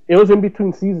 It was in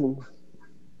between seasons.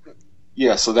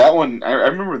 Yeah, so that one I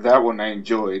remember that one I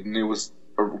enjoyed, and it was.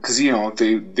 Because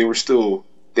they were still,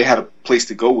 they had a place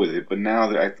to go with it, but now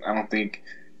I don't think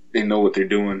they know what they're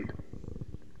doing.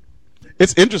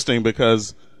 It's interesting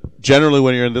because generally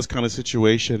when you're in this kind of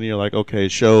situation, you're like, okay,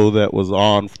 show that was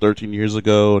on 13 years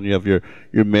ago, and you have your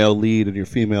male lead and your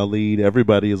female lead.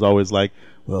 Everybody is always like,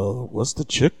 well, what's the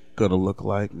chick gonna look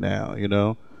like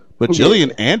now? But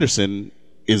Gillian Anderson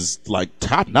is like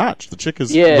top notch. The chick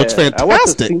looks fantastic. I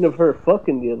watched a scene of her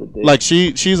fucking the other day. Like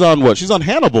she's on what? She's on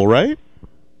Hannibal, right?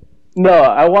 No,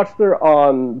 I watched her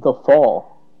on The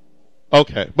Fall.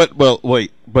 Okay, but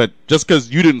just because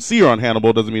you didn't see her on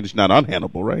Hannibal doesn't mean she's not on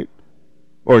Hannibal, right?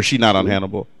 Or is she not on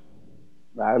Hannibal?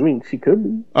 I mean, she could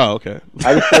be. Oh, okay.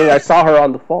 I was saying I saw her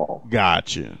on The Fall.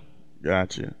 Gotcha.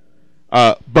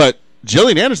 But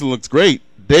Gillian Anderson looks great.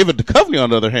 David Duchovny, on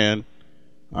the other hand,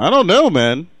 I don't know,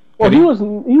 man. Well, he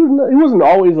wasn't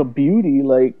always a beauty,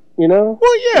 like, you know.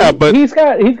 Well, yeah, but he's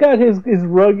got his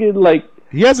rugged, like,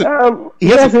 he hasn't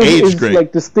aged great,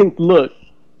 like, distinct look.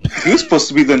 He was supposed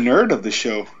to be the nerd of the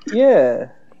show. Yeah,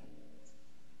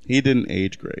 he didn't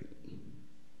age great.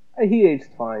 He aged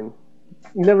fine.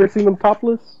 You never seen him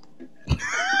topless?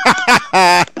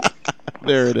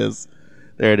 There it is.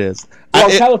 Well,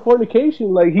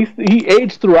 Californication, like he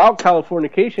aged throughout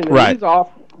Californication, and right. He's off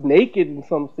naked in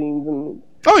some scenes, and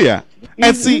oh yeah,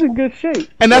 he's in good shape.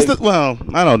 And that's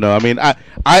I don't know. I mean,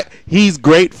 he's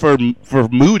great for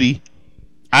Moody.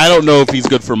 I don't know if he's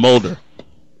good for Mulder.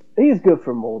 He's good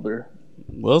for Mulder.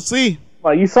 We'll see.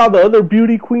 You saw the other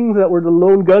beauty queens that were the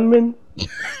lone gunmen?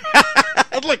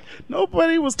 Like,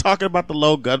 nobody was talking about the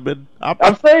lone gunman.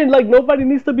 I'm saying, like, nobody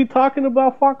needs to be talking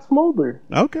about Fox Mulder.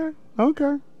 Okay.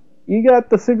 You got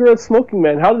the cigarette smoking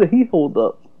man. How did he hold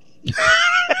up?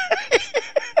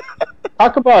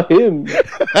 Talk about him.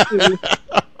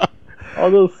 All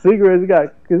those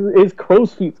cigarettes, his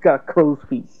crow's feet's got crow's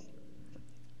feet.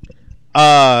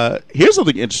 Here's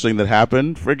something interesting that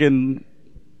happened. Friggin'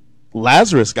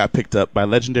 Lazarus got picked up by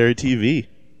Legendary TV.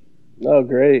 Oh,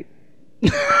 great.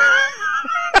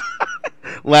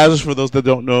 Lazarus, for those that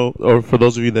don't know, or for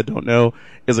those of you that don't know,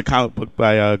 is a comic book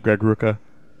by Greg Rucka.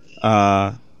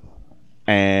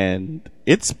 And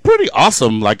it's pretty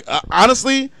awesome. Like,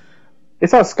 honestly,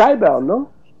 it's on Skybound,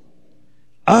 no?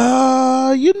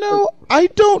 I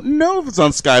don't know if it's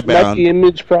on Skybound. Not the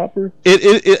Image proper?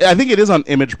 I think it is on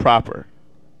Image proper.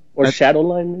 Or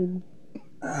Shadowline, maybe?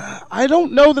 I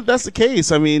don't know that that's the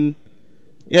case. I mean,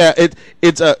 yeah,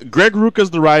 it's Greg Rucka's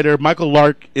the writer. Michael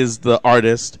Lark is the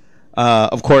artist.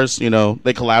 Of course,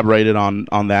 they collaborated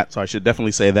on that, so I should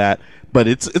definitely say that. But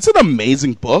it's an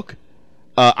amazing book.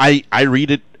 I read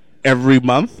it every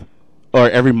month or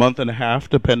every month and a half,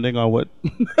 depending on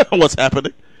what's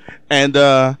happening. And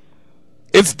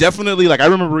it's definitely, like, I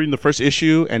remember reading the first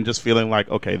issue and just feeling like,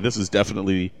 okay, this is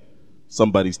definitely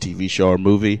somebody's TV show or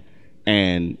movie.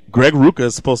 And Greg Rucka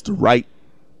is supposed to write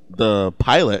the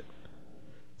pilot.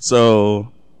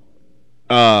 So,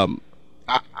 I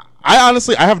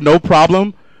honestly, I have no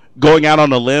problem going out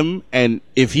on a limb, and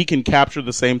if he can capture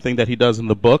the same thing that he does in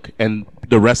the book and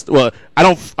the rest, well,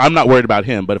 I'm not worried about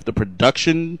him, but if the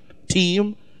production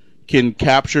team can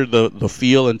capture the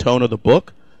feel and tone of the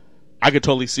book, I could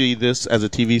totally see this as a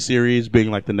TV series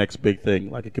being like the next big thing.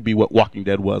 Like, it could be what Walking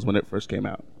Dead was when it first came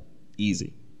out.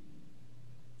 Easy.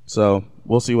 So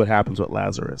we'll see what happens with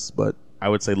Lazarus, but I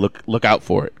would say look out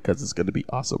for it because it's going to be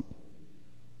awesome.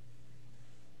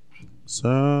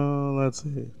 So let's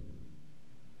see.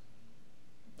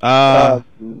 Go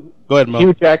ahead, Mo.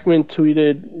 Hugh Jackman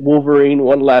tweeted Wolverine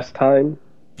one last time.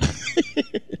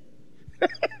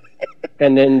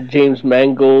 And then James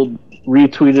Mangold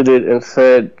retweeted it and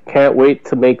said, "Can't wait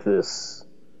to make this.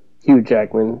 Hugh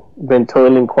Jackman. Been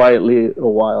toiling quietly a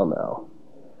while now."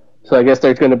 So I guess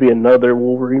there's going to be another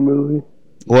Wolverine movie.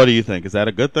 What do you think? Is that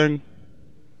a good thing?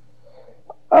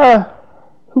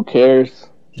 Who cares?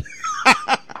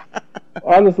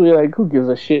 Honestly, like, who gives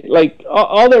a shit? Like,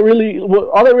 all that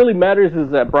really matters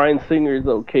is that Bryan Singer is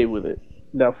okay with it.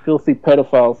 That filthy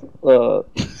pedophile,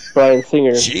 Bryan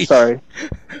Singer. Jeez. Sorry.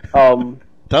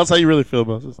 Tell us how you really feel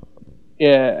about this.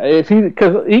 Yeah,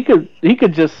 because he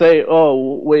could just say,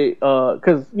 "Oh, wait,"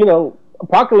 because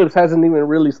Apocalypse hasn't even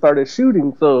really started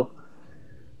shooting, so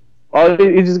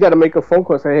he just got to make a phone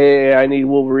call and say, "Hey, I need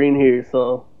Wolverine here,"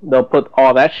 so they'll put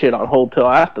all that shit on hold till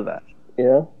after that.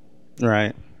 Yeah.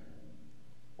 Right.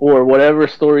 Or whatever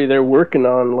story they're working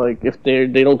on, like if they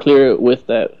don't clear it with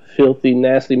that filthy,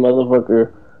 nasty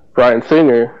motherfucker Bryan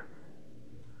Singer,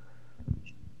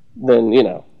 then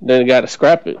they got to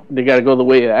scrap it. They got to go the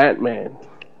way of Ant-Man.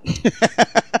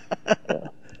 Yeah.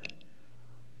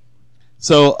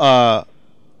 So,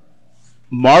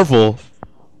 Marvel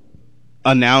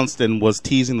announced and was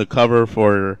teasing the cover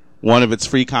for one of its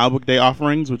free comic book day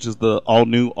offerings, which is the all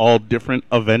new, all different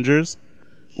Avengers,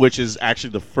 which is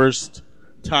actually the first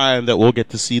time that we'll get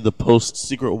to see the post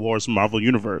Secret Wars Marvel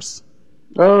universe.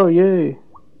 Oh, yay.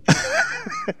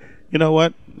 You know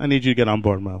what? I need you to get on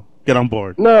board, Mo. Get on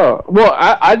board. No. Well,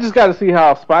 I just got to see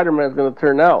how Spider-Man's going to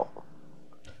turn out.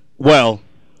 Well,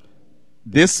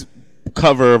 this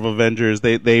cover of Avengers,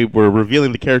 they were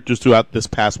revealing the characters throughout this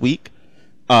past week.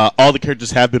 All the characters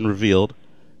have been revealed.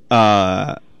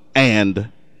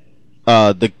 And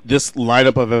this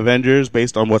lineup of Avengers,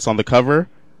 based on what's on the cover,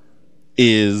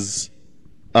 is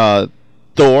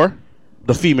Thor,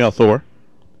 the female Thor,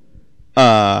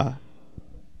 the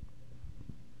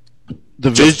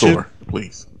Just Vision, Thor,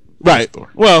 please. right? Thor.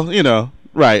 Well,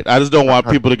 Right. I just don't want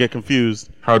people to get confused.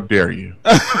 How dare you?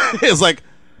 It's like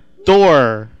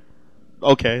Thor.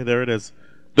 Okay, there it is.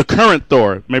 The current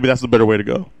Thor. Maybe that's the better way to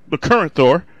go. The current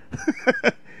Thor.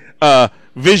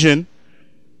 Vision.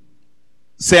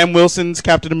 Sam Wilson's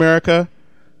Captain America.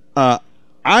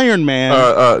 Iron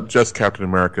Man. Just Captain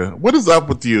America. What is up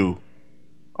with you?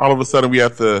 All of a sudden we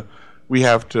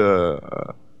have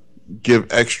to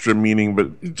give extra meaning,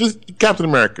 but just Captain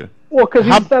America. Well, because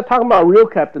he's not talking about real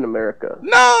Captain America.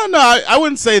 No, I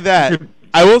wouldn't say that.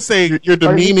 I will say you're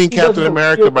demeaning Captain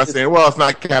America by saying, "Well, it's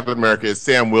not Captain America; it's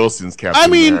Sam Wilson's Captain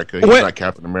America. He's not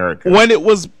Captain America." When it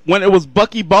was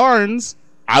Bucky Barnes,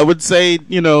 I would say,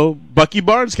 Bucky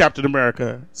Barnes Captain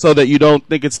America, so that you don't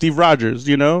think it's Steve Rogers.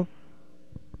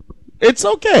 It's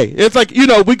okay. It's like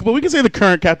we can say the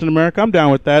current Captain America. I'm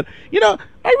down with that. I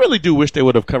really do wish they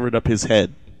would have covered up his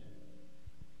head.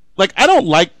 Like, I don't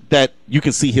like that you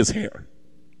can see his hair.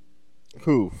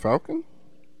 Who? Falcon?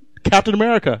 Captain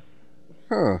America.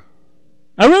 Huh.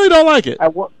 I really don't like it.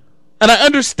 And I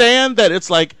understand that it's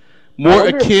like more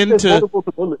akin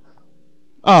to.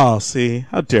 Oh, see,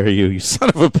 how dare you son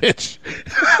of a bitch,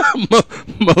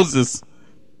 Moses.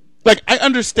 Like, I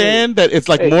understand that it's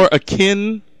like more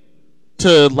akin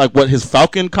to like what his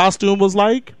Falcon costume was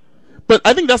like, but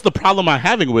I think that's the problem I'm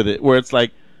having with it, where it's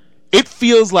like it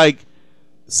feels like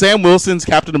Sam Wilson's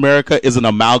Captain America is an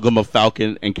amalgam of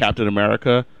Falcon and Captain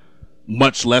America,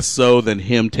 much less so than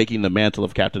him taking the mantle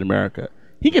of Captain America.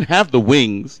 He can have the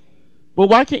wings, but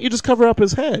why can't you just cover up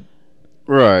his head?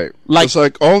 Right. It's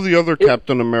like all the other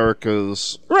Captain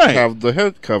Americas have the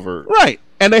head covered. Right.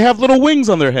 And they have little wings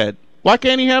on their head. Why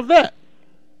can't he have that?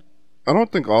 I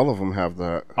don't think all of them have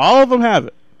that. All of them have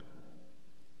it.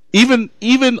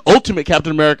 Even Ultimate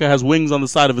Captain America has wings on the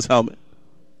side of his helmet.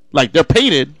 Like, they're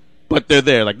painted, but they're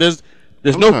there. Like, there's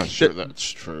I'm not sure that's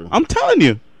true. I'm telling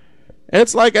you.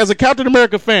 It's like, as a Captain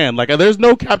America fan, like, there's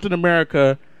no Captain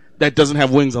America that doesn't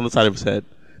have wings on the side of his head.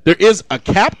 There is a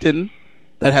captain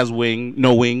that has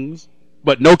no wings,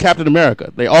 but no Captain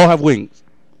America. They all have wings.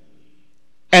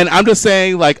 And I'm just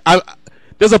saying, like,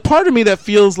 there's a part of me that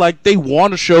feels like they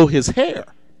want to show his hair.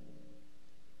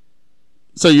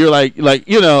 So you're like,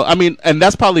 I mean, and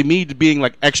that's probably me being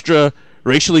like extra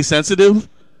racially sensitive,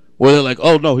 where they're like,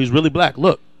 oh no, he's really black.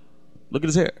 Look at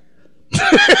his hair.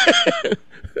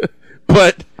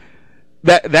 But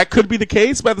that could be the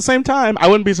case. But at the same time, I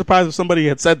wouldn't be surprised if somebody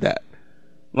had said that.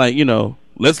 Like,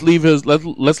 let's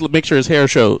make sure his hair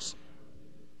shows.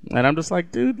 And I'm just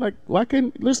like, dude, like, why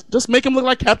can't let's just make him look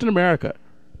like Captain America?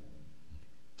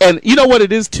 And you know what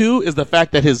it is too, is the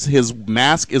fact that his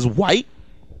mask is white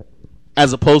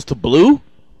as opposed to blue.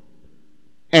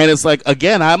 And it's like,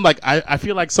 again, I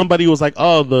feel like somebody was like,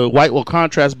 oh, the white will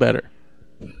contrast better.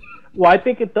 Well, I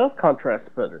think it does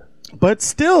contrast better. But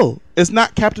still, it's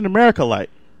not Captain America like.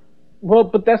 Well,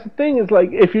 but that's the thing, is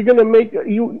like, if you're gonna make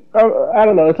I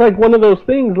don't know, it's like one of those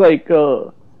things like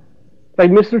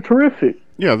Mr. Terrific.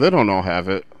 Yeah, they don't all have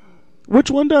it.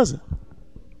 Which one doesn't?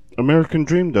 American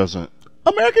Dream doesn't.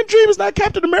 American Dream is not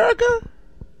Captain America?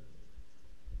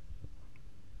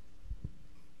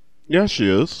 Yeah, she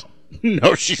is.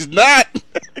 No, she's not.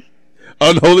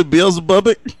 Unholy Beelzebub.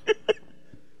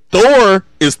 Thor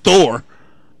is Thor.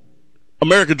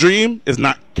 American Dream is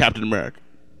not Captain America.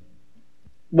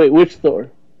 Wait, which Thor?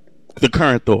 The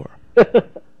current Thor.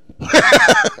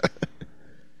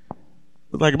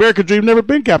 Like, American Dream never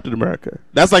been Captain America.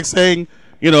 That's like saying,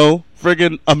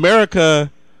 friggin' America.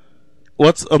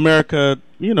 What's America?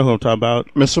 You know who I'm talking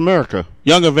about. Miss America.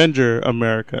 Young Avenger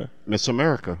America. Miss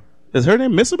America. Is her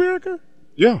name Miss America?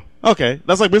 Yeah. Okay.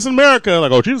 That's like Miss America.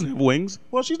 Like, oh, she doesn't have wings.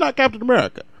 Well, she's not Captain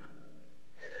America.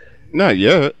 Not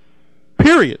yet.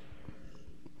 Period.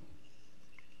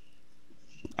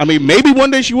 I mean, maybe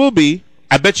one day she will be.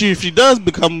 I bet you if she does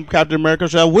become Captain America,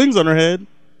 she'll have wings on her head.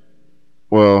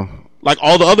 Well, like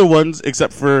all the other ones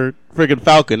except for friggin'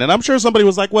 Falcon. And I'm sure somebody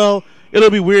was like, well, it'll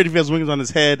be weird if he has wings on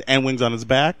his head and wings on his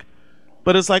back.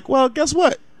 But it's like, well, guess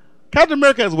what? Captain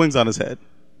America has wings on his head.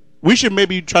 We should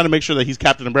maybe try to make sure that he's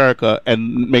Captain America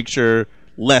and make sure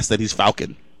less that he's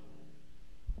Falcon.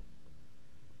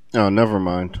 Oh, never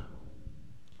mind.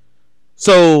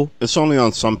 So it's only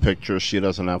on some pictures she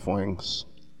doesn't have wings.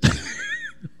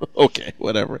 Okay,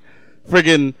 whatever.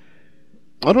 Friggin',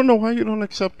 I don't know why you don't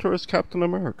accept her as Captain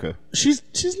America. She's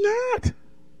not.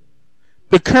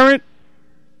 The current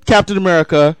Captain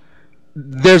America,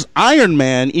 there's Iron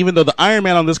Man, even though the Iron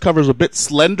Man on this cover is a bit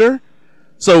slender.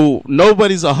 So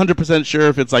nobody's 100% sure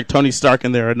if it's like Tony Stark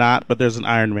in there or not, but there's an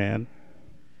Iron Man.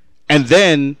 And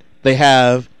then they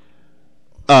have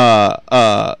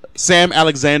Sam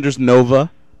Alexander's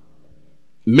Nova,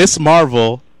 Miss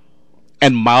Marvel,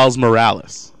 and Miles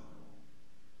Morales,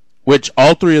 which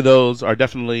all three of those are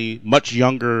definitely much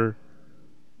younger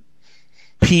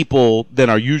people than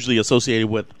are usually associated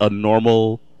with a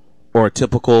normal or a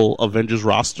typical Avengers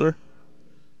roster.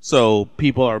 So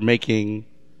people are making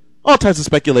all types of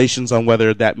speculations on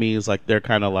whether that means like they're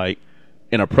kind of like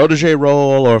in a protege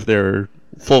role, or if they're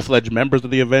full-fledged members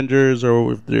of the Avengers,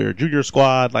 or if they're junior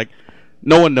squad. Like,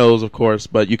 no one knows, of course,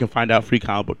 but you can find out Free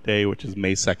Comic Book Day, which is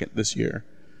May 2nd this year.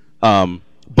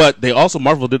 But they also,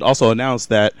 Marvel did also announce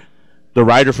that the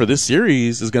writer for this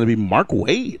series is going to be Mark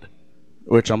Waid,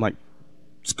 which I'm like,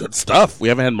 it's good stuff. We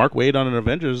haven't had Mark Waid on an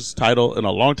Avengers title in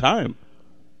a long time.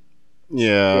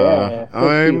 Yeah.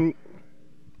 I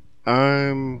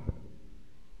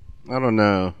don't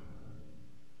know.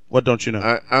 What don't you know?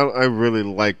 I really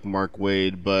like Mark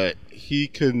Waid, but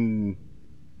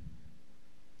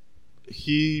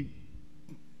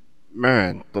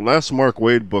man, the last Mark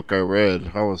Waid book I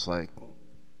read, I was like,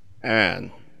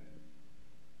 man,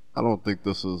 I don't think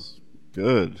this is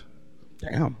good.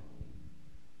 Damn.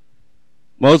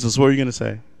 Moses, what were you going to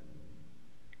say?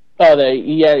 Oh,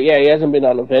 he hasn't been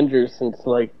on Avengers since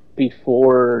like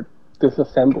before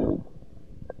Disassembled.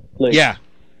 Like, yeah.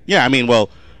 I mean, well,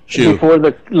 shoot. Before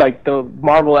the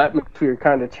Marvel atmosphere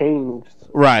kind of changed.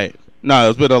 Right. No,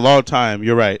 it's been a long time.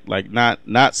 You're right. Like not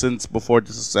since before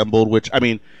Disassembled. Which, I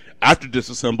mean, after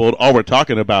Disassembled, all we're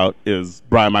talking about is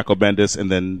Brian Michael Bendis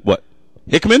and then what?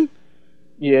 Hickman?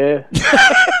 Yeah.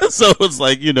 So it's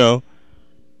like, you know,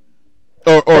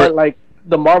 but like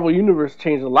the Marvel universe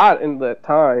changed a lot in that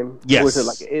time. Yes. Was it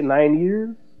like 9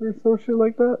 years or some shit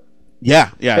like that? Yeah.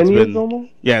 10 years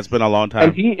almost? Yeah, it's been a long time.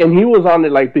 And he was on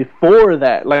it like before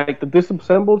that, like the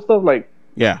Disassembled stuff. Like,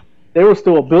 yeah, there was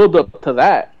still a build up to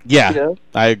that. Yeah, you know?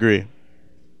 I agree.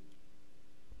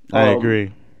 I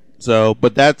agree. So,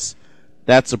 but that's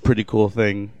a pretty cool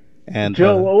thing. And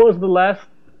Joe, what was the last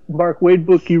Mark Waid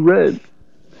book you read?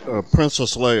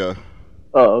 Princess Leia.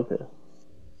 Oh, okay.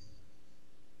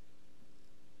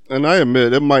 And I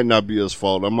admit, it might not be his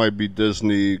fault. It might be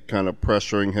Disney kind of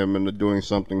pressuring him into doing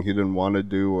something he didn't want to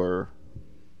do, or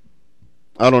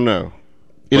I don't know.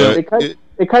 You know,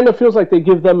 it kind of feels like they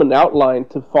give them an outline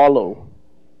to follow.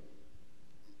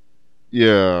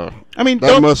 Yeah. I mean,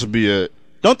 that must be it.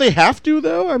 Don't they have to,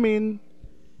 though? I mean...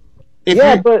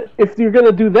 but if you're going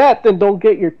to do that, then don't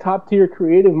get your top-tier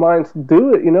creative minds to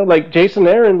do it, you know? Like, Jason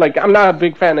Aaron, like, I'm not a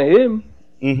big fan of him.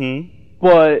 Mm-hmm.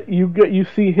 But you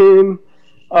see him...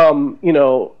 you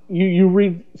know, you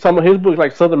read some of his books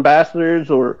like Southern Bastards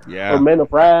or Men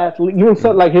of Wrath, even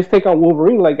something like his take on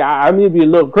Wolverine. Like I may be a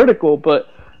little critical, but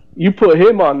you put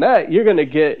him on that, you're gonna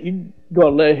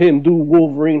let him do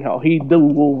Wolverine how he do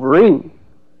Wolverine,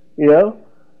 you know.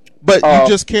 But you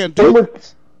just can't do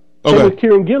it. Same with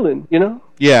Kieran Gillen, you know.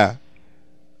 Yeah.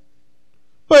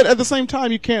 But at the same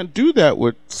time, you can't do that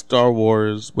with Star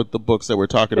Wars, with the books that we're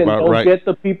talking about, right? Get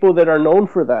the people that are known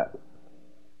for that.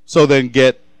 So then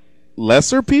get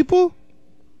lesser people?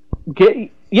 Because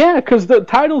the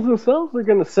titles themselves are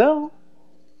going to sell.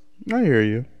 I hear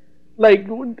you. Like,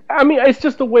 I mean, it's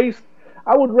just a waste.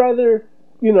 I would rather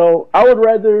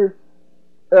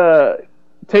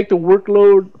take the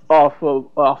workload off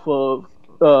of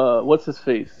what's his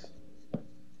face?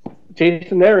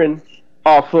 Jason Aaron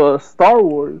off of Star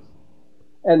Wars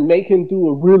and make him do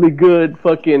a really good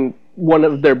fucking one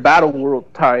of their Battle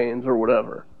World tie-ins or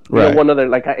whatever. Right. You know, one of their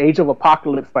like Age of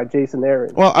Apocalypse by Jason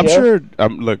Aaron. Well, I'm sure.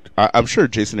 I'm sure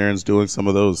Jason Aaron's doing some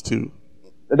of those too.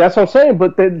 That's what I'm saying.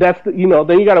 But then then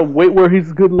you gotta wait where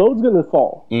his good load's gonna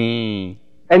fall. Mm.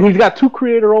 And he's got 2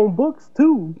 creator-owned books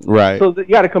too. Right. So you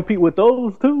got to compete with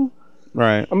those too.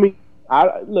 Right. I mean,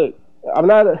 I'm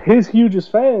not his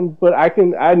hugest fan, but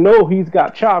I know he's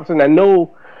got chops, and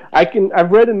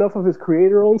I've read enough of his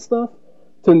creator-owned stuff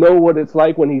to know what it's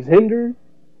like when he's hindered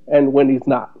and when he's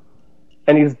not.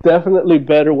 And he's definitely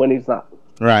better when he's not.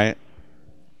 Right.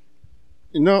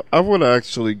 You know, I would have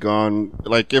actually gone,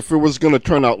 like, if it was going to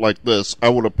turn out like this, I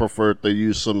would have preferred they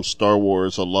use some Star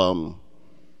Wars alum.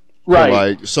 Right.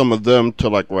 Like, some of them to,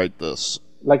 like, write this.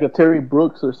 Like a Terry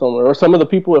Brooks or somewhere, or some of the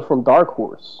people from Dark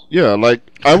Horse. Yeah, like,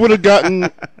 I would have gotten,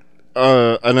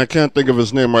 and I can't think of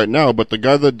his name right now, but the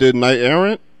guy that did Knight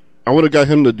Errant, I would have got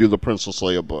him to do the Princess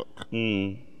Leia book.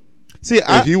 Mm. See,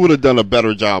 he would have done a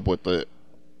better job with it.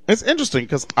 It's interesting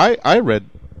because I read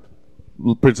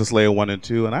Princess Leia 1 and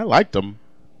 2 and I liked them.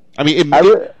 I mean,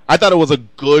 I thought it was a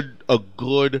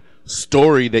good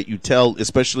story that you tell,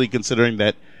 especially considering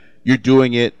that you're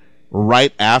doing it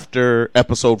right after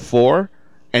Episode 4,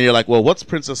 and you're like, well, what's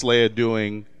Princess Leia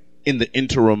doing in the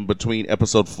interim between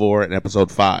Episode 4 and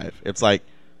Episode 5? It's like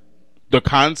the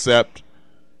concept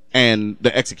and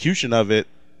the execution of it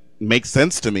makes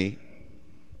sense to me.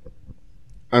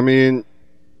 I mean,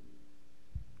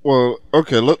 well,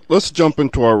 okay, let's jump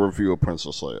into our review of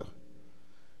Princess Leia.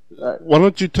 Why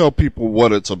don't you tell people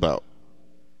what it's about?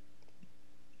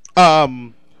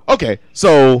 Okay,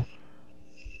 so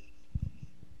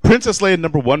Princess Leia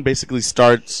 #1 basically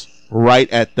starts right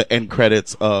at the end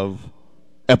credits of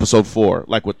episode 4,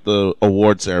 like with the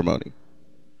award ceremony.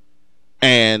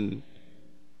 And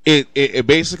it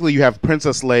basically, you have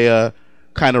Princess Leia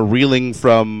kind of reeling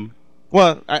from,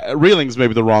 well, reeling is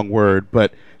maybe the wrong word,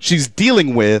 but she's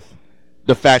dealing with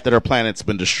the fact that her planet's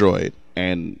been destroyed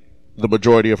and the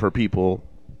majority of her people,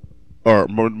 or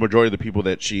majority of the people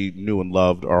that she knew and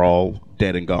loved, are all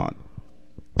dead and gone.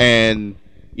 And,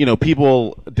 you know,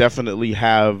 people definitely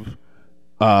have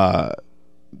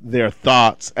their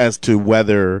thoughts as to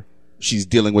whether she's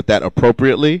dealing with that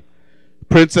appropriately.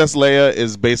 Princess Leia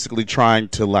is basically trying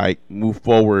to, like, move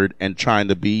forward and trying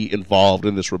to be involved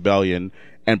in this rebellion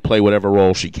and play whatever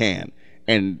role she can.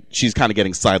 And she's kind of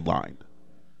getting sidelined.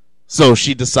 So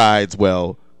she decides,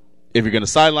 well, if you're going to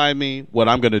sideline me, what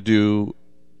I'm going to do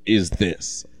is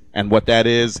this. And what that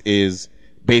is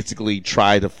basically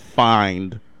try to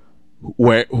find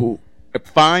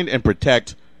and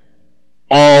protect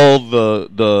all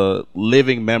the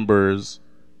living members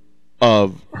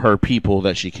of her people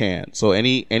that she can. So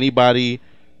anybody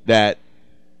that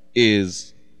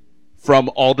is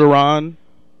from Alderaan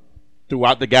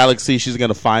throughout the galaxy, she's going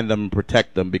to find them and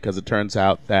protect them, because it turns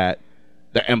out that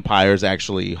the Empire is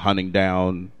actually hunting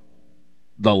down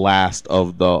the last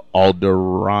of the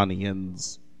Alderaanians.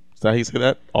 Is that how you say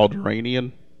that?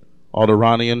 Alderaanian?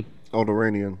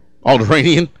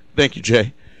 Thank you,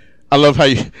 Jay. I love how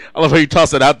you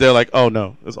toss it out there like, oh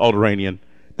no, it's Alderaanian.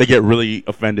 They get really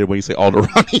offended when you say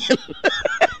Alderaanian.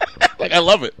 Like, I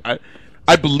love it.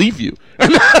 I believe you.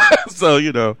 So,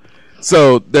 you know,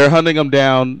 so they're hunting them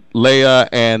down. Leia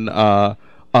and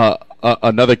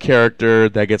another character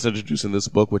that gets introduced in this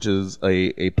book, which is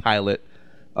a pilot,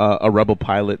 a rebel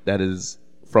pilot that is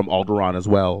from Alderaan as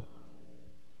well,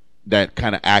 that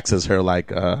kind of acts as her, like,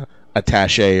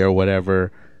 attaché or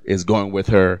whatever, is going with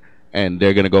her, and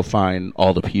they're going to go find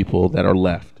all the people that are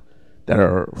left that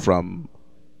are from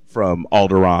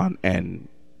Alderaan and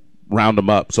round them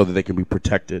up so that they can be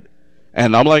protected.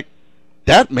 And I'm like,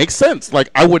 that makes sense. Like,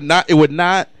 it would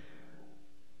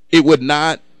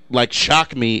not like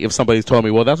shock me if somebody told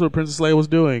me, well, that's what Princess Leia was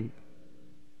doing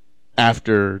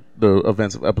after the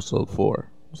events of episode 4.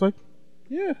 I was like,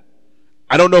 yeah.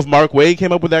 I don't know if Mark Waid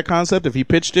came up with that concept, if he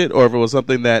pitched it, or if it was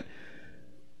something that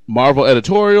Marvel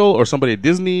editorial or somebody at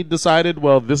Disney decided,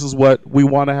 well, this is what we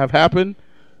want to have happen.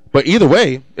 But either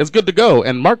way, it's good to go.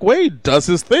 And Mark Waid does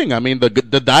his thing. I mean, the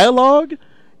dialogue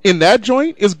in that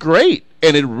joint is great.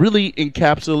 And it really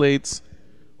encapsulates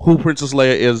who Princess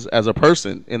Leia is as a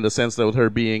person, in the sense that with her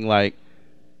being, like,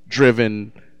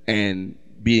 driven and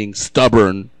being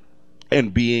stubborn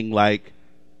and being like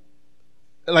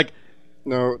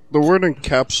now, the word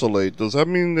encapsulate, does that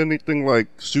mean anything like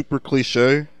super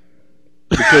cliche?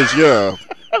 Because, yeah,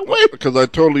 because I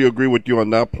totally agree with you on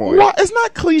that point. Well, it's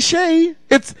not cliche.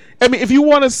 I mean, if you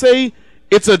want to say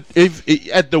at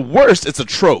the worst, it's a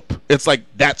trope. It's like,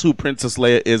 that's who Princess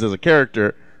Leia is as a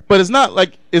character. But it's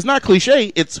not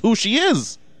cliche. It's who she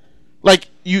is. Like,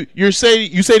 you say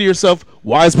to yourself,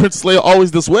 why is Princess Leia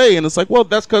always this way? And it's like, well,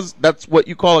 that's because that's what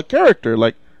you call a character.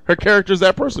 Like, her character is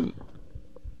that person.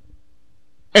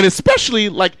 And especially,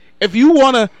 like, if you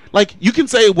want to, like, you can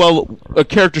say, well, a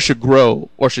character should grow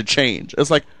or should change. It's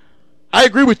like, I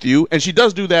agree with you, and she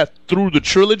does do that through the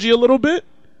trilogy a little bit.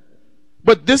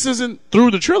 But this isn't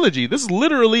through the trilogy. This is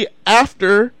literally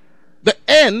after the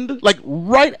end, like,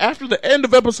 right after the end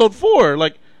of episode 4.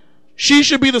 Like, she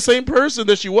should be the same person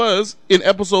that she was in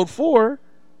episode 4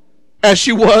 as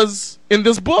she was in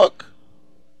this book.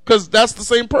 Because that's the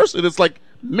same person. It's like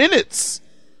minutes.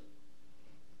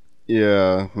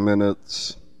 Yeah,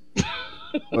 minutes.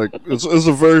 Like, it's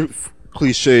a very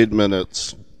cliched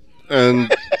minutes.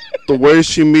 And the way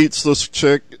she meets this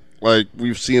chick, like,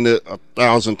 we've seen it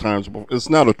 1,000 times before. It's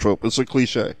not a trope, it's a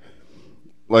cliche.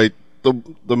 Like,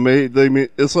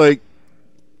 it's like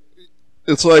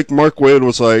Mark Waid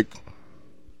was like,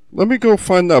 let me go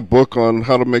find that book on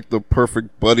how to make the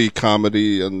perfect buddy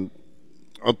comedy, and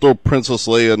I'll throw Princess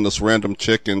Leia and this random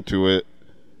chick into it.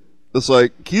 It's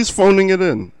like, he's phoning it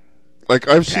in. Like,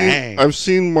 I've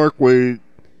seen Mark Waid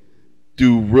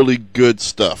do really good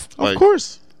stuff. Of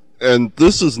course. And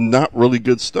this is not really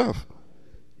good stuff.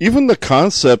 Even the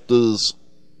concept is,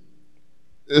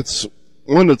 it's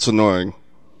annoying.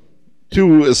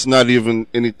 2, it's not even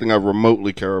anything I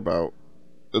remotely care about.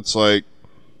 It's like,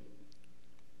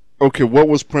 okay, what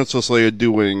was Princess Leia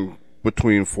doing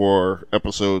between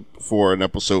episode 4 and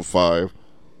episode 5?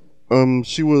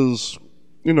 She was,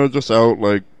 just out,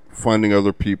 like, finding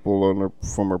other people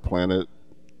from her planet.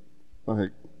 Like,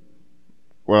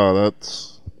 wow,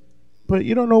 that's... But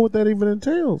you don't know what that even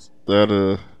entails.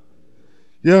 Yeah,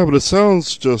 but it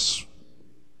sounds just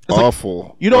awful.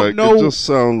 Like, you don't know. It just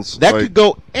sounds that like could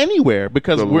go anywhere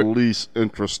because the we're least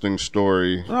interesting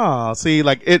story. Oh, see,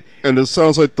 like it, and it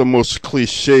sounds like the most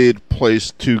cliched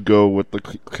place to go with the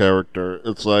character.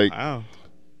 It's like, wow.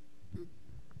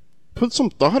 Put some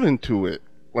thought into it.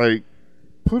 Like,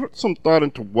 put some thought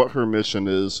into what her mission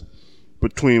is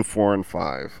between 4 and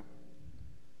 5.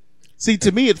 See,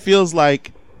 to me, it feels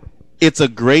like it's a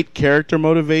great character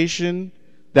motivation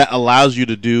that allows you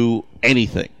to do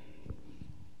anything.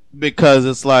 Because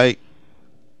it's like,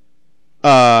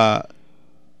 it's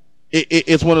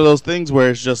one of those things where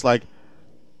it's just like,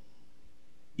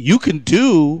 you can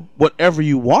do whatever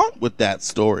you want with that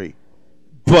story,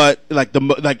 but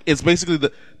it's basically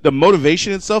the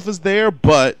motivation itself is there.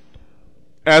 But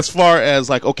as far as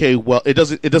like, okay, well, it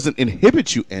doesn't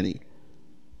inhibit you any.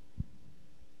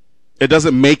 It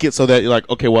doesn't make it so that you're like,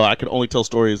 okay, well, I can only tell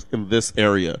stories in this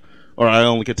area, or I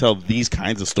only can tell these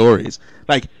kinds of stories.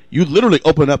 Like, you literally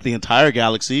open up the entire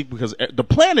galaxy because the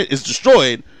planet is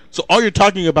destroyed, so all you're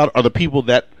talking about are the people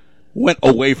that went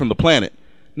away from the planet.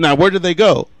 Now, where did they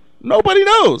go? Nobody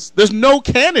knows. There's no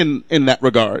canon in that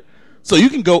regard. So you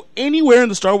can go anywhere in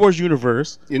the Star Wars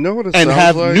universe and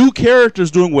have like? New characters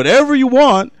doing whatever you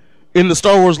want in the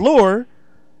Star Wars lore,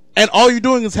 and all you're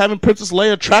doing is having Princess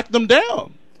Leia track them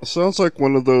down. It sounds like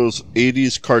one of those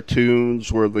 80s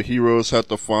cartoons where the heroes have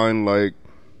to find, like,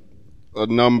 a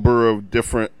number of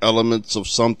different elements of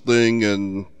something,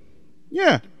 and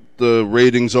yeah, the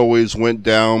ratings always went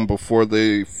down before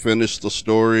they finished the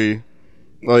story.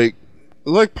 Like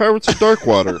Pirates of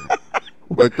Darkwater.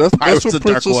 Like, that's what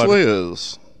Princess Leia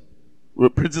is.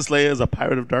 Princess Leia is a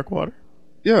pirate of Darkwater?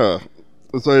 Yeah.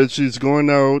 It's like she's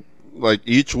going out, like,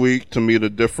 each week to meet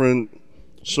a different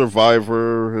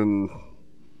survivor, and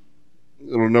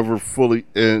it'll never fully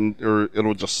end, or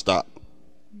it'll just stop.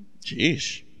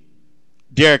 Jeez.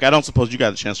 Derek, I don't suppose you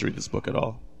got a chance to read this book at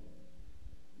all.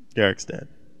 Derek's dead.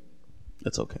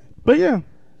 That's okay. But yeah,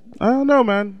 I don't know,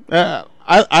 man.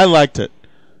 I liked it.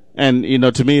 And,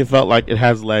 to me, it felt like it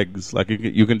has legs. Like,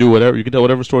 you can do whatever, you can tell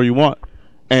whatever story you want.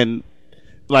 And,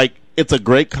 like, it's a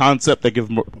great concept that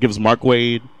gives Mark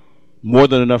Waid more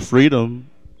than enough freedom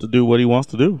to do what he wants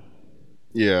to do.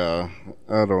 Yeah,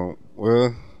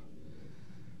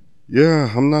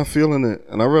 yeah, I'm not feeling it.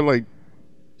 And I read, like,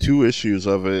 2 issues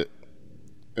of it,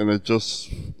 and it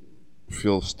just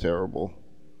feels terrible.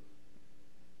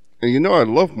 And, I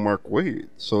love Mark Waid,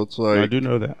 so it's like... I do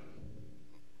know that.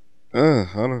 I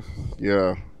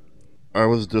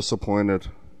was disappointed.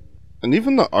 And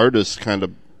even the artist kind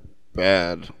of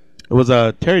bad. It was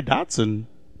Terry Dotson,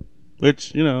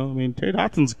 which, Terry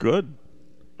Dotson's good.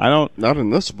 Not in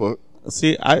this book.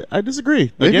 See, I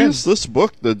disagree. Maybe it's this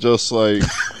book that just, like...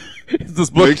 this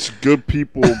book makes good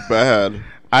people bad.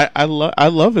 I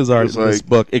love his art in this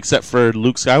book, except for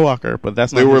Luke Skywalker, but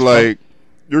that's not They were his like,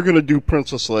 you're going to do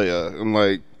Princess Leia, and,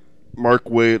 like, Mark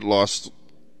Waid lost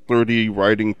 30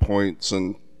 writing points,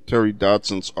 and Terry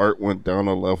Dotson's art went down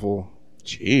a level.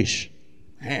 Jeez.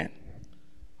 Man.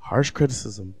 Harsh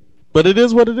criticism. But it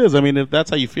is what it is. I mean, if that's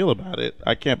how you feel about it,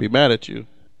 I can't be mad at you.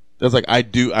 It's like, I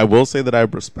will say that I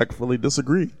respectfully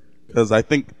disagree. Because I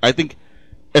think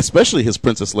especially his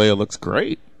Princess Leia looks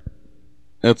great.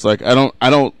 It's like, I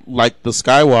don't like the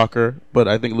Skywalker, but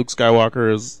I think Luke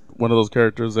Skywalker is one of those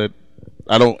characters that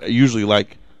I don't usually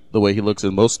like the way he looks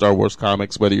in most Star Wars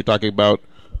comics, whether you're talking about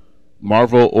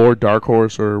Marvel or Dark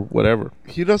Horse or whatever.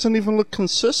 He doesn't even look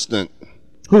consistent.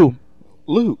 Who?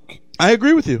 Luke. I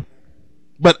agree with you.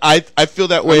 But I feel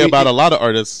that way about a lot of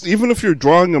artists. Even if you're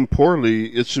drawing him poorly,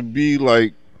 it should be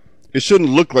like, it shouldn't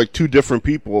look like 2 different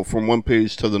people from one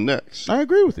page to the next. I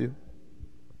agree with you.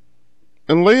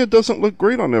 And Leia doesn't look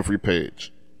great on every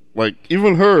page. Like,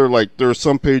 even her, like, there are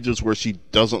some pages where she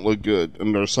doesn't look good,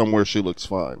 and there are some where she looks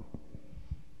fine.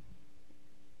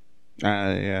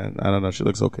 Yeah, I don't know. She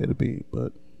looks okay to be,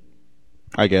 but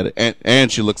I get it.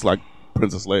 And she looks like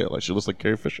Princess Leia. Like, she looks like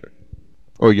Carrie Fisher.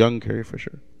 Or young Carrie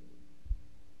Fisher.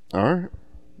 Alright.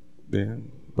 Yeah.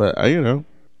 But,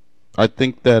 I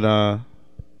think that,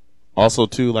 also,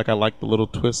 too, like, I like the little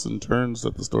twists and turns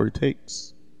that the story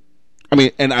takes. I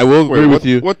mean, and I will agree with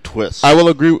you. What twists? I will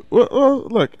agree. Well,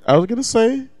 look, I was going to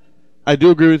say, I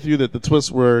do agree with you that the twists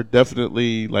were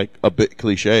definitely, like, a bit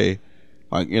cliche.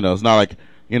 Like, it's not like,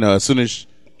 as soon as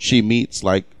she meets,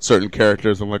 like, certain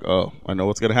characters, I'm like, oh, I know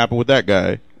what's going to happen with that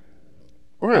guy.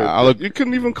 Right. You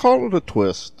couldn't even call it a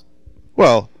twist.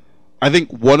 Well, I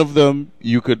think one of them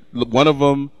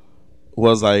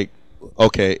was like,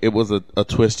 okay, it was a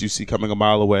twist you see coming a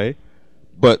mile away,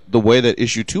 but the way that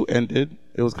issue 2 ended,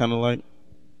 it was kind of like,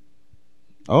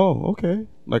 oh, okay.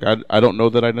 Like, I don't know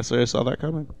that I necessarily saw that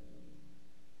coming.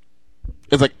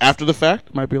 It's like after the fact,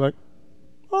 it might be like,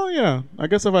 oh yeah, I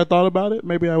guess if I thought about it,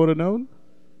 maybe I would have known.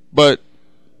 But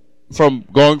from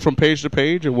going from page to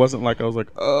page, it wasn't like I was like,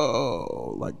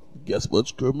 oh, like, guess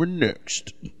what's coming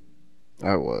next?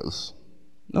 I was.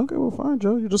 Okay, well, fine,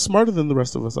 Joe. You're just smarter than the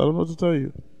rest of us. I don't know what to tell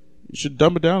you. You should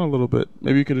dumb it down a little bit.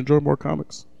 Maybe you can enjoy more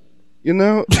comics. You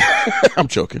know? I'm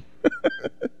joking.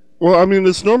 Well, I mean,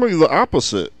 it's normally the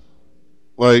opposite.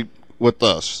 Like, with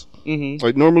us. Mm-hmm.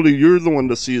 Like, normally you're the one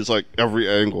that sees, like, every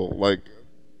angle. Like,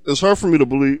 it's hard for me to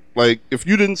believe. Like, if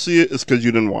you didn't see it, it's because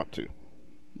you didn't want to.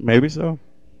 Maybe so.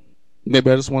 Maybe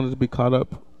I just wanted to be caught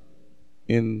up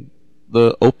in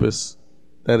the opus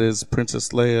that is Princess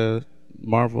Leia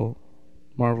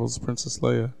Marvel's Princess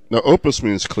Leia. Now, opus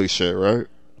means cliche, right?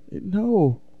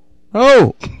 No.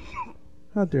 Oh!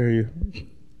 How dare you?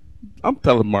 I'm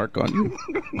telling Mark on you.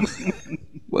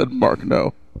 Let Mark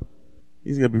know.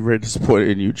 He's going to be very disappointed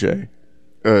in you, Jay.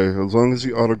 Hey, as long as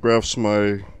he autographs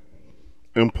my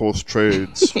impulse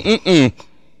trades.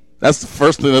 That's the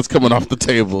first thing that's coming off the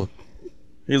table.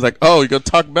 He's like, oh, you're going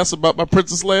to talk mess about my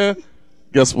Princess Leia?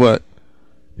 Guess what?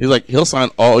 He's like, he'll sign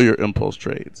all your impulse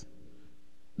trades.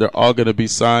 They're all going to be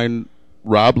signed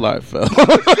Rob Liefeld.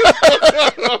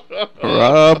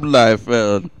 Rob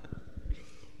Liefeld.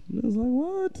 I was like,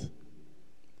 what?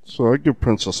 So I give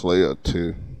Princess Leia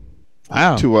 2.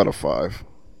 Wow. 2 out of 5.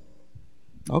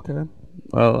 Okay.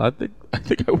 Well, I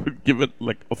think I would give it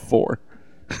like a 4.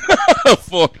 a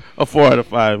 4 out of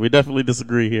 5. We definitely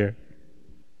disagree here.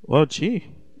 Well,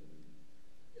 gee.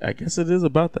 I guess it is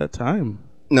about that time.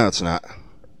 No, it's not.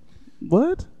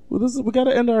 What? Well, we got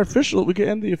to end our official. We can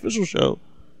end the official show.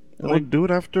 I'll do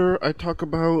it after I talk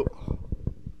about.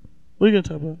 What are you gonna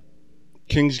talk about?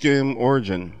 King's Game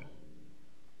Origin.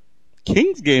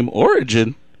 King's Game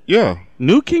Origin? Yeah.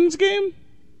 New King's Game?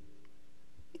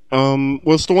 Well,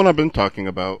 it's the one I've been talking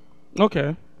about.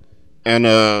 Okay.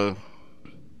 And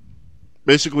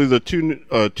basically the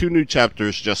two new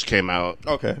chapters just came out.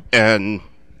 Okay. And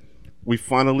we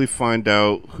finally find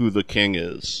out who the king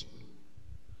is.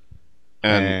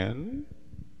 And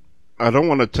I don't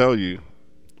want to tell you,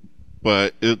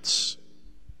 but it's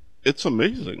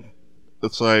amazing.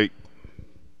 It's like,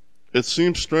 it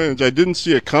seems strange. I didn't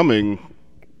see it coming,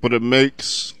 but it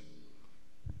makes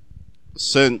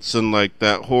sense in like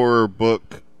that horror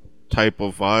book type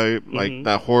of vibe, like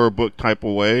that horror book type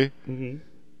of way.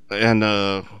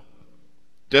 And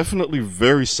definitely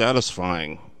very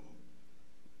satisfying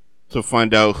to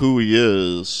find out who he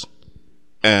is.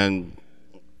 And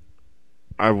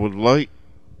I would like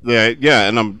that, yeah,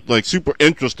 and I'm like super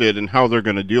interested in how they're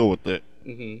going to deal with it.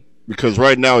 Because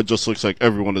right now it just looks like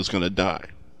everyone is going to die.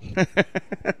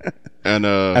 And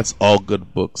that's all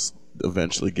good books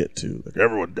eventually get to. Like,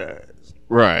 everyone dies.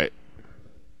 Right.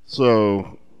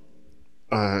 So,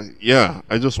 yeah,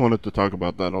 I just wanted to talk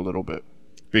about that a little bit.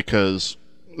 Because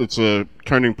it's a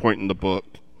turning point in the book.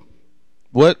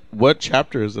 What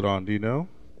chapter is it on? Do you know?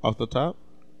 Off the top?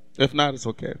 If not, it's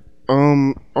okay.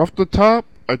 Off the top,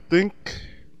 I think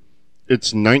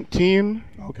it's 19.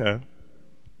 Okay.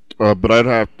 But I'd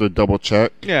have to double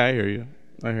check. Yeah, I hear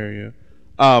you.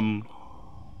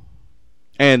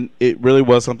 And it really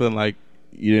was something like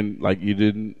you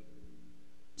didn't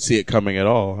see it coming at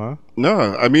all, huh?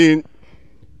 No, I mean,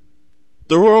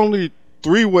 there were only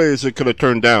 3 ways it could have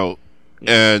turned out,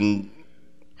 and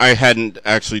I hadn't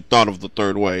actually thought of the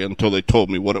third way until they told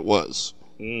me what it was.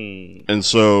 And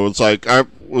so it's like, I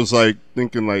was like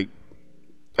thinking like,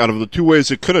 out of the 2 ways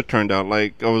it could have turned out,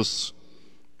 like I was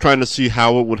trying to see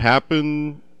how it would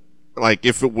happen, like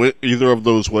if it went either of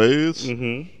those ways,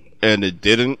 and it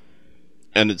didn't,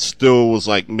 and it still was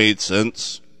like made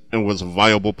sense and was a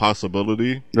viable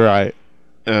possibility. Right.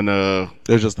 And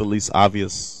there's just the least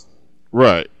obvious.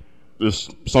 Right. It's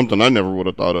something I never would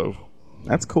have thought of.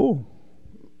 That's cool.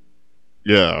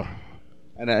 Yeah.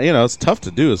 And it's tough to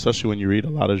do, especially when you read a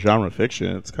lot of genre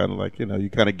fiction. It's kind of like, you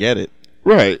kind of get it.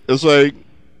 Right. It's like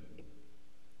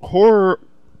horror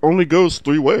only goes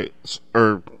 3 ways.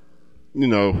 Or,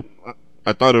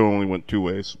 I thought it only went 2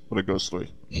 ways, but it goes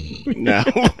 3. Now.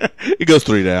 It goes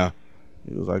 3 now.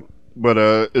 It was like, but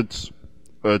it's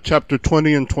chapter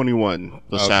 20 and 21.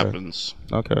 This happens.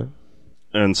 Okay.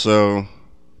 And so,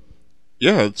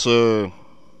 yeah, it's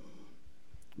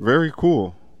very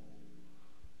cool.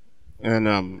 And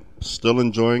I'm still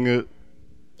enjoying it.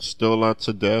 Still lots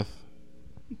of death.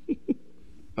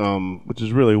 Which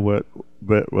is really what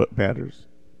matters.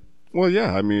 Well,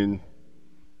 yeah, I mean,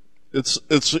 it's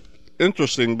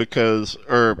interesting because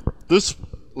this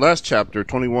last chapter,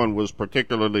 21, was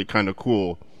particularly kind of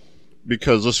cool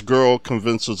because this girl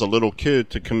convinces a little kid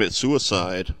to commit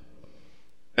suicide,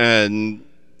 and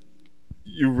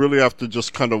you really have to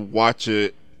just kind of watch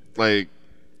it, like,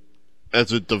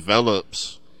 as it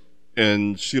develops,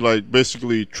 and she, like,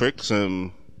 basically tricks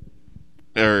him,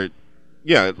 like,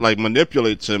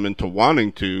 manipulates him into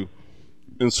wanting to,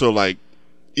 and so, like,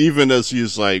 even as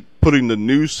he's, like, putting the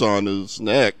noose on his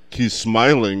neck, he's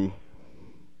smiling,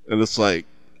 and it's, like,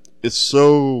 it's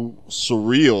so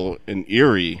surreal and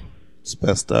eerie. It's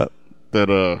messed up.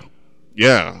 That,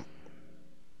 yeah.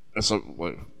 It's a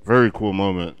very cool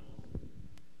moment.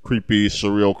 Creepy,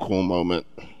 surreal, cool moment.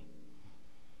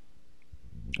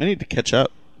 I need to catch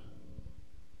up.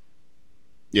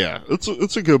 Yeah,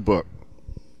 it's a good book.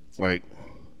 Like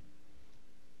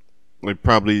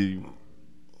probably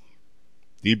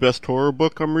the best horror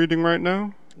book I'm reading right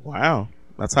now. Wow.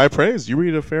 That's high praise. You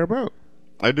read a fair amount.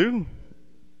 I do.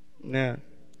 Yeah.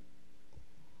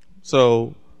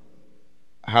 So,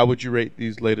 how would you rate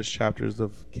these latest chapters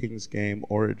of King's Game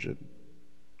Origin?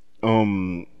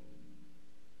 5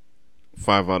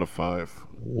 out of 5.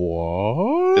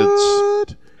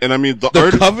 What? And I mean the The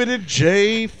art. coveted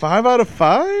J, 5 out of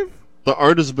 5? The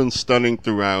art has been stunning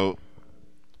throughout,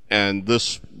 and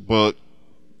this book,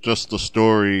 just the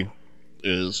story,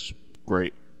 is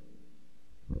great.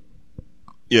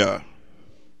 Yeah.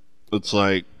 It's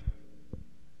like,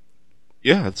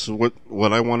 yeah, it's what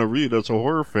I want to read as a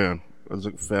horror fan, as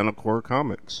a fan of horror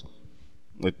comics.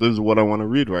 Like, this is what I want to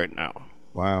read right now.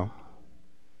 Wow.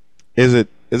 Is it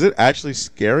actually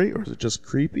scary, or is it just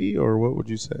creepy, or what would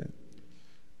you say?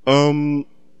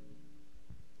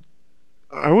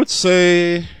 I would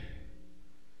say,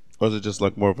 or is it just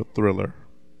like more of a thriller?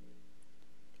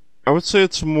 I would say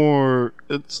it's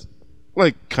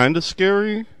like kind of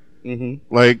scary.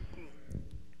 Mm-hmm. Like,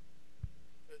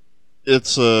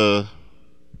 it's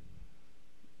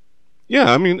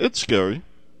yeah, I mean, it's scary.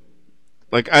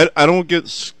 Like, I don't get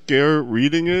scared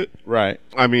reading it. Right.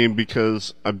 I mean,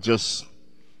 because there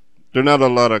are not a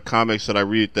lot of comics that I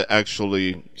read that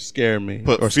actually scare me,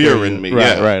 put or fear in me.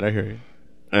 Right, yeah. right, I hear you.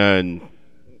 And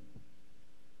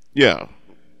yeah,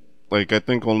 like, I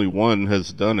think only one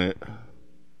has done it.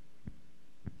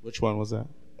 Which one was that?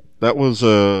 That was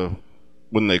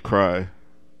When They Cry.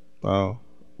 Oh.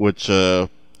 Which there's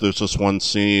this one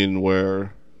scene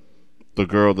where the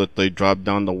girl that they dropped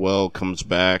down the well comes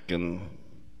back, and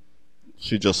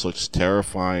she just looks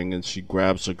terrifying, and she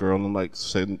grabs the girl and like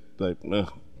saying like,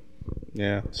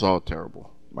 yeah, it's all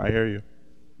terrible. I hear you.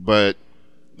 But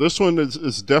this one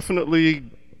is definitely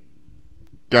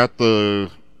got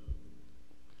the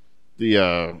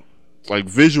like,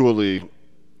 visually,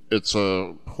 it's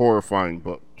a horrifying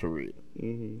book to read.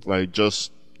 Mm-hmm. Like,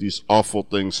 just these awful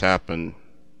things happen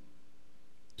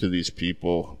to these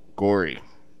people, gory.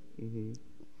 Mm-hmm.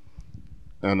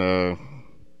 And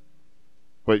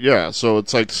but yeah, so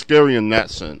it's like scary in that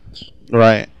sense.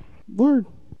 Right. Word.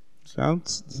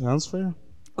 Sounds fair.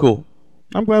 Cool.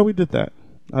 I'm glad we did that.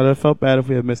 I'd have felt bad if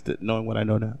we had missed it, knowing what I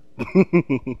know now.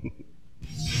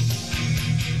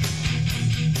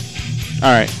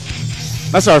 Alright.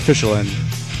 That's our official end.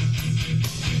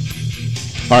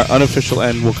 Our unofficial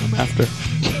end will come after.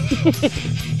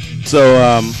 So,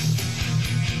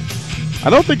 I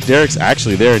don't think Derek's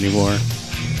actually there anymore.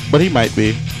 But he might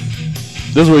be.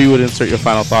 This is where you would insert your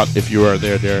final thought if you are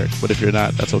there, Derek. But if you're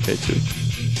not, that's okay too.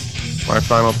 My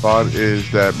final thought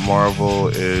is that Marvel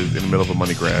is in the middle of a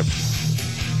money grab.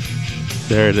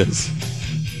 There it is.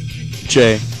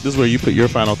 Jay, this is where you put your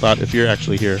final thought if you're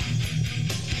actually here.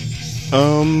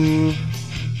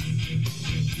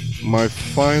 My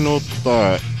final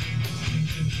thought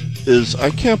is I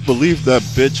can't believe that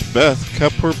bitch Beth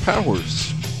kept her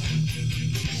powers.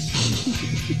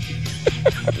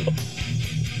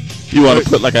 You want to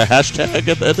put like a hashtag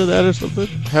at the end of that or something?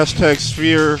 Hashtag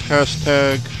Sphere,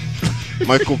 hashtag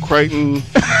Michael Crichton.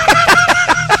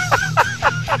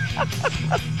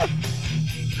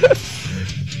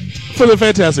 For the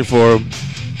Fantastic Forum.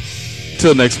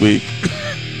 Till next week.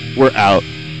 We're out.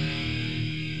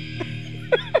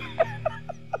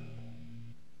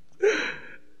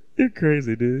 You're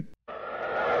crazy, dude.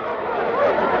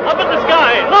 Up in the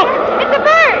sky, look! It's a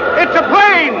bird! It's a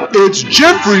plane! It's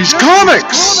Jeffrey's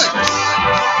Comics!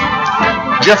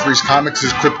 Jeffrey's Comics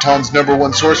is Krypton's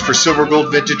 #1 source for silver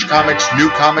gold vintage comics, new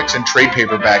comics, and trade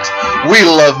paperbacks. We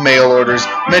love mail orders.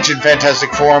 Mention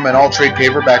Fantastic Forum and all trade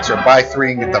paperbacks are buy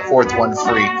 3 and get the 4th one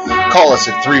free. Call us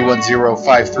at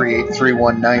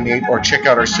 310-538-3198 or check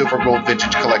out our silver gold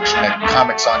vintage collection at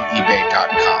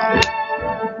comicsonebay.com.